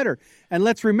was better. And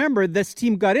let's remember, this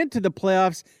team got into the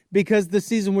playoffs because the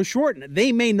season was shortened.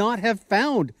 They may not have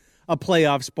found a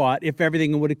playoff spot if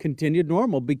everything would have continued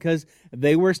normal because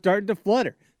they were starting to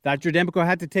flutter. Thatcher Demko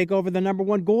had to take over the number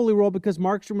 1 goalie role because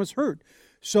Markstrom was hurt.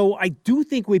 So I do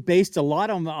think we based a lot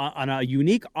on a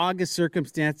unique August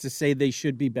circumstance to say they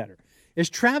should be better. Is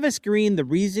Travis Green the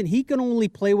reason? He can only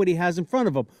play what he has in front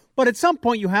of him. But at some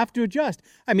point, you have to adjust.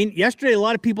 I mean, yesterday, a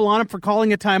lot of people on him for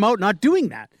calling a timeout, not doing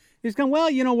that. He's going, well,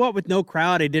 you know what? With no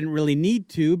crowd, I didn't really need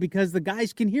to because the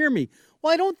guys can hear me.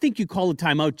 Well, I don't think you call a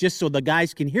timeout just so the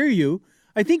guys can hear you.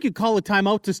 I think you call a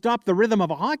timeout to stop the rhythm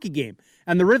of a hockey game.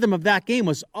 And the rhythm of that game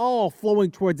was all flowing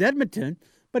towards Edmonton.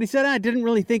 But he said, I didn't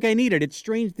really think I needed it. It's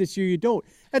strange this year you don't.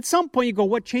 At some point, you go,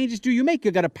 what changes do you make?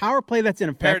 You got a power play that's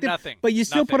ineffective, but you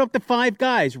still put up the 5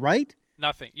 guys, right?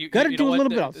 Nothing. You got to do a little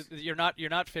bit else. You're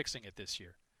not fixing it this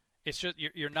year. It's just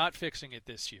you're not fixing it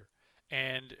this year.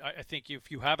 And I think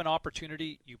if you have an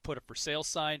opportunity, you put a for sale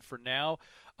sign for now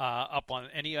up on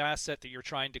any asset that you're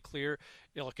trying to clear.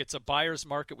 Look, it's a buyer's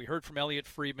market. We heard from Elliot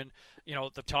Friedman,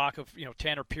 the talk of,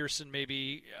 Tanner Pearson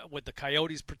maybe would the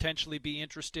Coyotes potentially be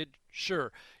interested?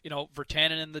 Sure.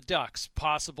 Virtanen and the Ducks,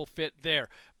 possible fit there.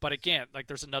 But again, like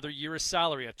there's another year of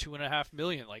salary at $2.5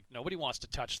 million. Like nobody wants to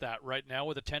touch that right now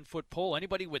with a 10-foot pole.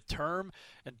 Anybody with term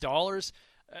and dollars,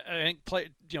 I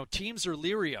think teams are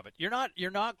leery of it.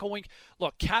 You're not going.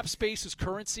 Look, cap space is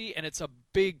currency, and it's a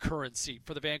big currency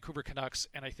for the Vancouver Canucks.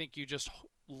 And I think you just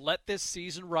let this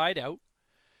season ride out.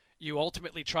 You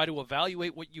ultimately try to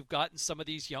evaluate what you've got in some of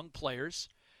these young players.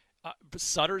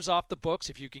 Sutter's off the books.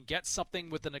 If you can get something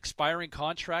with an expiring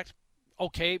contract,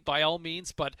 okay, by all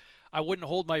means, but I wouldn't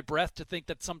hold my breath to think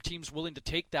that some team's willing to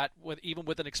take that even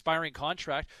with an expiring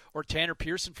contract, or Tanner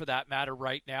Pearson for that matter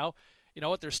right now. You know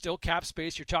what? There's still cap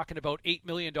space. You're talking about $8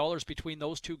 million between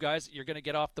those two guys that you're going to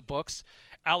get off the books.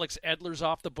 Alex Edler's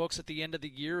off the books at the end of the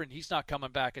year, and he's not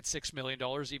coming back at $6 million,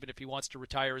 even if he wants to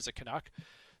retire as a Canuck.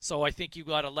 So I think you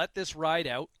got to let this ride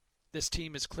out. This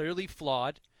team is clearly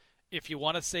flawed. If you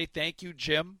want to say thank you,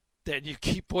 Jim, then you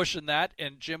keep pushing that,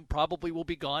 and Jim probably will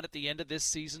be gone at the end of this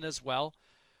season as well.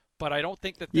 But I don't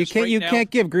think that this you can't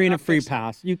give Green a free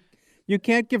pass. You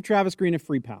can't give Travis Green a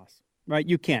free pass. Right,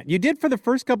 you can't. You did for the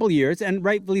first couple of years, and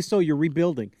rightfully so. You're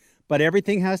rebuilding, but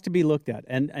everything has to be looked at.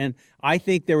 And I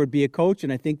think there would be a coach,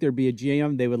 and I think there'd be a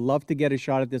GM. They would love to get a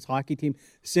shot at this hockey team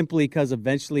simply because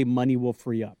eventually money will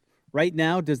free up. Right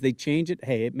now, does they change it?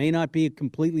 Hey, it may not be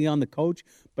completely on the coach,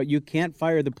 but you can't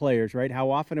fire the players, right? How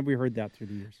often have we heard that through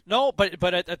the years? No, but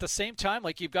at the same time,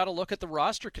 like, you've got to look at the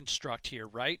roster construct here,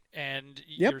 right? And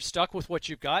you're stuck with what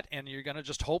you've got, and you're going to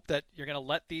just hope that you're going to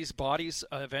let these bodies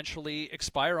eventually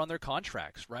expire on their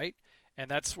contracts, right? And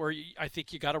that's where I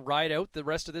think you got to ride out the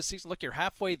rest of this season. Look, you're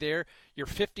halfway there. You're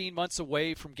 15 months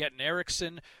away from getting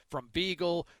Eriksson, from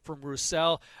Beagle, from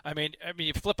Roussel. I mean,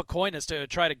 you flip a coin as to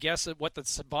try to guess at what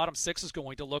the bottom six is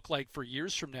going to look like for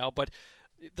years from now. But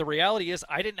the reality is,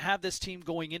 I didn't have this team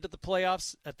going into the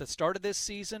playoffs at the start of this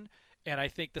season, and I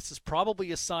think this is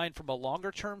probably a sign from a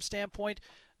longer-term standpoint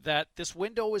that this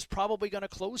window is probably going to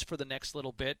close for the next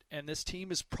little bit, and this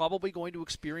team is probably going to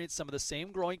experience some of the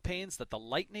same growing pains that the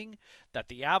Lightning, that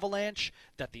the Avalanche,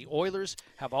 that the Oilers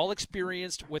have all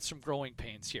experienced with some growing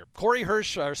pains here. Corey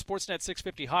Hirsch, our Sportsnet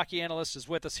 650 hockey analyst, is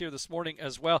with us here this morning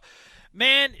as well.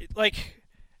 Man, like,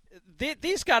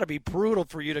 these got to be brutal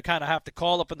for you to kind of have to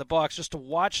call up in the box just to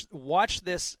watch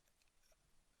this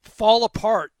fall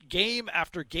apart game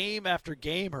after game after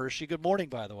game, Hershey. Good morning,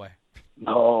 by the way.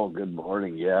 Oh, good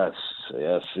morning. Yes.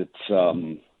 It's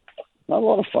not a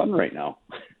lot of fun right now.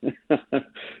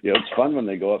 It's fun when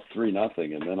they go up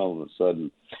 3-0, and then all of a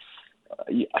sudden,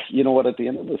 you know what? At the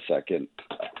end of the second,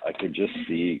 I could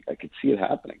see it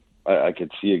happening. I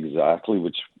could see exactly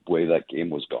which way that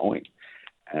game was going,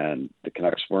 and the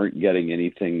Canucks weren't getting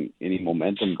any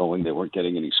momentum going. They weren't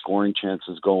getting any scoring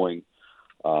chances going.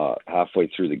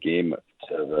 Halfway through the game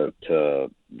to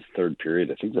the third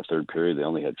period, I think the third period, they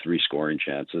only had 3 scoring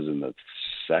chances. In the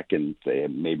second, they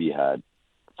maybe had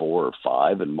 4 or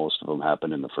 5, and most of them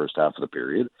happened in the first half of the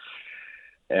period.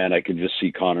 And I could just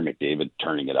see Connor McDavid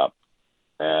turning it up.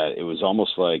 It was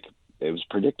almost like it was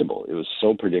predictable. It was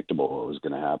so predictable what was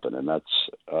going to happen. And that's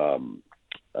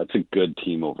a good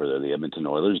team over there. The Edmonton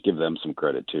Oilers, give them some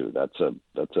credit too.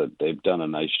 They've done a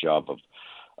nice job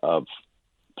of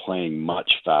playing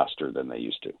much faster than they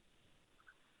used to.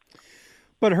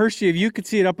 But Hershey, if you could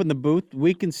see it up in the booth,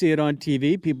 we can see it on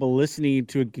TV. People listening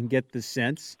to it can get the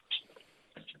sense.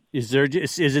 Is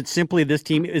it simply this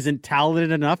team isn't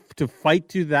talented enough to fight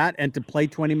to that and to play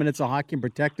 20 minutes of hockey and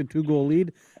protect a 2-goal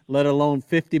lead, let alone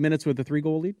 50 minutes with a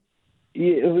 3-goal lead?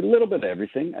 Yeah, a little bit of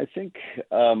everything. I think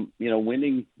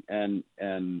winning and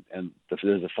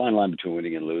there's a fine line between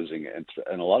winning and losing, and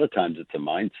a lot of times it's a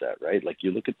mindset, right? Like, you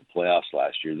look at the playoffs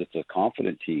last year. That's a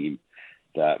confident team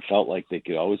that felt like they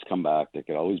could always come back, they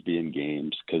could always be in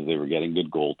games because they were getting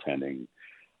good goaltending.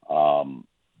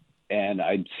 And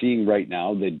I'm seeing right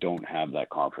now they don't have that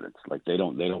confidence. Like, they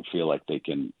don't feel like they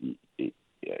can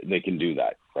do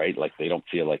that, right? Like, they don't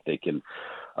feel like they can.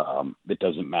 It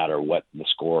doesn't matter what the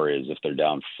score is, if they're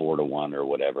down 4-1 or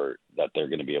whatever, that they're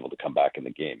going to be able to come back in the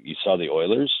game. You saw the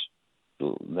Oilers.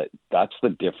 That's the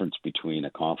difference between a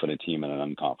confident team and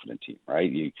an unconfident team,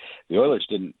 right? The Oilers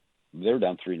they were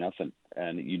down 3-0,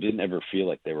 and you didn't ever feel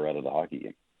like they were out of the hockey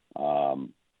game.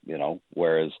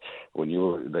 Whereas when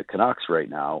the Canucks right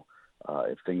now,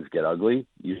 if things get ugly,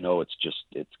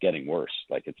 it's getting worse.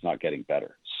 Like, it's not getting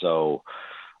better. So,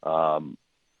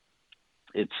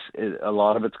 it's a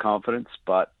lot of it's confidence,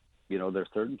 but their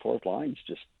third and fourth lines,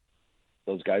 just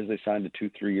those guys they signed to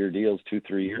 2-3 year deals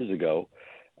 2-3 years ago,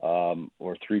 or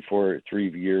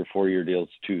 4-year deals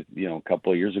a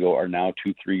couple of years ago, are now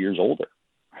 2-3 years older,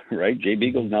 right? Jay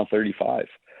Beagle's now 35,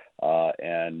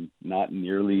 and not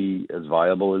nearly as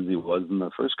viable as he was in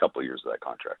the first couple of years of that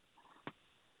contract.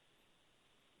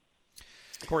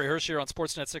 Corey Hirsch here on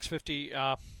Sportsnet 650.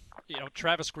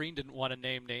 Travis Green didn't want to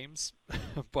name names,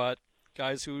 but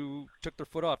guys who took their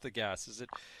foot off the gas. Is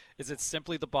it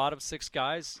simply the bottom 6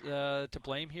 guys to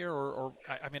blame here, or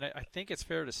I think it's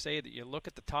fair to say that you look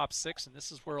at the top 6, and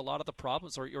this is where a lot of the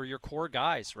problems are, or your core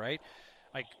guys, right?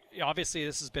 Like, obviously,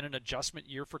 this has been an adjustment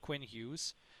year for Quinn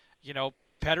Hughes.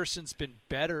 Pettersson's been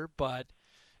better, but,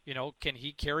 can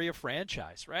he carry a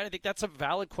franchise, right? I think that's a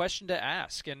valid question to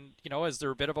ask. And, is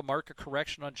there a bit of a market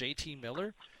correction on JT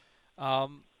Miller?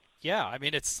 Yeah, I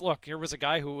mean, here was a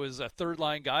guy who was a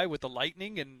third-line guy with the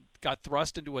Lightning and got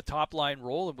thrust into a top-line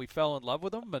role, and we fell in love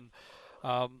with him. And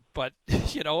but,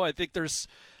 I think there's,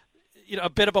 a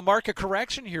bit of a market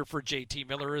correction here for JT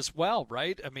Miller as well,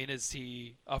 right? I mean, is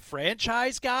he a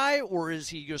franchise guy or is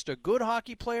he just a good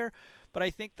hockey player? But I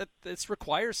think that this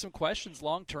requires some questions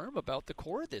long-term about the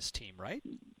core of this team, right?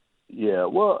 Yeah,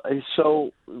 well,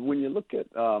 so when you look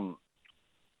at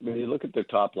the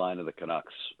top line of the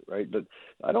Canucks, right? But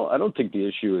I don't think the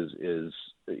issue is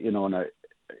and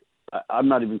I'm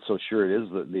not even so sure it is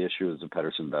the issue is the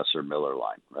Pettersson, Besser, Miller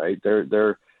line, right?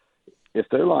 They're if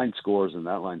their line scores and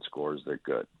that line scores, they're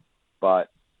good. But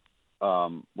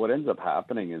what ends up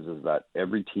happening is that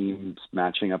every team's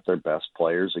matching up their best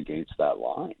players against that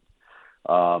line,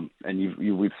 and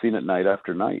we've seen it night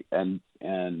after night. And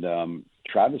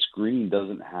Travis Green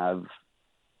doesn't have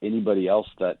anybody else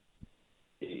that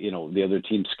the other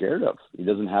team's scared of. He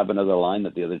doesn't have another line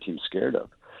that the other team's scared of.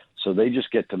 So they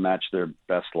just get to match their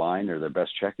best line or their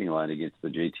best checking line against the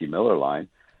JT Miller line.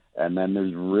 And then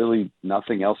there's really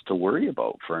nothing else to worry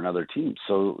about for another team.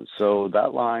 So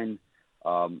that line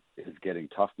is getting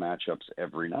tough matchups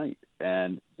every night.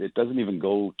 And it doesn't even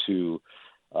go to,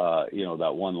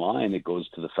 that one line. It goes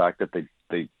to the fact that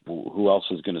they who else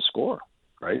is going to score,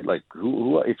 right? Like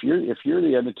who if you're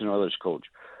the Edmonton Oilers coach,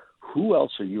 who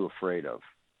else are you afraid of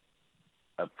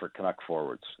for Canuck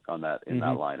forwards in that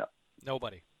lineup?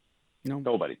 Nobody. No.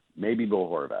 Nobody. Maybe Bo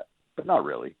Horvat, but not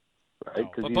really. Right?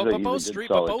 No.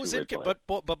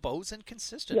 But Bo's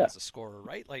inconsistent as a scorer,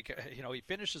 right? Like, he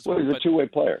finishes. Well, he's a two-way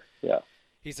player. Yeah.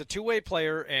 He's a two-way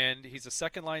player, and he's a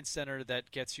second-line center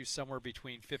that gets you somewhere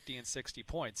between 50 and 60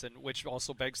 points, and which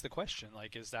also begs the question: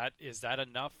 like, is that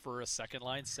enough for a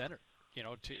second-line center? Do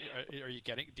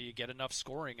you get enough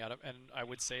scoring out of? And I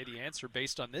would say the answer,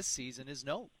 based on this season, is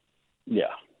no.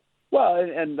 Yeah. Well,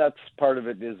 and that's part of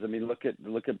it. Is look at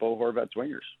Bo Horvat's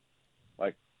wingers,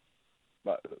 like.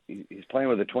 But he's playing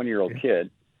with a 20-year-old kid,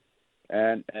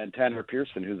 and Tanner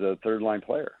Pearson, who's a third-line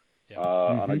player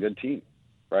on a good team,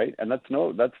 right? And that's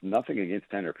nothing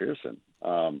against Tanner Pearson.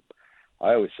 I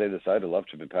always say this: I'd have loved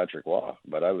to have been Patrick Waugh,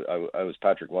 but I was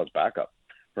Patrick Waugh's backup,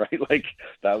 right? Like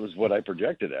that was what I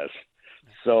projected as.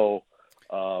 So,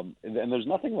 and there's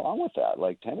nothing wrong with that.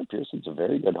 Like Tanner Pearson's a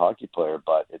very good hockey player,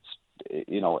 but it's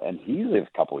and he's a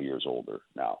couple of years older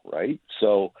now, right?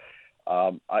 So.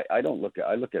 I look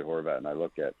at Horvat and I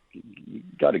look at you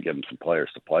got to give him some players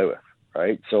to play with,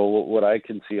 right? So what I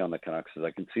can see on the Canucks is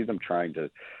I can see them trying to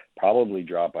probably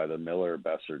drop either Miller or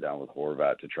Besser down with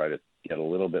Horvat to try to get a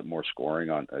little bit more scoring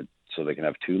on so they can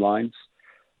have two lines.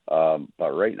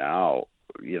 But right now,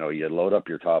 you load up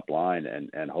your top line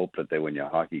and hope that they win you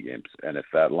hockey games. And if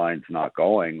that line's not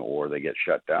going or they get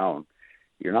shut down,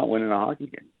 you're not winning a hockey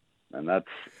game. And that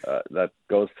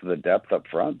goes to the depth up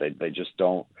front. They just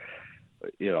don't.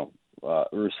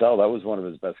 Roussel, that was one of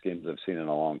his best games I've seen in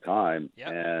a long time,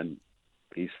 and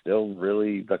he still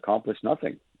really accomplished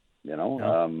nothing,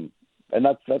 and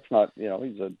that's not,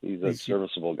 he's a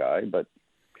serviceable guy, but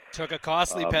took a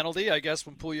costly penalty, I guess,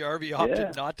 when Puljujarvi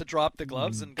opted not to drop the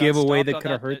gloves and give away that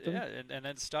could have hurt them. And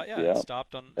then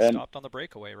stopped on the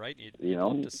breakaway, right? You'd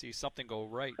love to see something go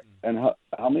right. And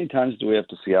how many times do we have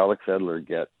to see Alex Edler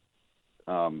get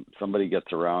somebody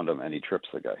gets around him and he trips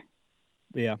the guy?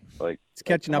 Yeah, like it's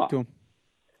catching up to him.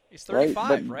 He's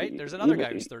 35, right? There's another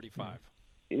guy who's 35.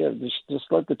 Yeah, just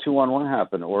let the 2-on-1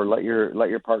 happen, or let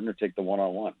your partner take the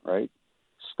 1-on-1. Right?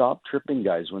 Stop tripping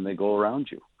guys when they go around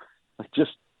you. Like,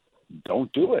 just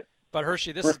don't do it. But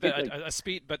Hershey, this has been a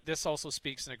speed, but this also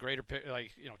speaks in a greater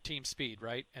team speed,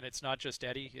 right? And it's not just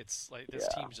Eddie. It's like this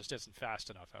team just isn't fast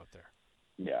enough out there.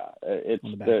 Yeah, it's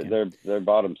their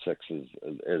bottom six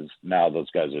is now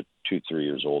those guys are 2-3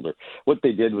 years older. What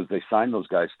they did was they signed those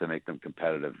guys to make them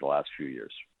competitive the last few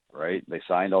years, right? They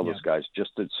signed all those guys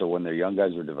so when their young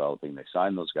guys are developing, they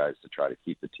signed those guys to try to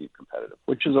keep the team competitive,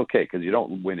 which is okay because you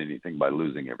don't win anything by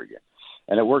losing every game.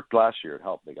 And it worked last year. It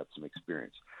helped. They got some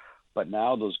experience. But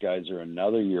now those guys are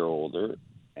another year older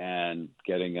and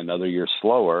getting another year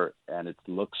slower, and it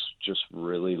looks just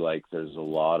really like there's a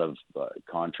lot of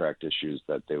contract issues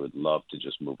that they would love to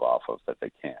just move off of that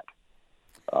they can't.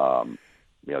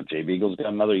 Jay Beagle's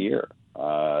got another year,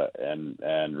 and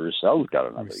Roussel's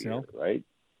got another year, right?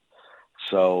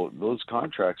 So those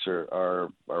contracts are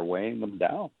weighing them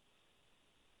down.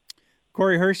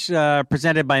 Corey Hirsch,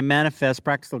 presented by Manifest,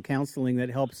 practical counseling that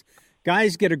helps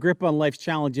Guys, get a grip on life's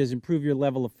challenges, improve your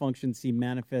level of function, see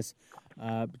manifest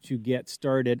to get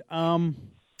started.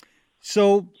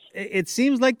 So it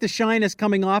seems like the shine is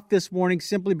coming off this morning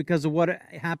simply because of what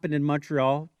happened in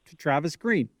Montreal to Travis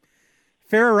Green.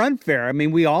 Fair or unfair? I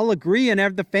mean, we all agree, and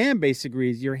the fan base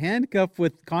agrees. You're handcuffed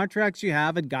with contracts you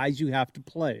have and guys you have to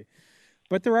play.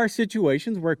 But there are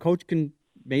situations where a coach can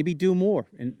maybe do more.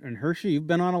 And Hershey, you've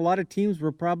been on a lot of teams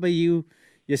where probably you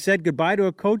said goodbye to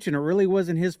a coach and it really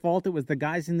wasn't his fault. It was the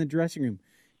guys in the dressing room.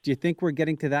 Do you think we're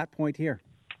getting to that point here?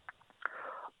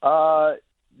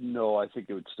 No, I think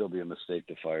it would still be a mistake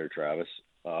to fire Travis.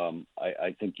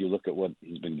 I think you look at what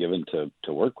he's been given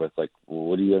to work with. Like, well,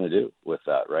 what are you going to do with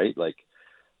that, right? Like,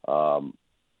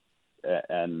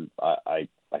 and I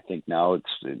think now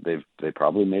they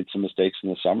probably made some mistakes in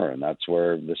the summer, and that's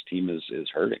where this team is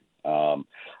hurting.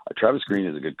 Travis Green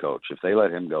is a good coach. If they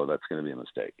let him go, that's going to be a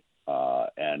mistake,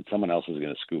 and someone else is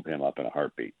going to scoop him up in a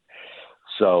heartbeat.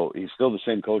 So he's still the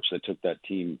same coach that took that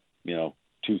team,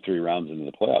 2-3 rounds into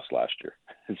the playoffs last year.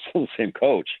 It's still the same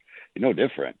coach. He's no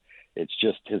different. It's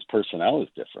just his personnel is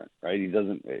different, right? He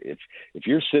doesn't. If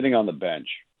you're sitting on the bench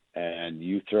and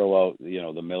you throw out,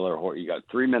 the Miller, you got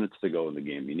 3 minutes to go in the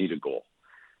game. You need a goal,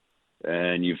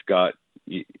 and you've got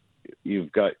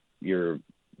your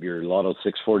Lotto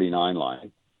 649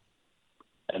 line,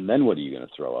 and then what are you going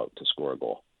to throw out to score a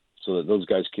goal? So that those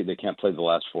guys they can't play the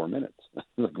last 4 minutes.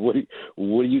 Like, what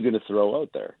are you going to throw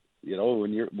out there?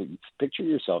 When you picture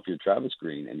yourself, you're Travis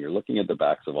Green, and you're looking at the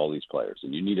backs of all these players,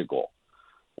 and you need a goal,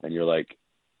 and you're like,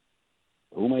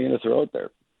 who am I going to throw out there?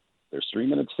 There's 3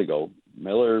 minutes to go.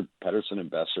 Miller, Pettersson,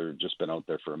 and Besser just been out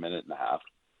there for a minute and a half.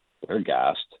 They're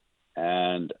gassed,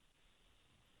 and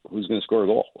who's going to score a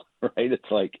goal? Right?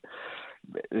 It's like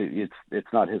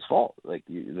it's not his fault. Like,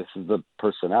 this is the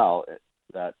personnel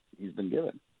that he's been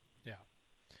given.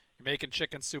 You're making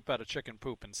chicken soup out of chicken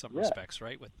poop in some respects,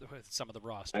 right? With some of the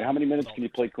roster. How many minutes can you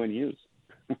play Quinn Hughes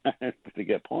to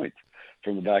get points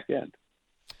from the back end?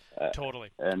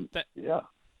 Totally. And yeah.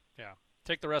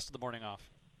 Take the rest of the morning off.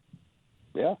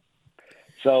 Yeah.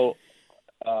 So,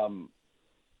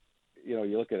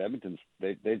 you look at Edmonton.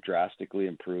 They've drastically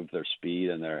improved their speed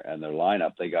and their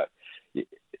lineup. They got.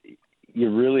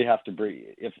 You really have to bring.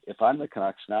 If I'm the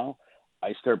Canucks now,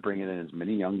 I start bringing in as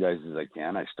many young guys as I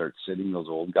can. I start sitting those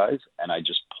old guys, and I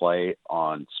just play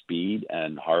on speed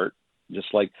and heart.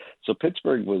 So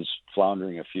Pittsburgh was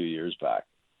floundering a few years back,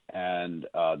 and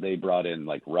they brought in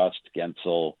like Rust,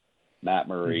 Gensel, Matt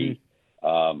Murray,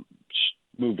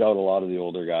 moved out a lot of the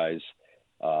older guys,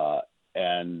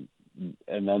 and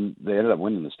then they ended up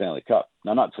winning the Stanley Cup.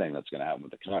 Now, I'm not saying that's going to happen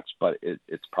with the Canucks, but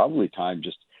it's probably time.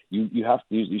 Just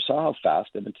you saw how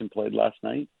fast Edmonton played last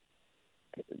night.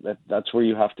 That's where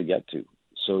you have to get to.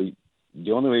 So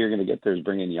the only way you're going to get there is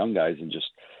bring in young guys and just,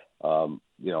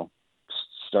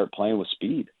 start playing with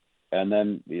speed, and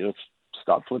then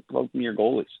stop flip-floating your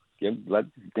goalies. Let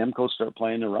Demko start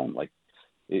playing the run.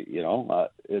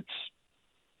 It's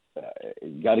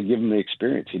you got to give him the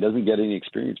experience. He doesn't get any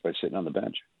experience by sitting on the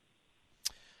bench.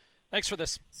 Thanks for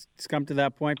this. It's come to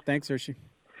that point. Thanks, Hershey.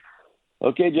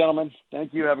 Okay, gentlemen.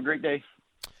 Thank you. Have a great day.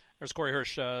 There's Corey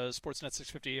Hirsch, Sportsnet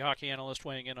 650 hockey analyst,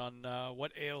 weighing in on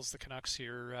what ails the Canucks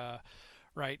here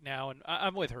right now. And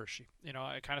I'm with Hershey.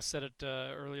 I kind of said it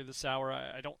earlier this hour.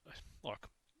 I don't look.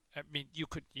 I mean, you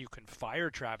can fire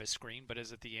Travis Green, but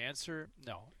is it the answer?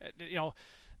 No.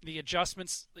 The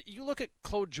adjustments. You look at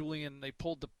Claude Julien. They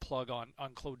pulled the plug on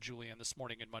Claude Julien this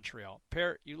morning in Montreal.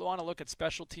 You want to look at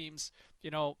special teams.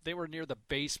 They were near the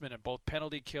basement in both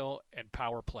penalty kill and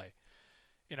power play.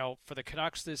 For the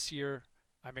Canucks this year.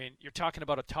 I mean, you're talking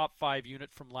about a top 5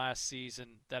 unit from last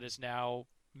season that is now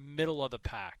middle of the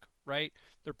pack, right?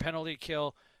 Their penalty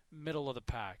kill, middle of the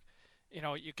pack.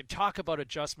 You can talk about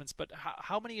adjustments, but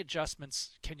how many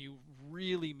adjustments can you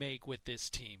really make with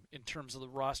this team in terms of the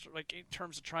roster, like in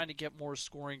terms of trying to get more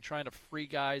scoring, trying to free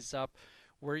guys up,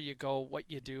 where you go, what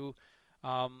you do?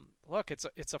 Look, it's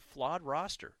a flawed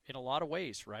roster in a lot of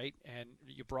ways, right? And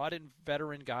you brought in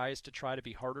veteran guys to try to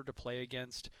be harder to play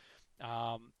against.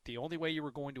 The only way you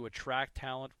were going to attract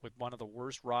talent with one of the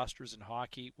worst rosters in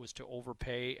hockey was to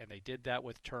overpay, and they did that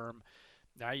with term.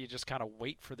 Now you just kind of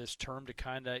wait for this term to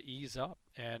kind of ease up.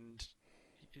 And,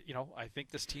 I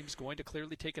think this team's going to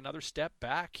clearly take another step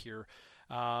back here,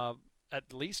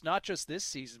 at least not just this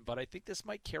season, but I think this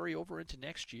might carry over into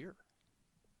next year.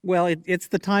 Well, it's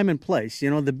the time and place.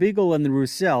 The Beagle and the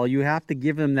Roussel, you have to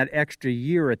give them that extra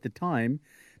year at the time,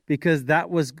 because that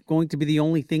was going to be the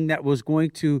only thing that was going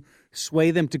to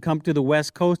sway them to come to the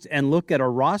West Coast and look at a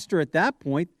roster at that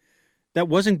point that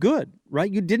wasn't good, right?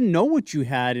 You didn't know what you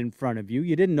had in front of you.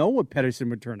 You didn't know what Pettersson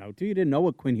would turn out to. You didn't know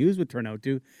what Quinn Hughes would turn out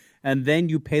to. and then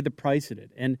you pay the price of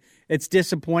it. And it's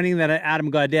disappointing that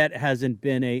Adam Gaudette hasn't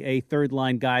been a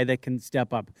third-line guy that can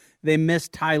step up. They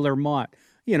missed Tyler Mott.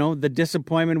 You know, the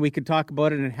disappointment, we could talk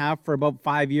about it and have for about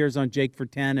 5 years on Jake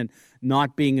Vertan and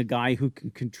not being a guy who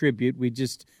can contribute. We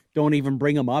just don't even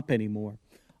bring him up anymore.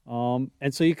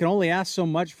 And so you can only ask so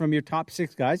much from your top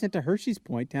 6 guys. And to Hershey's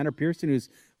point, Tanner Pearson, who's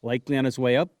likely on his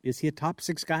way up, is he a top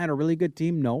 6 guy on a really good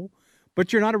team? No.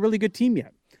 But you're not a really good team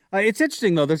yet. It's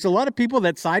interesting, though. There's a lot of people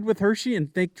that side with Hershey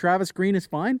and think Travis Green is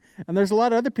fine. And there's a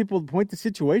lot of other people that point to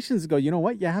situations and go, you know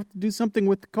what? You have to do something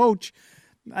with the coach.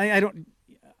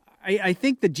 I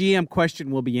think the GM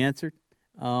question will be answered.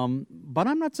 But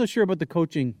I'm not so sure about the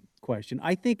coaching question.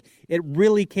 I think it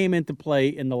really came into play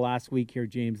in the last week here,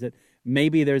 James, that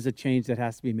maybe there's a change that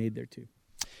has to be made there too.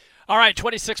 All right,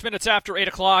 26 minutes after 8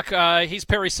 o'clock. He's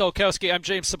Perry Solkowski. I'm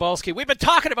James Cybulski. We've been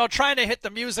talking about trying to hit the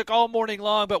music all morning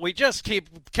long, but we just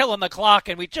keep killing the clock,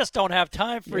 and we just don't have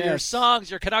time for your songs,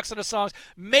 your Canucks in the songs.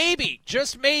 Maybe,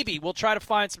 just maybe, we'll try to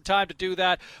find some time to do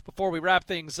that before we wrap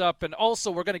things up. And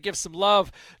also, we're going to give some love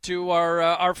to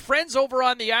our friends over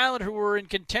on the island who were in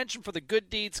contention for the Good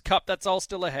Deeds Cup. That's all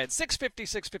still ahead.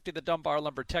 650, the Dunbar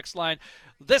Lumber text line.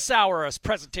 This hour, a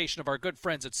presentation of our good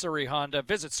friends at Surrey Honda.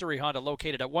 Visit Surrey Honda,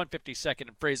 located at 152nd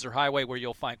and Fraser Highway, where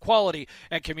you'll find quality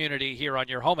and community here on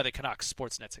your home of the Canucks,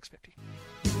 Sportsnet 650.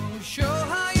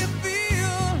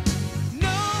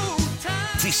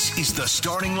 This is the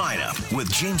starting lineup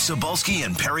with James Cybulski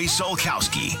and Perry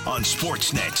Solkowski on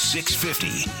Sportsnet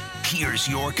 650. Here's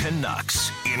your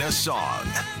Canucks in a song.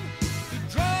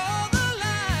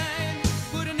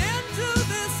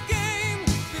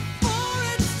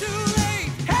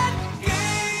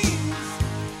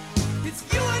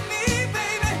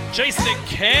 Jason and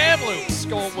Kamloops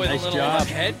going with Nice a little job.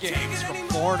 head games from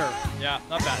Corner. Yeah,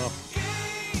 not bad.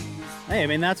 Hey, I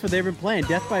mean, that's what they've been playing,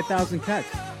 death by 1,000 cuts.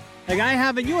 Like,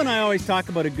 you and I always talk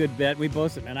about a good bet. We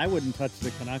both said, man, I wouldn't touch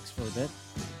the Canucks for a bit.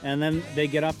 And then they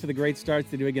get up to the great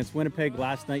starts they do against Winnipeg.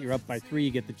 Last night, you're up by 3.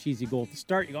 You get the cheesy goal to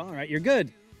start. You go, all right, you're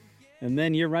good. And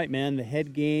then you're right, man. The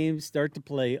head games start to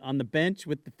play on the bench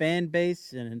with the fan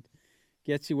base, and it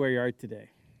gets you where you are today.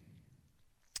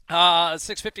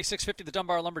 650, the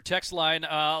Dunbar Lumber text line.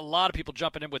 A lot of people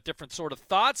jumping in with different sort of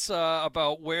thoughts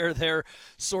about where their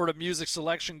sort of music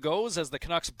selection goes as the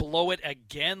Canucks blow it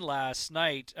again last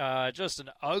night. Just an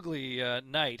ugly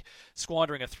night,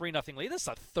 squandering a 3-0 lead. This is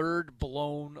a third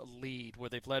blown lead where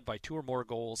they've led by 2 or more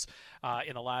goals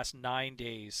in the last 9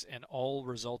 days, and all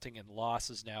resulting in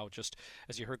losses now. Just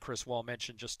as you heard Chris Wall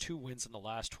mention, just 2 wins in the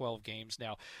last 12 games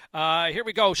now. Here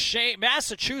we go.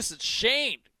 Massachusetts,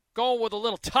 Shane. Going with a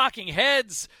little talking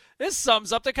heads. This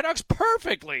sums up the Canucks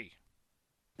perfectly.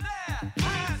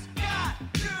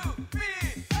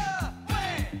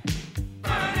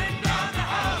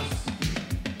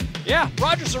 Yeah,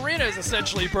 Rogers Arena is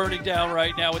essentially burning down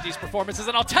right now with these performances.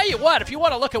 And I'll tell you what, if you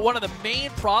want to look at one of the main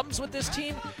problems with this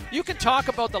team, you can talk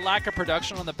about the lack of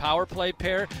production on the power play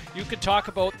pair. You can talk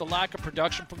about the lack of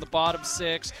production from the bottom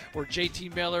 6 or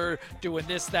JT Miller doing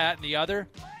this, that, and the other.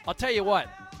 I'll tell you what.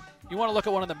 You want to look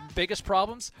at one of the biggest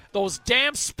problems? Those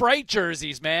damn Sprite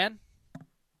jerseys, man.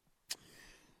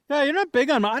 Yeah, you're not big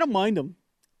on them. I don't mind them.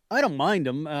 I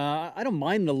don't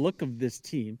mind the look of this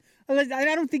team. I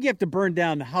don't think you have to burn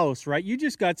down the house, right? You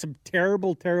just got some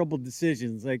terrible, terrible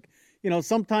decisions. Like,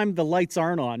 sometimes the lights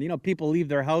aren't on. People leave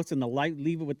their house and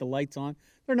leave it with the lights on.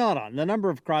 They're not on. The number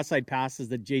of cross-eyed passes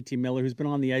that JT Miller, who's been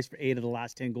on the ice for 8 of the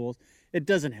last 10 goals, it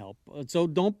doesn't help. So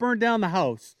don't burn down the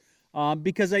house.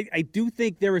 Because I do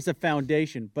think there is a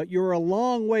foundation, but you're a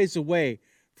long ways away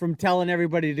from telling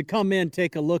everybody to come in,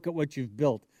 take a look at what you've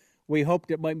built. We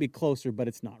hoped it might be closer, but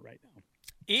it's not right now.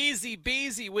 Easy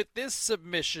beasy with this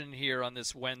submission here on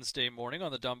this Wednesday morning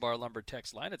on the Dunbar Lumber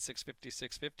text line at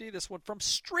 650. This one from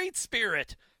Street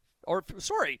Spirit from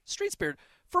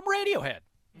Radiohead.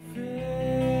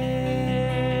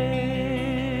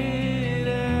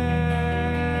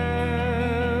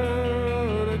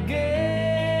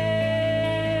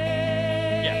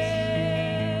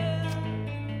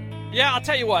 Yeah, I'll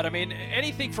tell you what. I mean,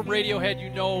 anything from Radiohead,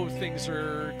 things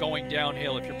are going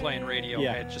downhill if you're playing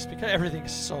Radiohead, just because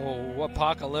everything's so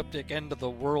apocalyptic, end of the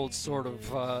world sort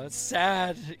of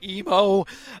sad, emo.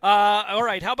 All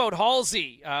right, how about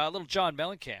Halsey? Little John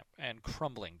Mellencamp and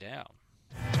Crumbling Down.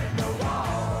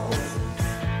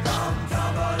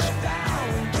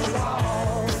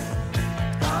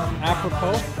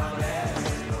 Apropos.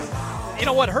 You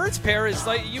know what hurts, Per, is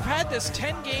like you've had this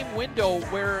 10-game window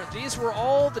where these were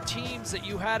all the teams that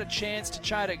you had a chance to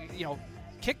try to,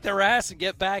 kick their ass and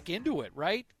get back into it,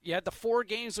 right? You had the 4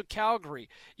 games with Calgary.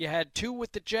 You had 2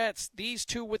 with the Jets, these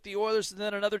 2 with the Oilers, and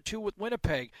then another 2 with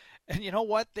Winnipeg. And you know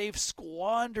what? They've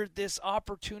squandered this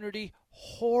opportunity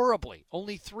horribly.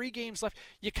 Only 3 games left.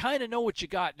 You kind of know what you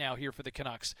got now here for the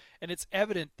Canucks. And it's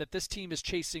evident that this team is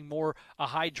chasing more a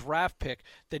high draft pick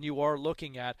than you are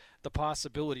looking at the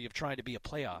possibility of trying to be a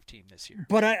playoff team this year.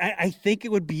 But I think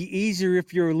it would be easier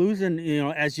if you're losing,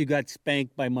 as you got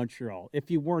spanked by Montreal,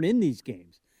 if you weren't in these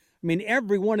games. I mean,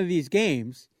 every one of these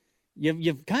games, you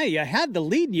had the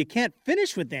lead and you can't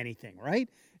finish with anything, right?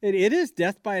 It is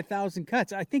death by 1,000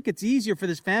 cuts. I think it's easier for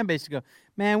this fan base to go,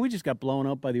 man, we just got blown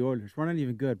out by the Oilers. We're not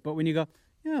even good. But when you go,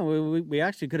 we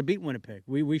actually could have beat Winnipeg.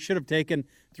 We should have taken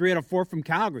 3 out of 4 from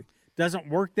Calgary. Doesn't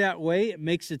work that way. It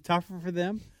makes it tougher for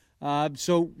them.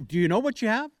 So do you know what you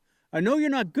have? I know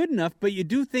you're not good enough, but you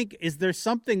do think, is there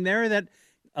something there that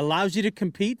allows you to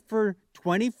compete for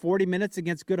 20, 40 minutes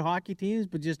against good hockey teams,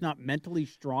 but just not mentally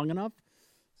strong enough?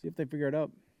 See if they figure it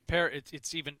out.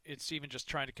 It's even just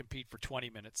trying to compete for 20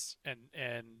 minutes.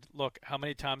 And look, how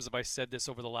many times have I said this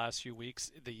over the last few weeks?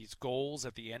 These goals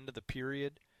at the end of the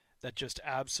period that just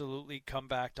absolutely come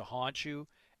back to haunt you.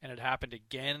 And it happened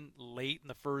again late in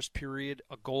the first period,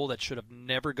 a goal that should have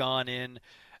never gone in,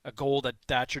 a goal that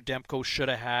Thatcher Demko should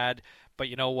have had. But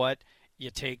you know what?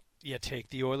 You take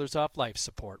the Oilers off life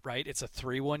support, right? It's a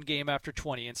 3-1 game after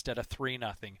 20 instead of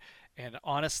 3-0. And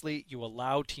honestly, you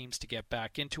allow teams to get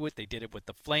back into it. They did it with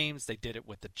the Flames. They did it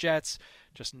with the Jets,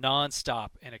 just nonstop,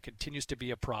 and it continues to be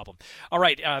a problem. All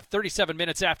right, 37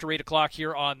 minutes after 8 o'clock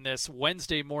here on this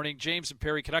Wednesday morning. James and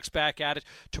Perry, Canucks back at it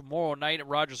tomorrow night at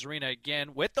Rogers Arena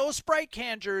again with those Sprite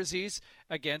can jerseys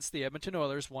against the Edmonton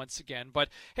Oilers once again. But,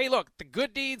 hey, look, the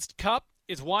Good Deeds Cup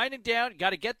is winding down. Got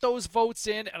to get those votes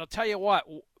in, and I'll tell you what,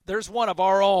 there's one of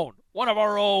our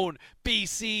own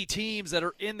BC teams that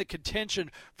are in the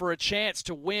contention for a chance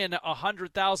to win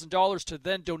 $100,000 to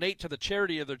then donate to the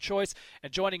charity of their choice.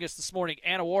 And joining us this morning,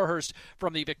 Anna Warhurst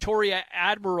from the Victoria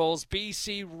Admirals,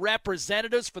 BC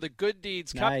representatives for the Good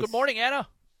Deeds Cup. Nice. Good morning, Anna.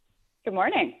 Good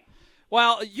morning.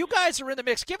 Well, you guys are in the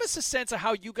mix. Give us a sense of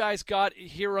how you guys got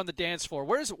here on the dance floor.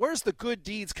 Where's the Good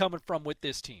Deeds coming from with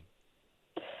this team?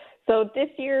 So this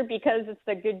year, because it's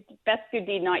the best good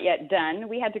deed not yet done,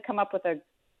 we had to come up with a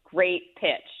great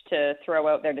pitch to throw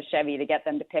out there to Chevy to get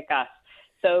them to pick us.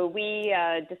 So we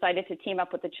decided to team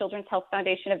up with the Children's Health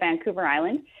Foundation of Vancouver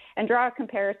Island and draw a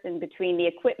comparison between the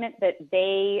equipment that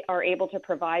they are able to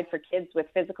provide for kids with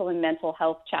physical and mental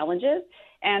health challenges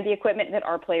and the equipment that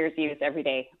our players use every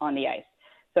day on the ice.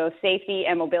 So safety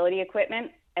and mobility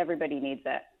equipment, everybody needs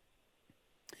it.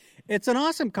 It's an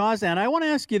awesome cause, and I want to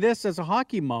ask you this as a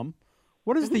hockey mom.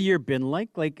 What has the year been like?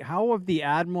 Like, how have the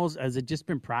Admirals, has it just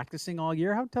been practicing all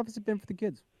year? How tough has it been for the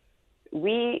kids?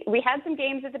 We had some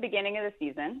games at the beginning of the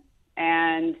season,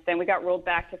 and then we got rolled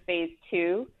back to phase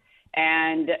 2,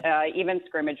 and even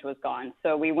scrimmage was gone.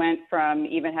 So we went from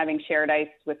even having shared ice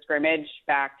with scrimmage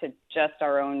back to just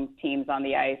our own teams on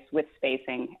the ice with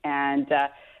spacing. And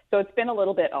so it's been a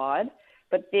little bit odd.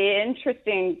 But the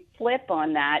interesting flip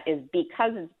on that is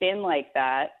because it's been like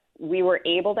that, we were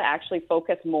able to actually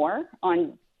focus more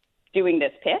on doing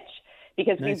this pitch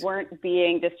because Nice. we weren't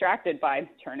being distracted by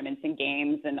tournaments and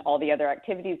games and all the other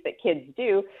activities that kids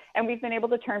do. And we've been able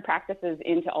to turn practices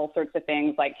into all sorts of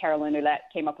things, like Carolyn Ouellette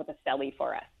came up with a celly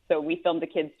for us. So we filmed the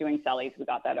kids doing cellies. We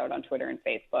got that out on Twitter and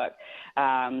Facebook.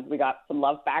 We got some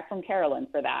love back from Carolyn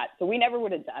for that. So we never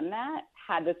would have done that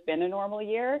had this been a normal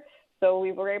year. So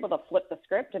we were able to flip the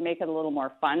script and make it a little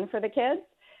more fun for the kids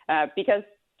because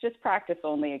just practice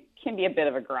only can be a bit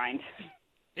of a grind.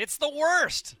 It's the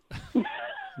worst.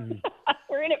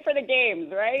 We're in it for the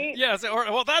games, right? Yes,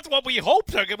 well, that's what we hope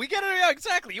to. We get it, yeah,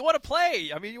 exactly. You want to play.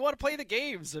 I mean, you want to play the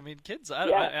games. I mean, kids,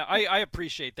 I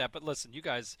appreciate that. But listen, you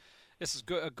guys, this is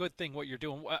a good thing what you're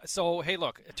doing. So, hey,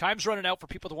 look, time's running out for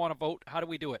people to want to vote. How do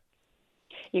we do it?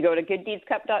 You go to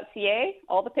gooddeedscup.ca.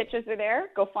 All the pictures are there.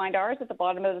 Go find ours at the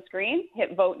bottom of the screen.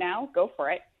 Hit vote now. Go for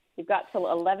it. You've got till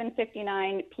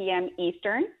 11:59 p.m.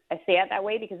 Eastern. I say it that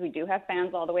way because we do have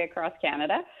fans all the way across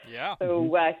Canada. Yeah. So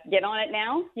get on it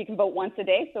now. You can vote once a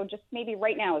day. So just maybe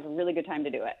right now is a really good time to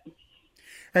do it.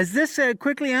 Has this,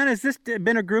 quickly, Anna, has this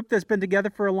been a group that's been together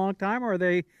for a long time, or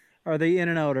are they in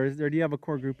and out, or do you have a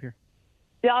core group here?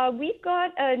 We've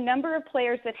got a number of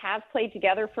players that have played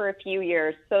together for a few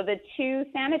years. So the two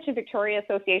Saanich and Victoria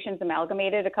associations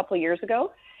amalgamated a couple of years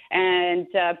ago. And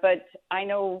but I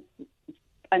know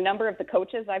a number of the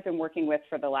coaches I've been working with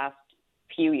for the last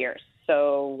few years.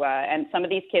 So, and some of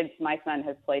these kids my son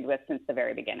has played with since the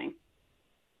very beginning.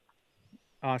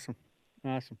 Awesome.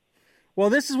 Well,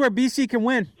 this is where BC can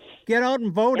win. Get out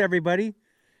and vote, everybody.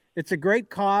 It's a great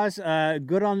cause.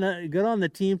 Good on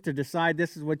the team to decide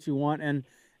this is what you want, and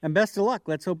best of luck.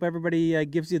 Let's hope everybody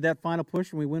gives you that final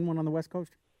push and we win one on the West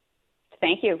Coast.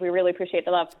 Thank you. We really appreciate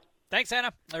the love. Thanks,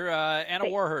 Anna. Anna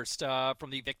Warhurst from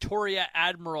the Victoria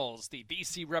Admirals, the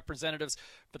BC representatives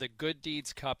for the Good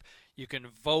Deeds Cup. You can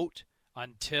vote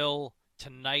until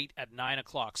tonight at 9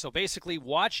 o'clock. So basically,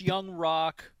 watch Young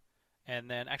Rock, and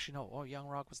then Young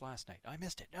Rock was last night. I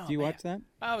missed it. No, Do you watch that?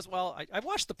 I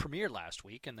watched the premiere last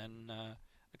week, and then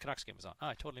the Canucks game was on.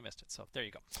 I totally missed it. So there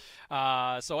you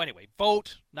go. So anyway,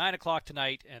 vote 9 o'clock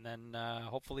tonight, and then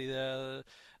hopefully the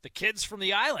kids from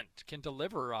the island can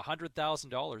deliver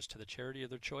 $100,000 to the charity of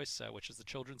their choice, which is the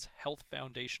Children's Health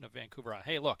Foundation of Vancouver.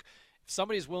 Hey, look, if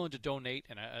somebody's willing to donate,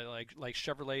 and like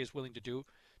Chevrolet is willing to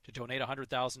donate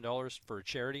 $100,000 for a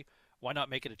charity, why not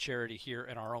make it a charity here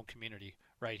in our own community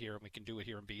right here, and we can do it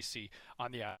here in BC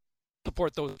on the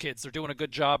support those kids. They're doing a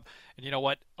good job, and you know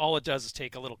what? All it does is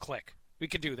take a little click. We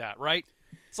can do that, right?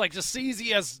 It's like just as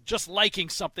easy as just liking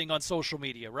something on social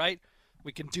media, right?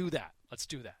 We can do that. Let's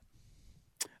do that.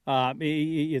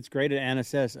 It's great at Anna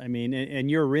says. I mean, and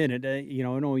you're in it. I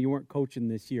know you weren't coaching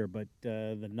this year, but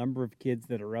the number of kids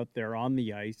that are out there on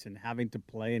the ice and having to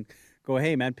play and go,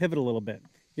 hey, man, pivot a little bit.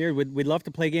 Here, we'd love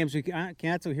to play games. We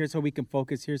can't, so here's how we can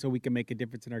focus. Here's how we can make a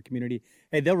difference in our community.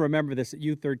 Hey, they'll remember this at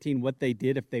U13, what they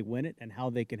did if they win it and how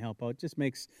they can help out. It just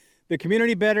makes the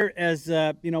community better as,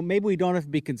 maybe we don't have to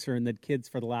be concerned that kids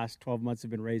for the last 12 months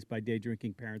have been raised by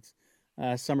day-drinking parents.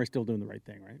 Some are still doing the right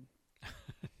thing, right?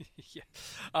 Yeah.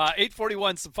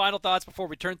 8:41, some final thoughts before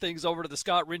we turn things over to the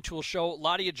Scott Rintoul Show. A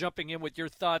lot of you jumping in with your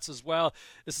thoughts as well.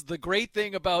 This is the great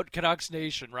thing about Canucks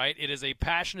Nation, right? It is a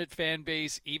passionate fan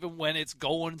base, even when it's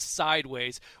going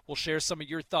sideways. We'll share some of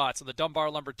your thoughts on the Dunbar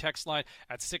Lumber text line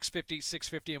at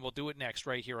 650-650, and we'll do it next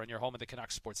right here on your home of the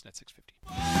Canucks Sportsnet 650.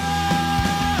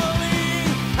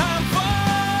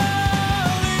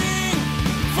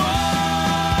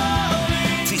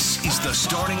 This is the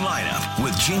starting lineup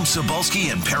with James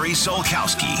Cebulski and Perry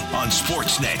Solkowski on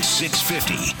Sportsnet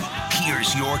 650.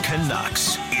 Here's your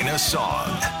Canucks in a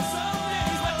song.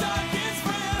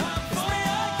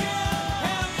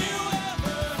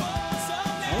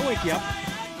 I'll wake you up.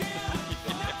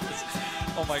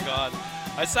 Oh, my God.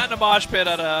 I sat in a mosh pit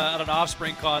at an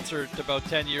Offspring concert about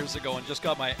 10 years ago and just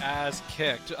got my ass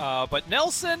kicked. But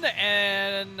Nelson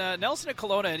and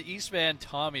Kelowna and East Van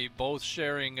Tommy both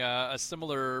sharing a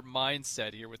similar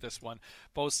mindset here with this one,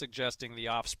 both suggesting the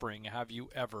Offspring, Have You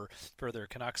Ever, for their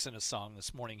Canucks in a song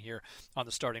this morning here on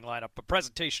the starting lineup. A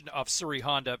presentation of Surrey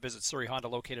Honda. Visit Surrey Honda,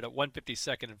 located at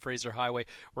 152nd and Fraser Highway,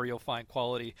 where you'll find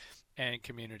quality and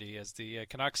community. As the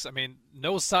Canucks,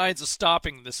 no signs of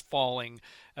stopping this falling,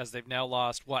 as they've now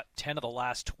lost 10 of the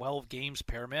last 12 games,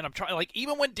 pair. Man, I'm trying,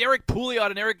 even when Derek Pouliot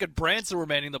and Eric Goodbranson were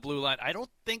manning the blue line, I don't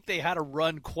think they had a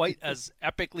run quite as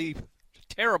epically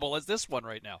terrible as this one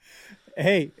right now.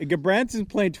 Hey, Goodbranson's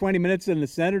playing 20 minutes in the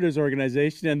Senators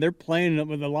organization, and they're playing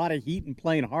with a lot of heat and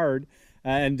playing hard.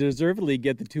 And deservedly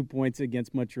get the 2 points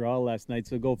against Montreal last night,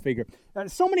 so go figure.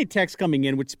 So many texts coming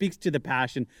in, which speaks to the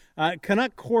passion.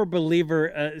 Canuck core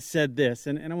believer said this,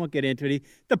 and I won't get into it.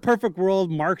 The perfect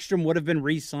world, Markstrom would have been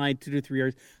re-signed 2 to 3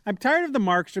 years. I'm tired of the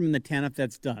Markstrom and the Tanev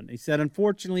that's done. He said,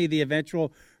 unfortunately, the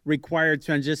eventual required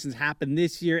transitions happened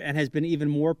this year and has been even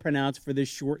more pronounced for this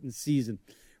shortened season.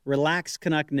 Relax,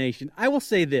 Canuck Nation. I will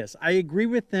say this. I agree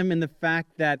with them in the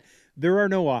fact that there are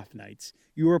no off nights.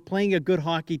 You are playing a good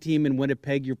hockey team in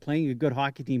Winnipeg. You're playing a good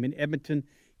hockey team in Edmonton,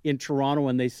 in Toronto,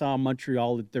 and they saw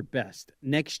Montreal at their best.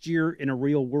 Next year, in a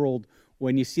real world,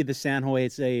 when you see the San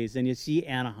Jose's and you see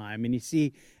Anaheim and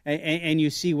you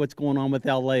see what's going on with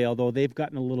LA, although they've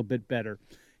gotten a little bit better,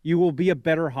 you will be a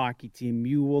better hockey team.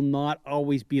 You will not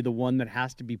always be the one that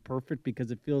has to be perfect,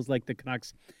 because it feels like the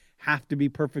Canucks have to be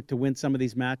perfect to win some of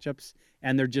these matchups,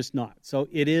 and they're just not. So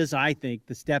it is, I think,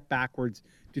 the step backwards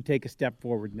to take a step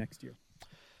forward next year.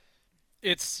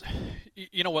 It's,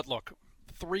 you know what, look,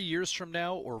 3 years from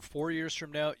now or 4 years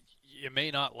from now, you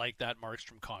may not like that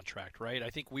Markstrom contract, right?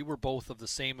 I think we were both of the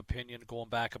same opinion going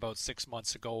back about 6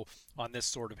 months ago on this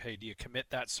sort of, hey, do you commit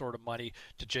that sort of money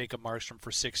to Jacob Markstrom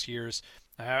for 6 years?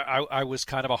 I was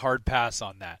kind of a hard pass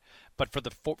on that. But for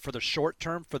the short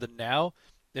term, for the now,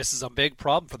 this is a big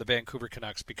problem for the Vancouver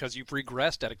Canucks, because you've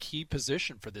regressed at a key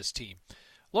position for this team.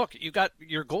 Look, you got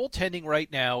your goaltending right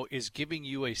now is giving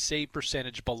you a save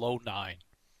percentage below 9.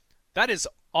 That is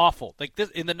awful. Like this,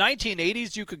 in the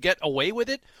 1980s, you could get away with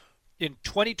it. In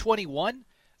 2021,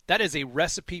 that is a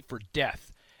recipe for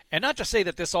death. And not to say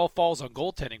that this all falls on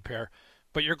goaltending, pair,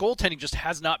 but your goaltending just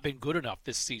has not been good enough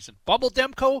this season. Bubble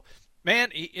Demko,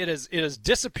 man, it has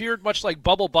disappeared, much like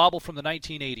Bubble Bobble from the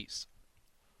 1980s.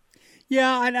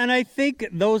 Yeah, and I think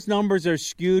those numbers are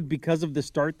skewed because of the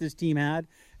start this team had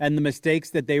and the mistakes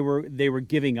that they were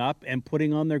giving up and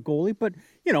putting on their goalie. But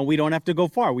we don't have to go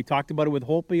far. We talked about it with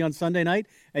Holtby on Sunday night,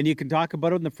 and you can talk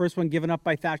about it in the first one given up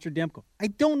by Thatcher Demko. I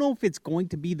don't know if it's going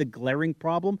to be the glaring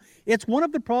problem. It's one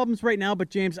of the problems right now, but,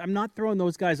 James, I'm not throwing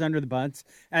those guys under the bus.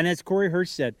 And as Corey Hirsch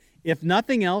said, if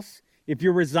nothing else, if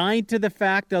you're resigned to the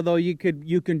fact, although you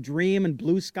can dream and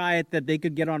blue sky it that they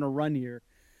could get on a run here,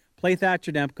 play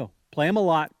Thatcher Demko. Play him a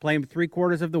lot, play him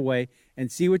 3/4 of the way,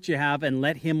 and see what you have and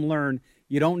let him learn.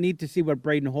 You don't need to see what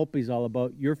Braden Holtby's all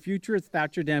about. Your future is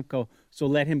Thatcher Demko, so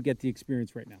let him get the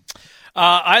experience right now.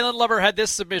 Island Lover had this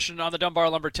submission on the Dunbar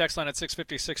Lumber text line at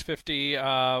 650-650.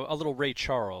 A little Ray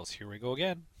Charles. Here we go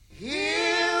again.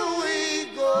 Here we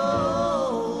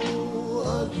go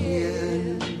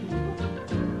again.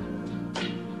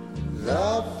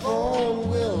 The phone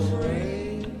will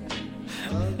ring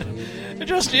again. You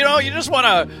just want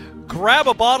to grab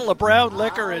a bottle of brown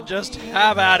liquor and just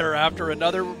have at her after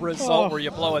another result where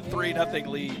you blow a 3-0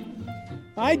 lead.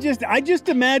 I just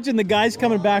imagine the guys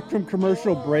coming back from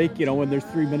commercial break, when there's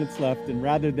 3 minutes left, and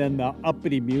rather than the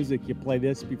uppity music, you play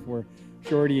this before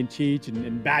Shorty and Cheech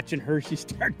and Batch and Hershey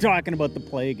start talking about the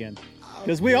play again.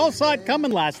 Because we all saw it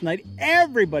coming last night.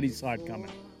 Everybody saw it coming.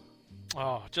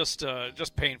 Oh, just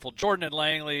painful. Jordan and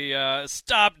Langley,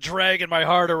 stop dragging my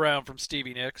heart around from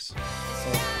Stevie Nicks.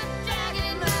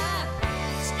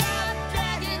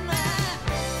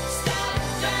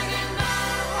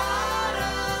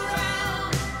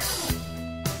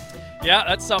 Yeah,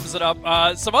 that sums it up.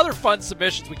 Some other fun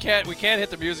submissions. We can't hit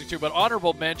the music to, but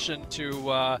honorable mention to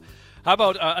how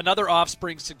about another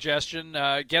Offspring suggestion?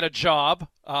 Get a job.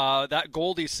 That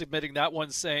Goldie submitting that one,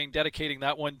 dedicating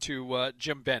that one to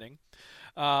Jim Benning.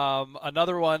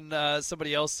 Another one,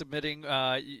 somebody else submitting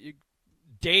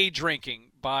day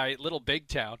drinking by Little Big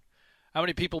Town. How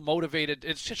many people motivated?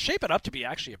 It's just shaping up to be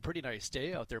actually a pretty nice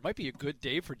day out there. It might be a good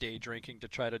day for day drinking to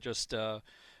try to just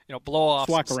blow off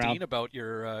some steam about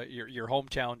your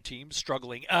hometown team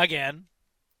struggling again.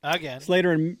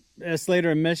 Slater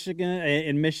in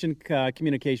Mission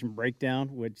communication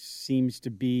breakdown, which seems to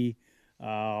be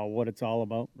what it's all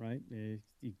about, right?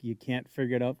 You can't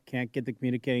figure it out, can't get the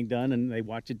communicating done, and they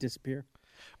watch it disappear.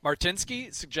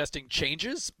 Martinsky suggesting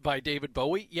changes by David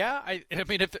Bowie. Yeah, I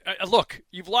mean, if look,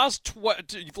 you've lost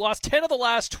 10 of the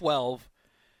last 12.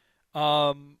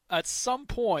 At some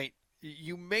point,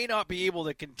 you may not be able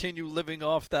to continue living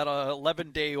off that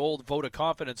 11-day-old vote of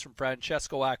confidence from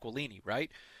Francesco Aquilini,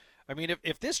 right? I mean,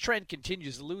 if this trend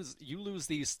continues, you lose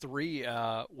these 3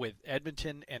 with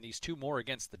Edmonton and these 2 more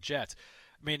against the Jets.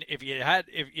 I mean,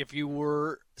 if you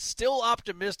were still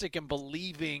optimistic and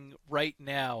believing right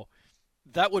now,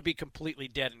 that would be completely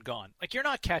dead and gone. Like, you're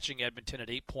not catching Edmonton at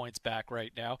 8 points back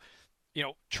right now.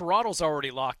 Toronto's already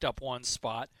locked up 1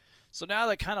 spot, so now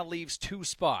that kind of leaves 2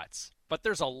 spots. But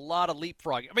there's a lot of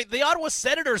leapfrogging. I mean, the Ottawa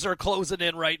Senators are closing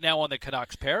in right now on the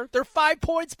Canucks pair. They're 5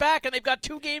 points back, and they've got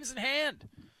 2 games in hand.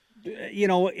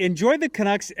 Enjoy the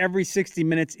Canucks every 60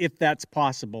 minutes if that's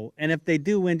possible. And if they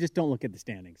do win, just don't look at the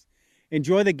standings.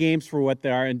 Enjoy the games for what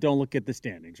they are and don't look at the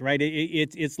standings, right?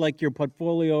 It's like your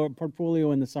portfolio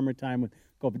in the summertime with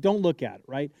golf. Don't look at it,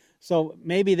 right? So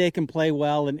maybe they can play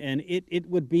well, and it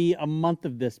would be a month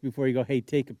of this before you go, hey,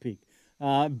 take a peek.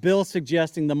 Bill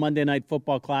suggesting the Monday Night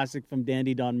Football Classic from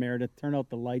Dandy Don Meredith. Turn out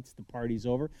the lights, the party's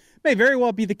over. May very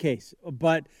well be the case,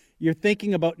 but you're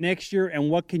thinking about next year and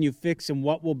what can you fix and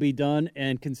what will be done,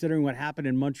 and considering what happened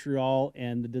in Montreal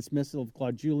and the dismissal of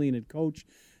Claude Julien and coach,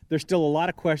 there's still a lot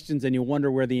of questions, and you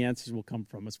wonder where the answers will come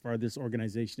from as far as this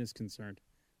organization is concerned.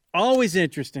 Always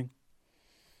interesting.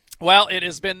 Well, it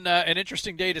has been an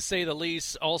interesting day, to say the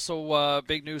least. Also,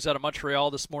 big news out of Montreal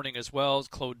this morning as well.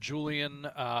 Claude Julien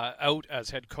out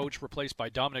as head coach, replaced by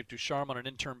Dominic Ducharme on an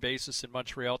interim basis in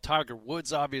Montreal. Tiger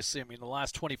Woods, obviously, the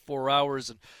last 24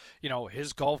 hours, and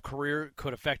his golf career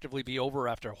could effectively be over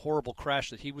after a horrible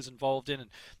crash that he was involved in and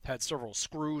had several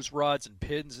screws, rods, and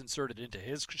pins inserted into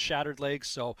his shattered legs.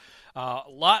 So,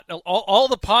 all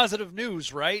the positive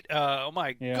news, right? Oh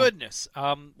my goodness.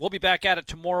 We'll be back at it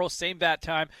tomorrow, same bat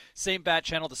time, same bat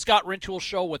channel. The Scott Rintoul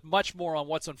Show with much more on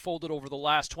what's unfolded over the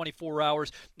last 24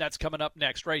 hours. That's coming up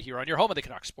next right here on your home of the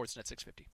Canucks, Sportsnet 650.